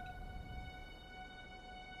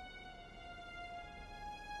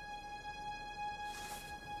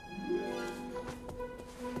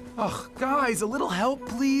 Ugh, guys, a little help,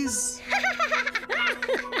 please?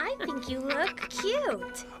 I think you look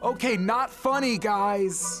cute. Okay, not funny,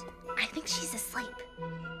 guys. I think she's asleep.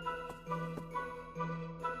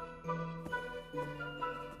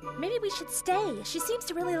 Maybe we should stay. She seems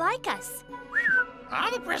to really like us.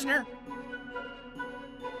 I'm a prisoner.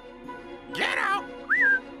 Get out!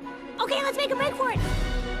 Okay, let's make a break for it.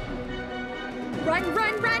 Run,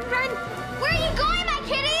 run, run, run! Where are you going, my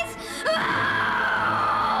kitties?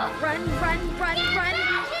 Run, run, run, Get run!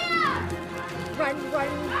 back here! Run, run!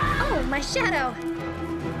 Oh, my shadow!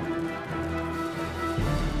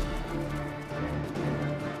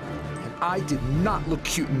 I did not look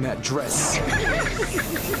cute in that dress.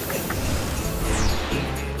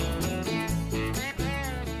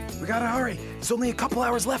 We gotta hurry. There's only a couple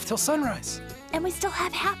hours left till sunrise. And we still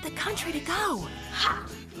have half the country to go. Ha!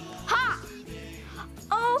 Ha!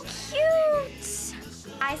 Oh, cute!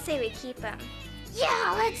 I say we keep him.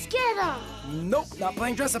 Yeah, let's get him. Nope, not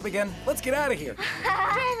playing dress up again. Let's get out of here.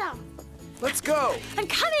 Get him. Let's go. I'm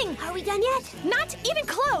coming! Are we done yet? Not even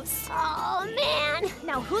close! Oh, man.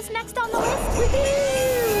 Now, who's next on the list?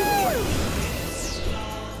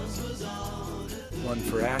 One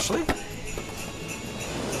for Ashley.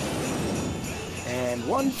 And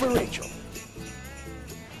one for Rachel.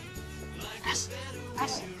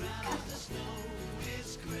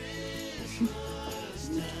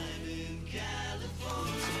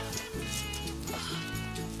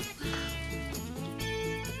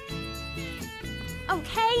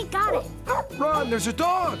 Okay, got it. Run, there's a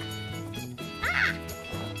dog.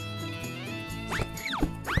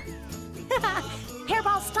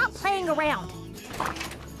 Hairball, stop playing around.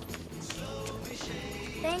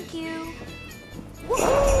 Thank you.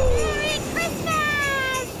 Merry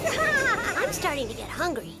Christmas! I'm starting to get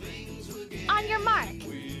hungry. On your mark.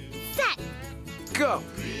 Set. Go.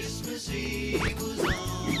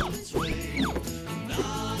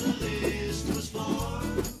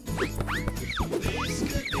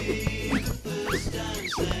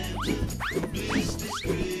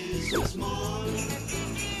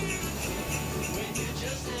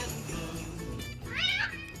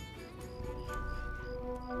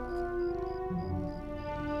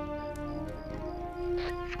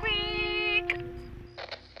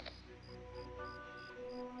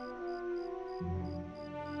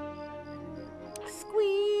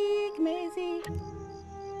 Squeak, Maisie.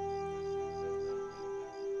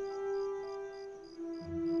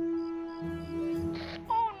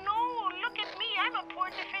 Oh no, look at me. I'm a poor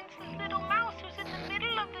defenseless little mouse who's in the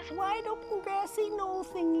middle of this wide open grassy knoll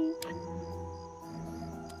thingy.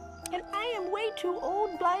 And I am way too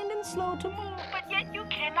old, blind, and slow to move, but yet you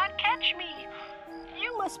cannot catch me.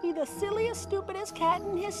 You must be the silliest, stupidest cat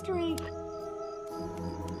in history.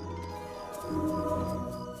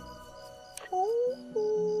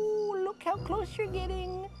 Oh, look how close you're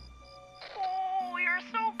getting. Oh, you're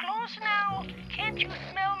so close now. Can't you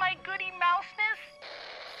smell my goody mouseness?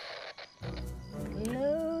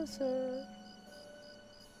 Closer.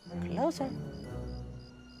 Closer.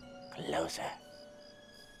 Closer.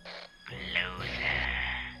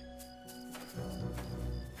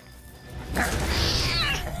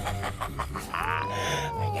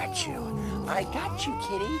 I got you,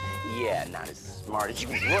 kitty. Yeah, not as smart as you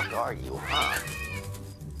look, are you, huh?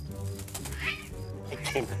 I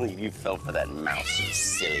can't believe you fell for that mouse, you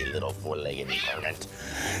silly little four-legged varmint.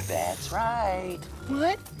 That's right.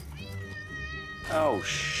 What? Oh,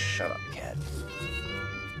 shut up, cat.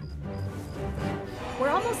 We're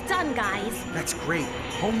almost done, guys. That's great.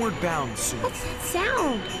 Homeward bound soon. What's that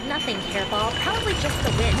sound? Nothing, Hairball. Probably just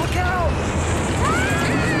the wind. Look out!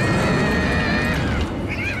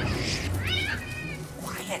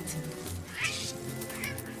 Quiet.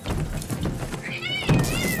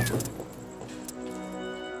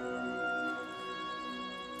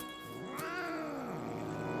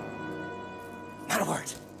 Not a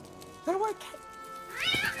word. Not a word, cat.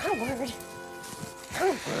 Not a word. Not a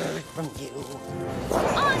word from you.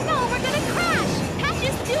 Oh no, we're gonna crash!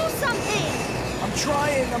 Patches, do something! I'm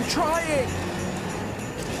trying.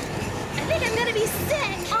 I think I'm gonna be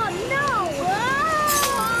sick! Oh no!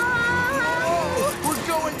 Oh, we're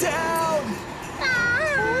going down!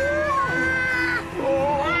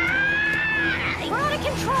 We're out of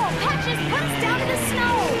control! Patches, put us down in the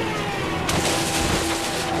snow!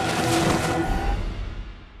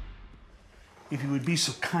 If you would be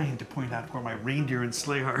so kind to point out where my reindeer and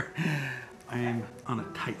sleigh are. I am on a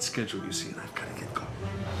tight schedule, you see, and I've got to get going.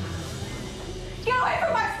 Get away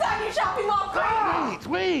from my son, you shopping mall!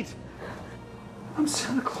 Wait! I'm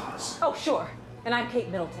Santa Claus. Oh, sure. And I'm Kate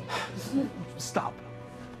Middleton. Stop.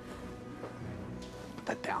 Put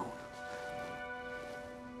that down.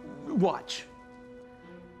 Watch.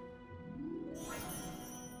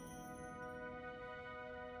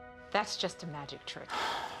 That's just a magic trick.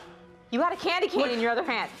 You had a candy cane in your other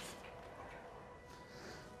hand.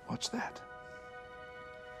 Watch that.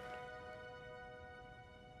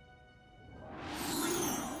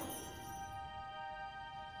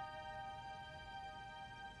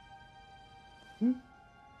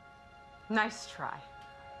 Nice try.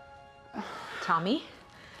 Tommy,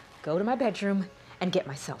 go to my bedroom and get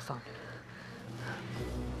my cell phone.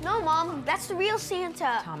 No, Mom, that's the real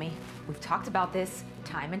Santa. Tommy, we've talked about this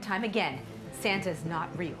time and time again. Santa's not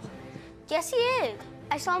real. Yes, he is.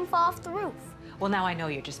 I saw him fall off the roof. Well, now I know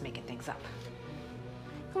you're just making things up.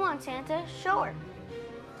 Come on, Santa, show her.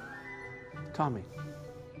 Tommy,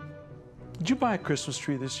 did you buy a Christmas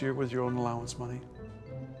tree this year with your own allowance money?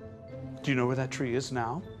 Do you know where that tree is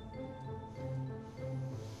now?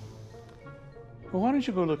 Well, why don't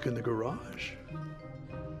you go look in the garage?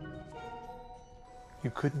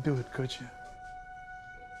 You couldn't do it, could you?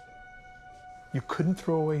 You couldn't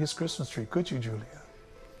throw away his Christmas tree, could you, Julia?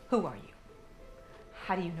 Who are you?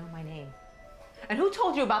 How do you know my name? And who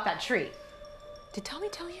told you about that tree? Did Tommy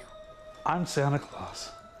tell you? I'm Santa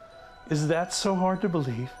Claus. Is that so hard to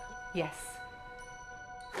believe? Yes.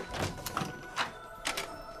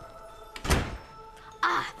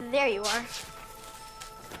 Ah, there you are.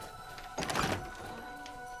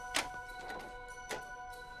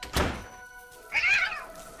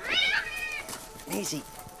 Maisie,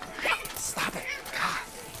 stop it. God.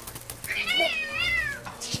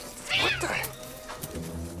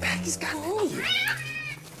 What the heck has gotten into you?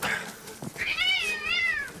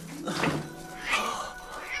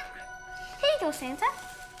 Here you go, Santa.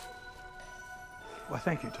 Well,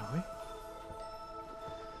 thank you, Tommy.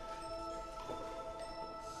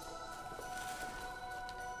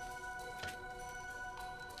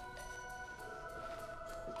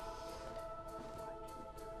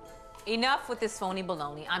 Enough with this phony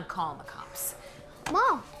baloney. I'm calling the cops.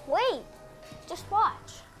 Mom, wait. Just watch.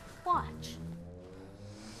 Watch.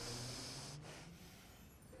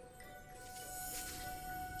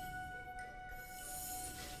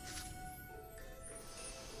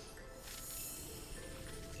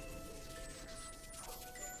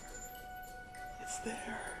 It's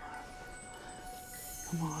there.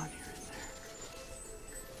 Come on, you're in there.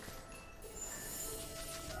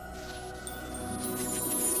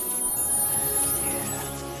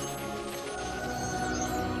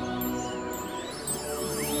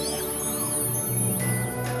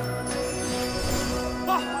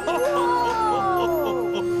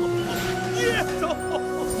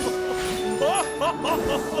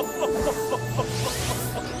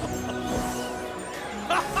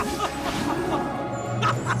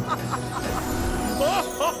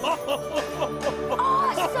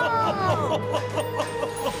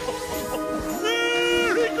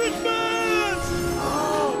 Merry Christmas!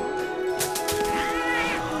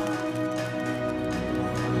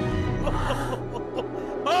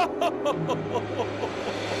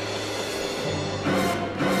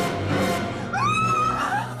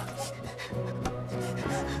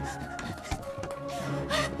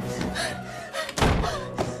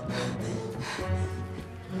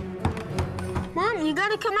 Mom, you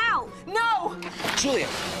gotta come out. No! Julia,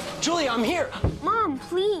 Julia, I'm here. Mom,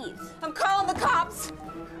 please. I'm calling the cops.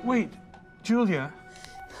 Wait, Julia.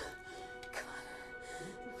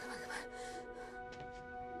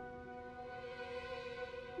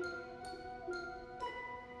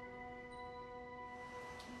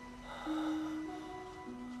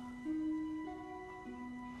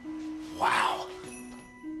 Wow.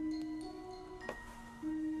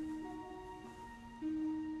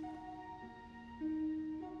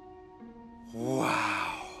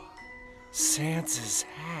 Wow. Santa's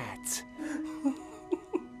hat.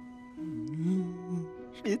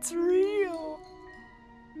 It's real.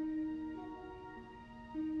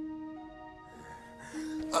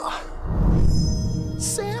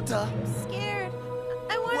 Santa? I'm scared.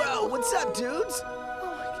 I want to Well, go what's home. up, dudes?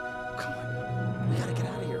 Come on. We gotta get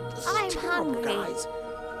out of here. This I'm is terrible, hungry. guys.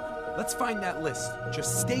 Let's find that list.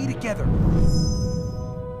 Just stay together.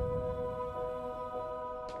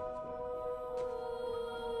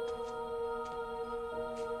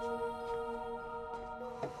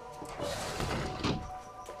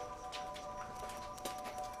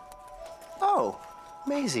 Oh,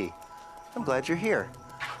 Maisie, I'm glad you're here.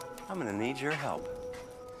 I'm gonna need your help.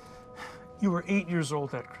 You were 8 years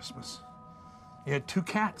old that Christmas. You had 2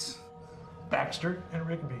 cats, Baxter and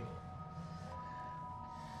Rigby.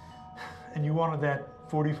 And you wanted that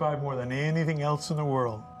 45 more than anything else in the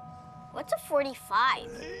world. What's a 45?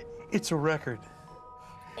 It's a record.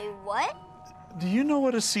 A what? Do you know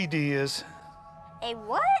what a CD is? A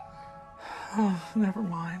what? Oh, never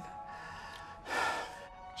mind.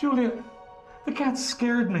 Julia, the cat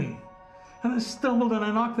scared me. And I stumbled and I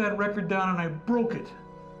knocked that record down and I broke it.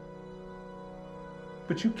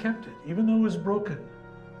 But you kept it, even though it was broken.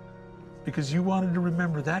 Because you wanted to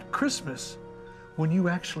remember that Christmas when you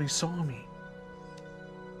actually saw me.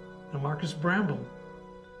 And Marcus Bramble,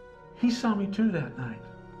 he saw me too that night.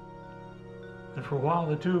 And for a while,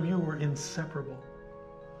 the two of you were inseparable.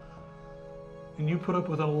 And you put up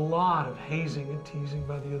with a lot of hazing and teasing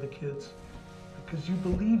by the other kids because you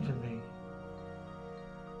believed in me.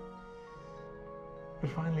 But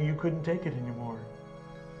finally you couldn't take it anymore.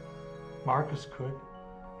 Marcus could,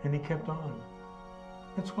 and he kept on.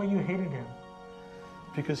 That's why you hated him.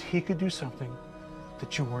 Because he could do something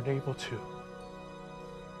that you weren't able to.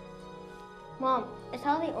 Mom, I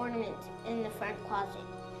saw the ornaments in the front closet.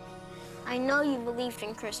 I know you believed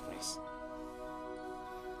in Christmas.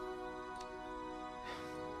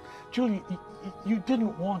 Julie, you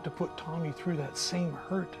didn't want to put Tommy through that same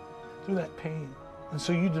hurt, through that pain. And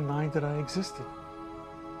so you denied that I existed.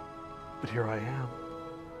 But here I am.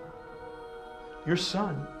 Your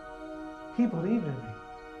son, he believed in me.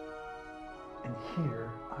 And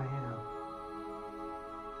here I am.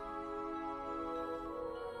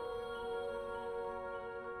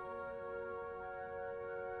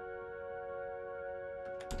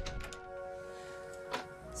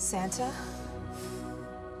 Santa?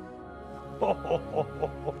 It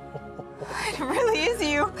really is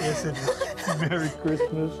you. Yes, it is. Merry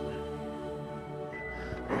Christmas.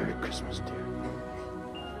 Merry Christmas, dear.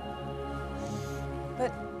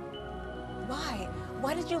 But why?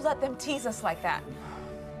 Why did you let them tease us like that?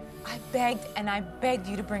 I begged and I begged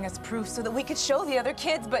you to bring us proof so that we could show the other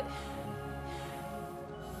kids, but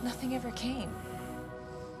nothing ever came.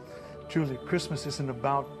 Julie, Christmas isn't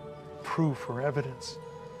about proof or evidence.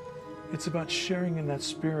 It's about sharing in that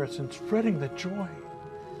spirit and spreading the joy.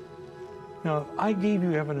 Now, if I gave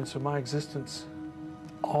you evidence of my existence,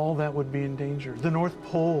 all that would be in danger. The North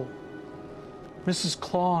Pole, Mrs.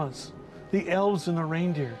 Claus, the elves and the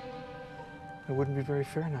reindeer. It wouldn't be very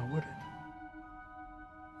fair now, would it?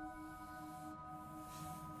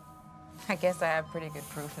 I guess I have pretty good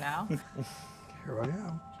proof now. Here I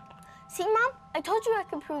am. See, Mom? I told you I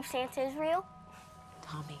could prove Santa is real.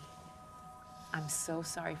 Tommy, I'm so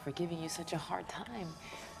sorry for giving you such a hard time.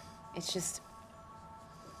 It's just,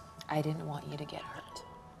 I didn't want you to get hurt.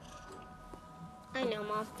 I know,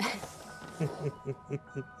 Mom.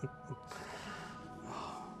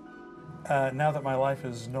 Now that my life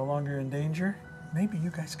is no longer in danger, maybe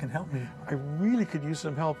you guys can help me. I really could use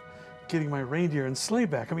some help getting my reindeer and sleigh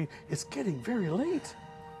back. I mean, it's getting very late.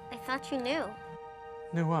 I thought you knew.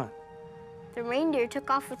 Knew what? The reindeer took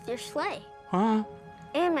off with your sleigh. Huh?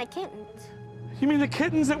 And my kittens. You mean the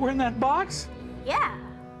kittens that were in that box? Yeah.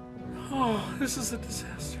 Oh, this is a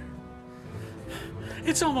disaster.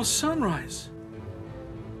 It's almost sunrise.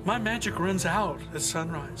 My magic runs out at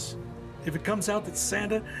sunrise. If it comes out that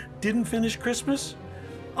Santa didn't finish Christmas,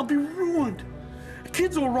 I'll be ruined.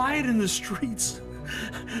 Kids will riot in the streets.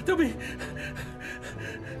 They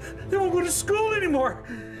won't go to school anymore.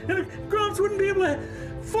 And the grown-ups wouldn't be able to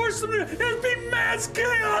force them to. It'd be mass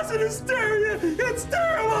chaos and hysteria. It's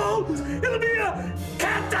terrible. It'll be a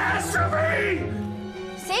catastrophe.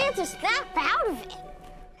 Santa, snap out of it.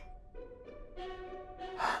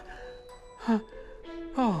 Huh?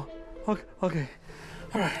 Oh, okay.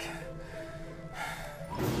 All right.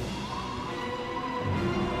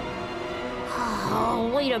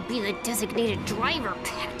 Oh, way to be the designated driver,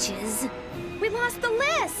 Patches. We lost the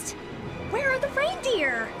list. Where are the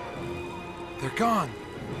reindeer? They're gone.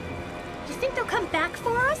 You think they'll come back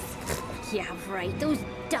for us? Yeah, right. Those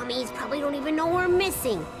dummies probably don't even know we're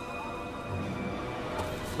missing.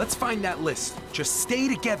 Let's find that list. Just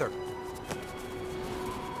stay together.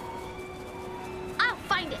 I'll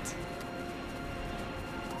find it.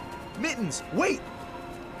 Mittens, wait!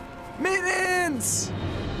 Mittens!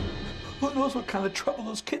 Who knows what kind of trouble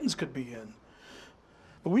those kittens could be in?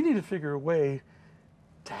 But we need to figure a way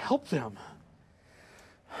to help them.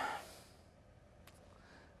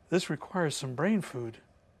 This requires some brain food.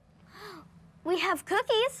 We have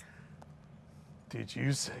cookies. Did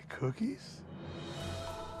you say cookies?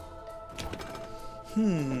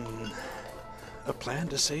 A plan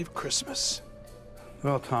to save Christmas.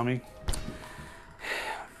 Well, Tommy, I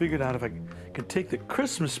figured out if I could take the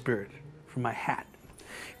Christmas spirit from my hat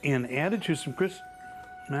and add it to some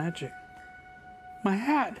magic. My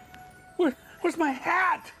hat! Where's my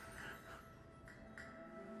hat?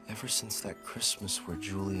 Ever since that Christmas where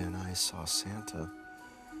Julia and I saw Santa,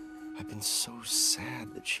 I've been so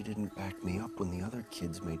sad that she didn't back me up when the other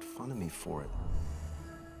kids made fun of me for it.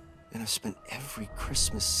 And I've spent every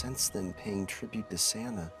Christmas since then paying tribute to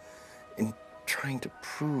Santa and trying to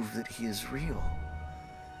prove that he is real.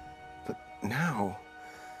 But now,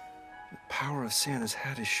 the power of Santa's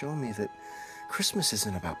hat has shown me that Christmas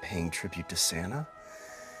isn't about paying tribute to Santa.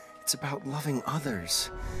 It's about loving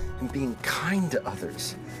others and being kind to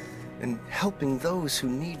others and helping those who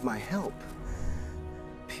need my help.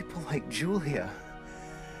 People like Julia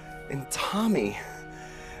and Tommy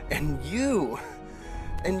and you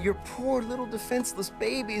and your poor little defenseless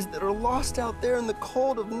babies that are lost out there in the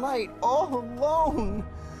cold of night all alone.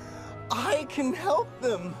 I can help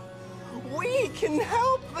them. We can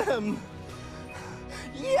help them.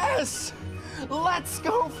 Yes! Let's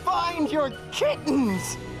go find your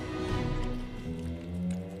kittens!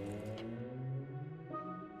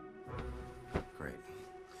 Great.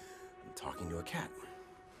 I'm talking to a cat.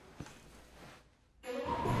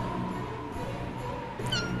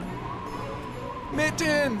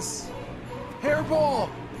 Mittens! Hairball!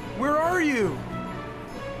 Where are you?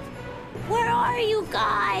 Where are you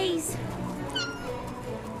guys?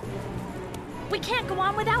 We can't go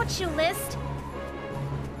on without you, List.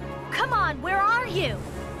 Come on, where are you?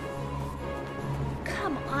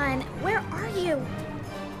 Come on, where are you?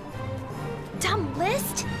 Dumb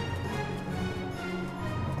List?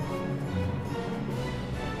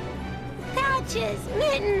 Patches,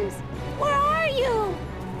 Mittens, where are you?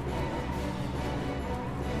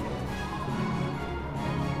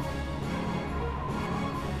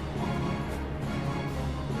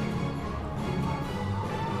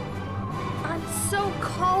 I'm so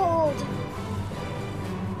cold.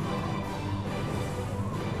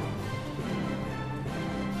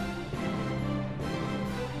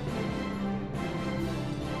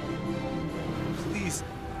 Please,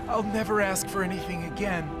 I'll never ask for anything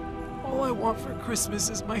again. All I want for Christmas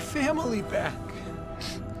is my family back.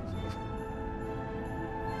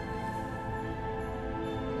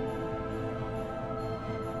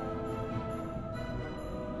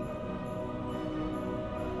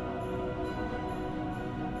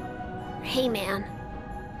 Hey, man.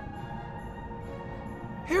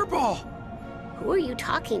 Hairball! Who are you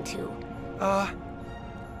talking to?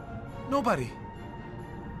 Nobody.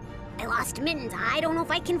 I lost Mittens. I don't know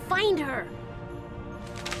if I can find her.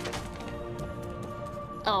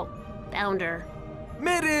 Oh, found her.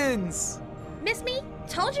 Mittens! Miss me?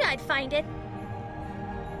 Told you I'd find it.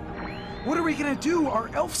 What are we gonna do? Our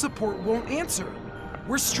elf support won't answer.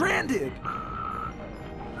 We're stranded.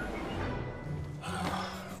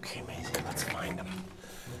 Okay, Maisie, let's find them.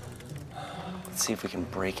 Let's see if we can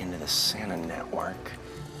break into the Santa network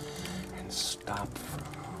and stop from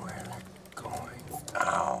where they're going.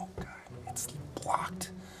 Oh, God, it's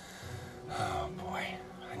blocked. Oh, boy.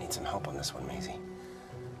 I need some help on this one, Maisie.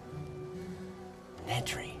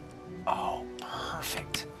 Nedry. Oh,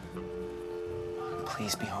 perfect.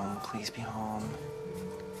 Please be home, please be home.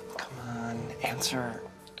 Come on, answer.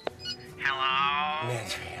 Hello?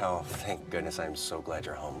 Nedry, oh, thank goodness, I'm so glad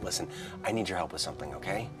you're home. Listen, I need your help with something,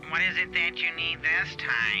 okay? What is it that you need this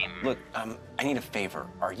time? Look, I need a favor.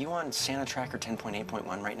 Are you on Santa Tracker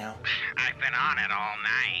 10.8.1 right now? I've been on it all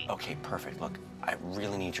night. Okay, perfect. Look, I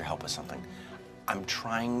really need your help with something. I'm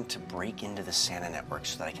trying to break into the Santa network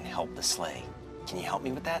so that I can help the sleigh. Can you help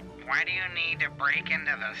me with that? Why do you need to break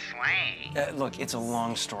into the sleigh? Look, it's a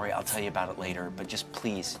long story. I'll tell you about it later, but just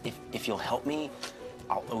please, if you'll help me,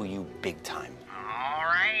 I'll owe you big time.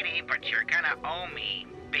 Alrighty, but you're gonna owe me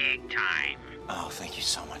big time. Oh, thank you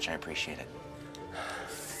so much. I appreciate it.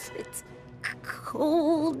 It's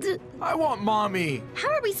cold. I want Mommy. How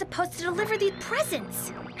are we supposed to deliver these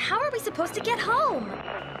presents? How are we supposed to get home?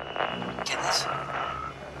 Kittens?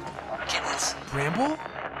 Kittens? Bramble?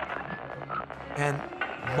 And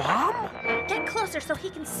Mom? Get closer so he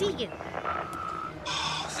can see you.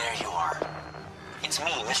 Oh, there you are. It's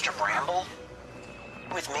me, Mr. Bramble.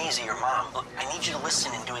 With Maisie, your mom. Look, I need you to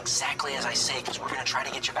listen and do exactly as I say, because we're gonna try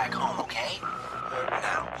to get you back home, okay?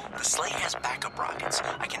 Now, the sleigh has backup rockets.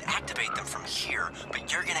 I can activate them from here,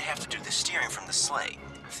 but you're gonna have to do the steering from the sleigh.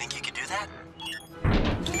 Think you could do that?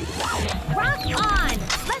 Rock on!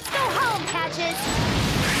 Let's go home, Patches!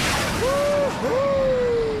 Woo-hoo!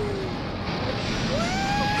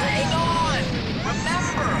 Hang on!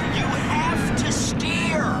 Remember, you have to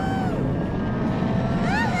steer!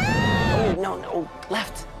 Oh, no,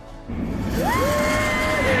 left.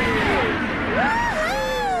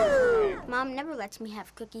 Mom never lets me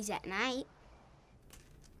have cookies at night.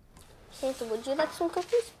 Santa, would you like some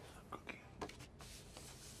cookies?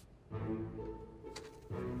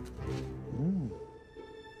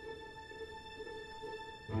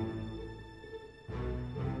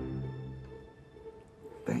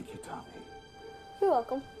 Thank you, Tommy. You're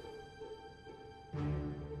welcome.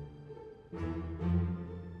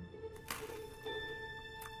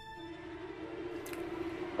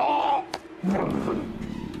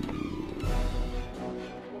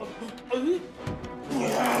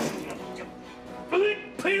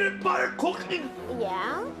 Peanut butter cookie.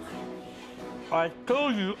 Yeah? I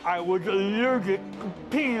told you I was allergic to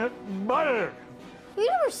peanut butter. You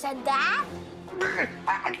never said that.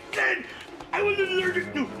 I said I was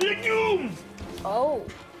allergic to legumes. Oh.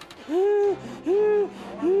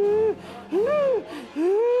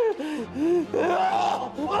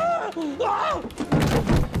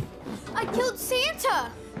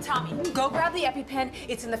 Tommy, go grab the EpiPen.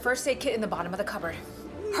 It's in the first aid kit in the bottom of the cupboard.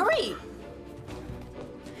 Hurry!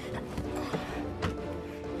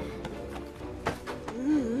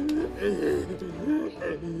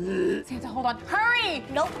 Santa, hold on. Hurry!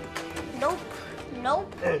 Nope. Nope.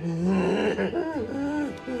 Nope.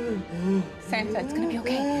 Santa, it's gonna be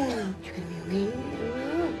okay. You're gonna be okay.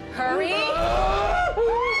 Hurry!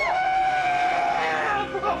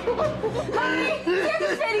 Hurry!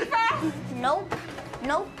 Santa's fading fast! Nope.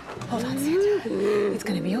 Nope. Hold on, Santa. It's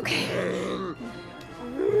gonna be okay.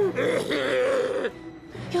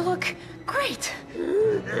 You look great.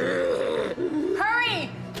 Hurry!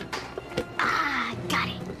 Ah, got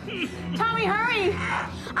it. Tommy, hurry!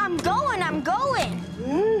 I'm going.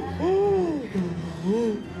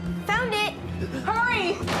 Found it.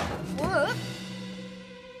 Hurry! Whoop.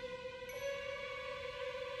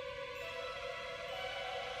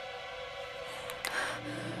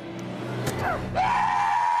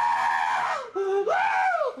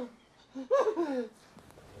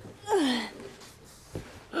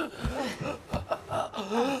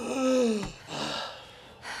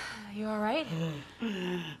 You all right?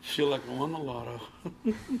 Feel like I won the lotto.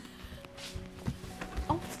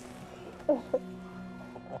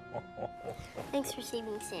 Thanks for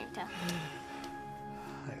saving Santa.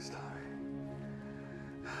 Thanks, Tommy.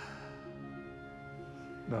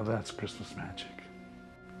 Now that's Christmas magic.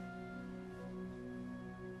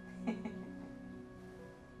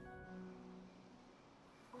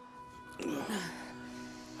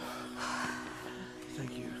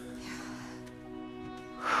 Thank you.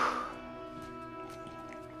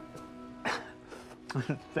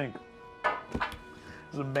 Think.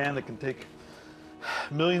 There's a man that can take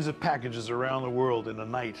millions of packages around the world in a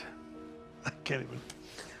night. I can't even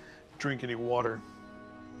drink any water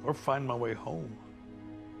or find my way home.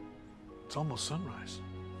 It's almost sunrise.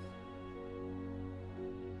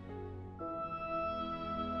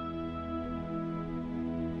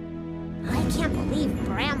 I can't believe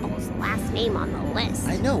Bramble's the last name on the list.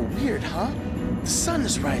 I know, weird, huh? The sun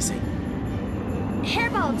is rising.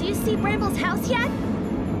 Hairball, do you see Bramble's house yet?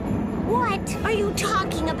 What are you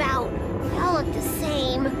talking about? They all look the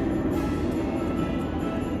same.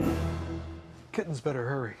 Kittens better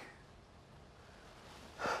hurry.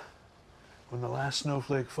 When the last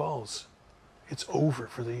snowflake falls, it's over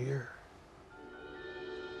for the year.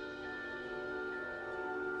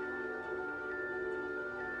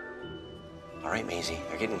 All right, Maisie,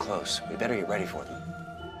 they're getting close. We better get ready for them.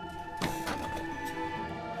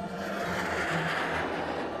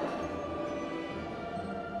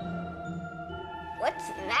 What's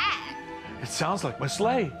that? It sounds like my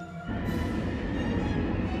sleigh.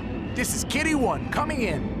 This is Kitty 1 coming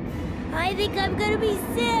in. I think I'm gonna be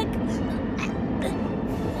sick.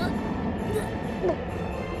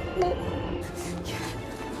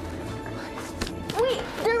 Wait,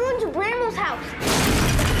 they're going to Bramble's house.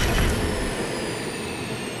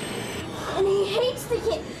 And he hates the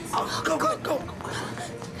kittens. Oh, go, go, go.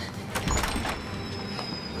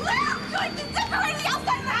 Separating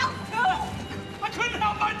outside the house! I couldn't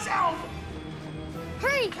help myself!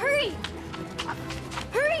 Hurry, hurry!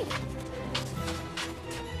 Hurry!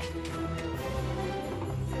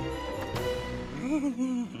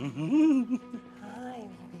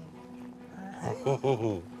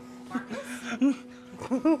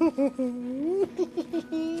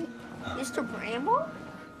 Mr. Bramble?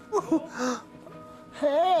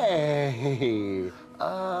 Hey,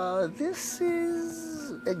 this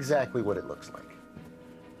is exactly what it looks like.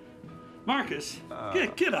 Marcus,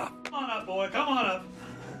 get up. Come on up, boy. Come on up.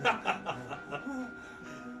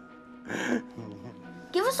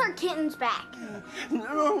 Give us our kittens back.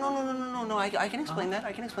 No. I can explain that.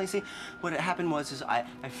 I can explain. See, what happened was I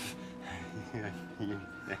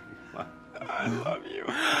love you.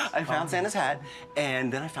 I found Santa's hat,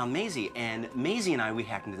 and then I found Maisie. And Maisie and we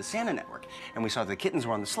hacked into the Santa network, and we saw that the kittens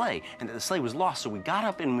were on the sleigh, and that the sleigh was lost. So we got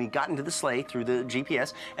up and we got into the sleigh through the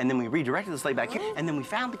GPS, and then we redirected the sleigh back here, and then we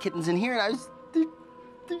found the kittens in here, and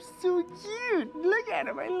they're so cute. Look at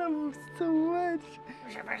them. I love them so much.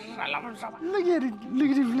 I love them so much. Look at it. Look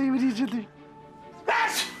at them playing with each other.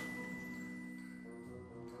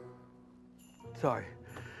 Sorry.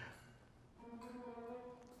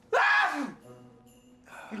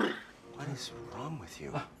 What is wrong with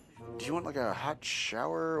you? Do you want like a hot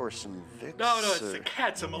shower or some Vicks? No, it's the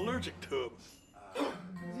cats. I'm allergic to them.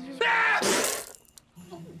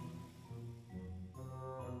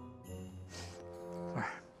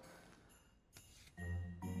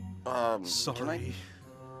 Sorry.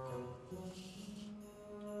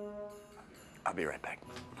 I'll be right back.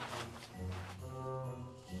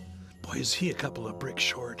 Boy, is he a couple of bricks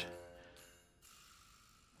short.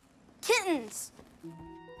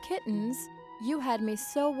 Kittens, you had me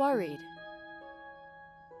so worried.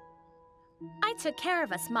 I took care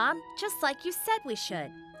of us, Mom, just like you said we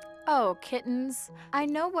should. Oh, Kittens, I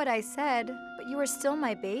know what I said, but you are still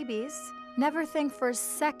my babies. Never think for a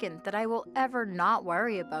second that I will ever not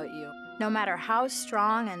worry about you, no matter how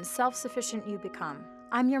strong and self-sufficient you become.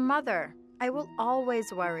 I'm your mother. I will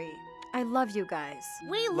always worry. I love you guys.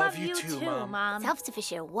 We love you too, Mom.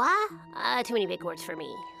 Self-sufficient, what? Too many big words for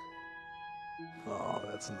me. Oh,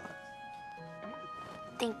 that's not.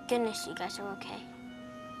 Thank goodness you guys are okay.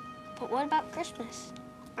 But what about Christmas?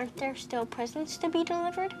 Aren't there still presents to be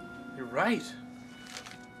delivered? You're right.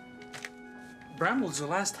 Bramble's the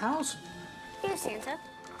last house. Here's Santa.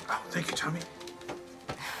 Oh, thank you, Tommy.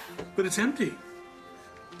 But it's empty.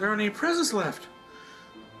 There aren't any presents left.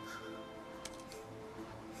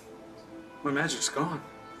 My magic's gone.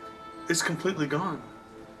 It's completely gone.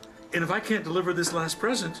 And if I can't deliver this last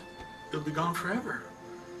present, it'll be gone forever.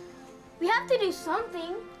 We have to do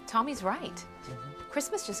something. Tommy's right.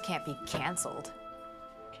 Christmas just can't be canceled.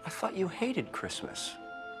 I thought you hated Christmas.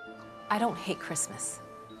 I don't hate Christmas.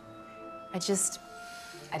 I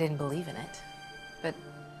didn't believe in it. But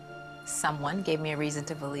someone gave me a reason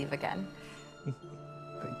to believe again.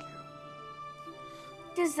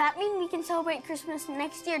 Does that mean we can celebrate Christmas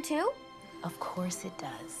next year too? Of course it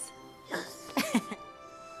does.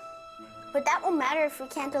 But that won't matter if we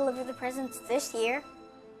can't deliver the presents this year.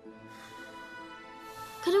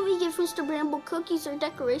 Couldn't we give Mr. Bramble cookies or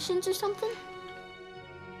decorations or something?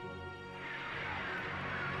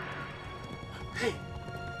 Hey,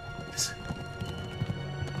 listen.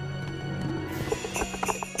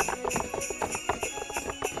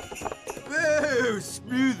 Whoa,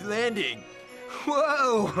 smooth landing.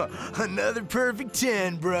 Whoa, another perfect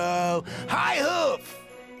 10, bro. High hoof.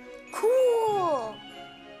 Cool.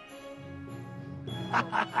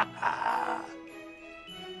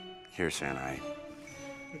 Here, Santa, I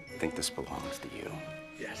think this belongs to you.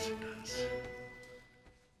 Yes, it does.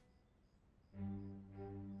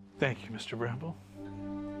 Thank you, Mr. Bramble.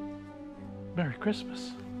 Merry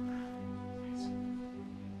Christmas.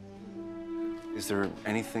 Is there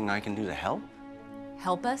anything I can do to help?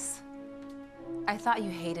 Help us? I thought you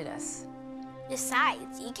hated us.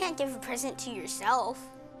 Besides, you can't give a present to yourself.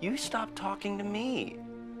 You stopped talking to me.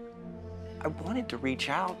 I wanted to reach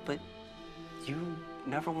out, but you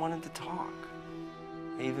never wanted to talk.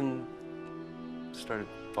 I even started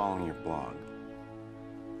following your blog.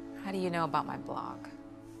 How do you know about my blog?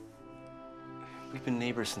 We've been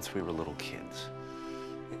neighbors since we were little kids.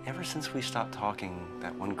 Ever since we stopped talking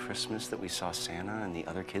that one Christmas that we saw Santa and the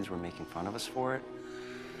other kids were making fun of us for it,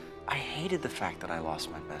 I hated the fact that I lost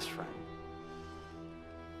my best friend.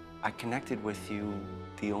 I connected with you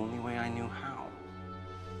the only way I knew how.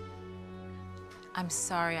 I'm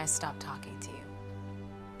sorry I stopped talking to you.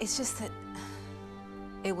 It's just that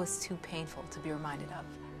it was too painful to be reminded of.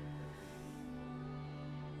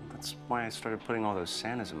 That's why I started putting all those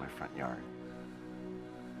Santas in my front yard.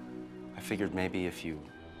 I figured maybe if you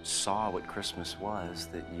saw what Christmas was,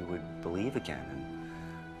 that you would believe again and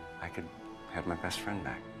I could have my best friend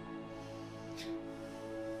back.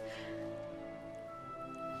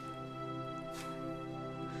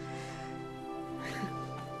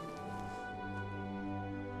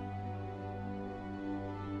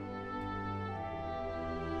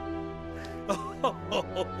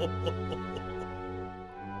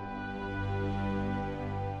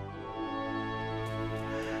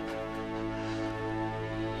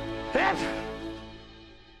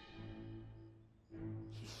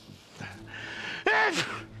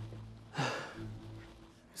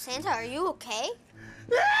 Santa, are you okay?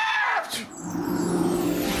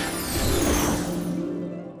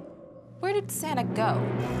 Where did Santa go?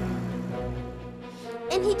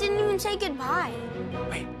 And he didn't even say goodbye.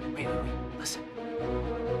 Wait, listen.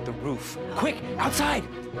 The roof. Quick, outside!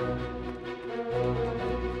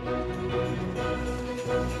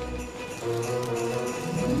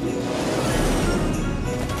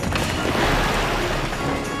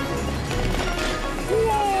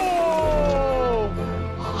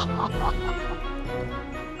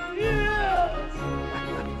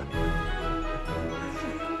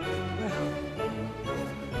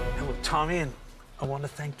 Hello, Tommy, and I want to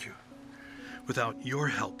thank you. Without your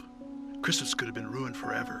help, Christmas could have been ruined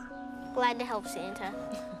forever. Glad to help, Santa.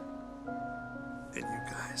 And you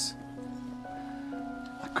guys.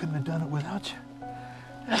 I couldn't have done it without you.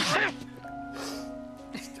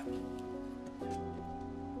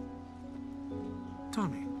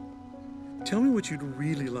 Tommy, tell me what you'd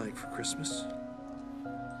really like for Christmas.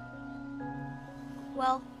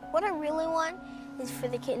 Well, what I really want is for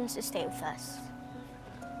the kittens to stay with us.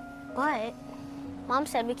 But Mom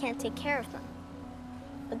said we can't take care of them.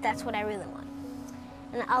 But that's what I really want.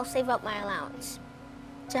 And I'll save up my allowance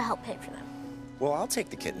to help pay for them. Well, I'll take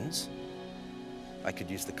the kittens. I could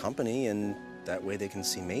use the company, and that way they can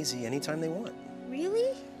see Maisie anytime they want.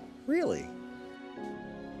 Really? Really?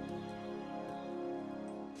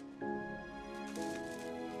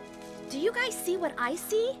 Do you guys see what I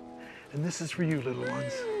see? And this is for you, little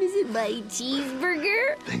ones. Is it my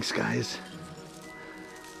cheeseburger? Thanks, guys.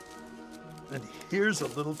 And here's a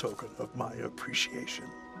little token of my appreciation.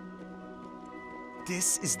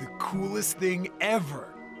 This is the coolest thing ever.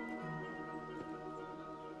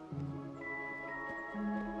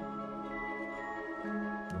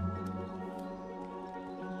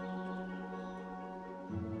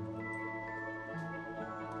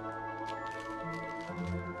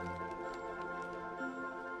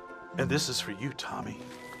 And this is for you, Tommy.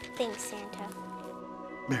 Thanks, Santa.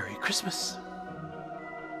 Merry Christmas.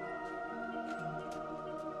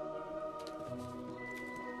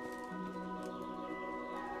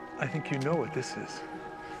 I think you know what this is.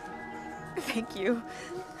 Thank you.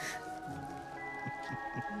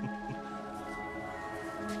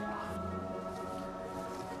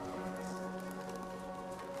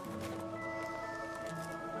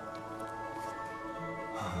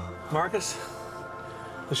 Marcus,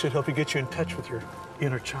 this should help you get you in touch with your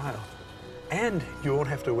inner child. And you won't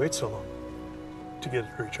have to wait so long to get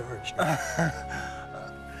it recharged.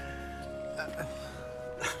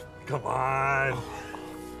 Come on.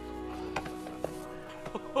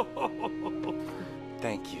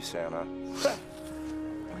 Thank you, Santa.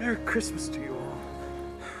 Merry Christmas to you all.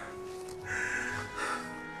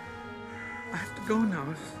 I have to go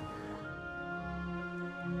now.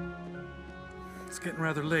 It's getting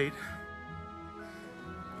rather late.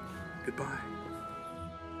 Goodbye.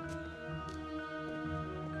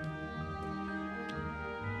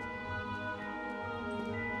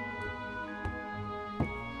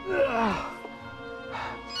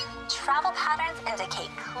 Travel patterns indicate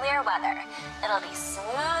clear weather. It'll be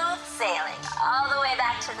smooth sailing all the way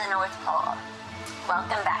back to the North Pole.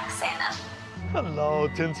 Welcome back, Santa. Hello,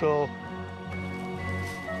 Tinsel.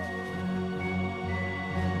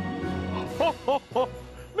 Ho, ho, ho.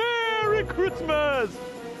 Merry Christmas!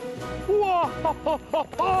 Whoa!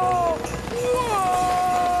 Whoa!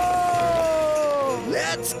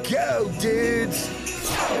 Let's go, dudes!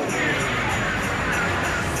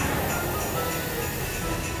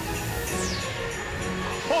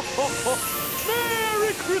 Ho, ho, ho.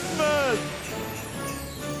 Merry Christmas!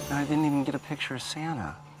 I didn't even get a picture of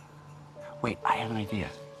Santa. Wait, I have an idea.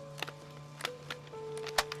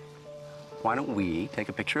 Why don't we take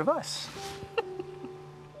a picture of us?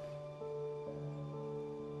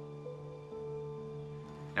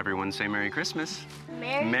 Everyone say Merry Christmas.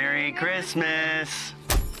 Merry Christmas.